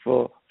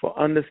 for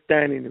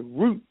understanding the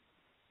root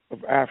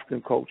of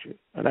African culture.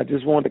 And I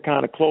just wanted to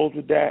kind of close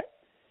with that.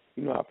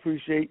 You know, I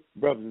appreciate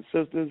brothers and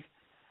sisters.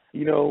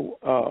 You know,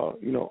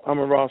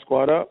 Amin Ra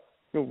Squad Up.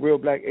 You know, Real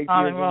Black Atheism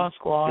Amin Ra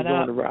Squad is Up.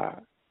 on the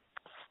ride.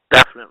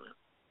 Definitely.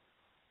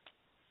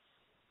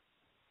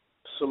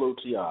 Salute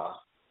to y'all.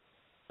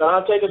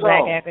 Don, take us Black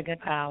home. African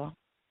power.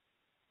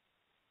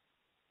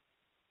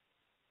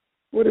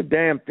 What a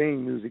damn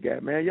theme music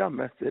at, man. Y'all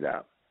messed it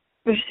up.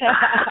 No,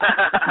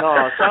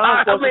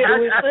 Sean's supposed to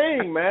do his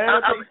thing,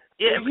 man.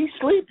 He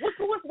sleep.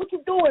 What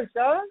you doing,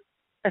 Sean?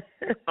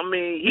 I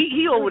mean,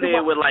 he over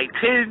there with like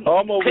 10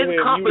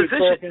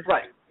 compositions.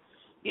 Right.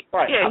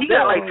 Yeah, he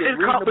got like 10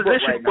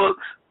 composition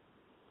books.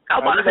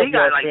 I'm about to say he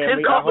got like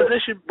 10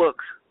 composition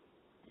books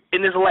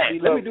in his lap.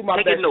 Let me do my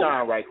best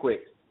Sean right quick.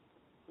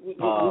 We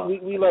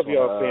love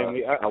y'all,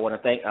 family. I want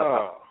to thank.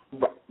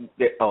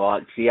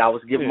 See, I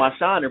was giving my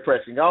Sean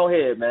impression. Go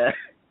ahead, man.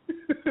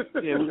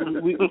 Yeah,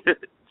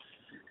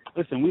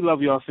 listen, we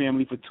love y'all,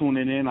 family, for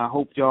tuning in. I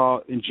hope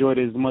y'all enjoyed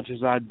it as much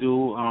as I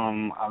do.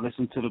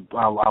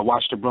 I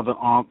watch the brother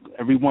Ankh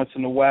every once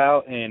in a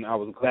while, and I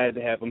was glad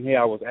to have him here.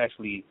 I was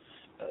actually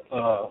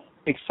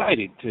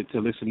excited to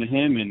listen to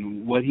him,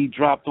 and what he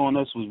dropped on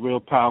us was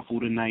real powerful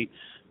tonight.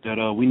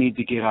 That we need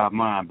to get our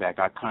mind back,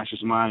 our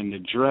conscious mind,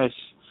 and address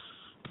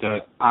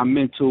that our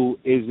mental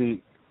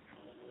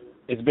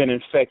it's been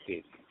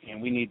infected, and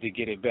we need to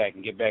get it back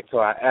and get back to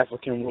our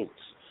African roots.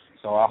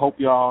 So I hope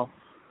y'all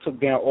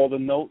took down all the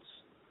notes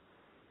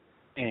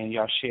and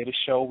y'all share the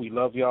show. We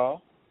love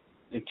y'all,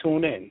 and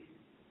tune in.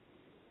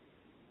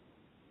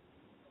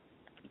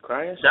 You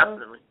crying, Sean?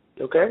 Definitely.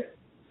 You okay?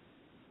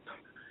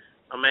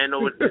 I mean,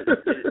 no, it's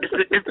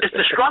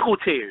the struggle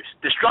tears.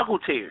 The struggle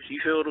tears. You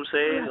feel what I'm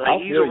saying?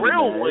 Like, he's a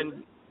real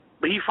one,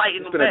 but he's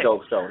fighting them back. It's been a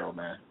dope show, though,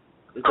 man.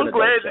 I'm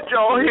glad that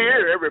y'all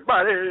here,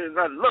 everybody, and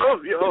I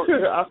love y'all.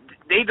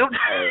 They don't.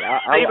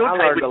 I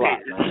learned a lot,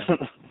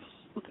 man.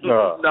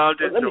 No,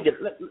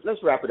 let's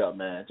wrap it up,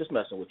 man. Just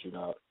messing with you,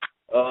 dog.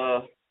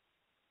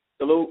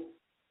 Salute,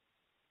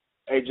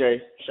 AJ,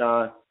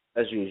 Sean,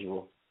 as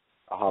usual.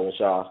 I'll holler at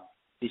y'all.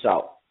 Peace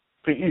out.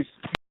 Peace.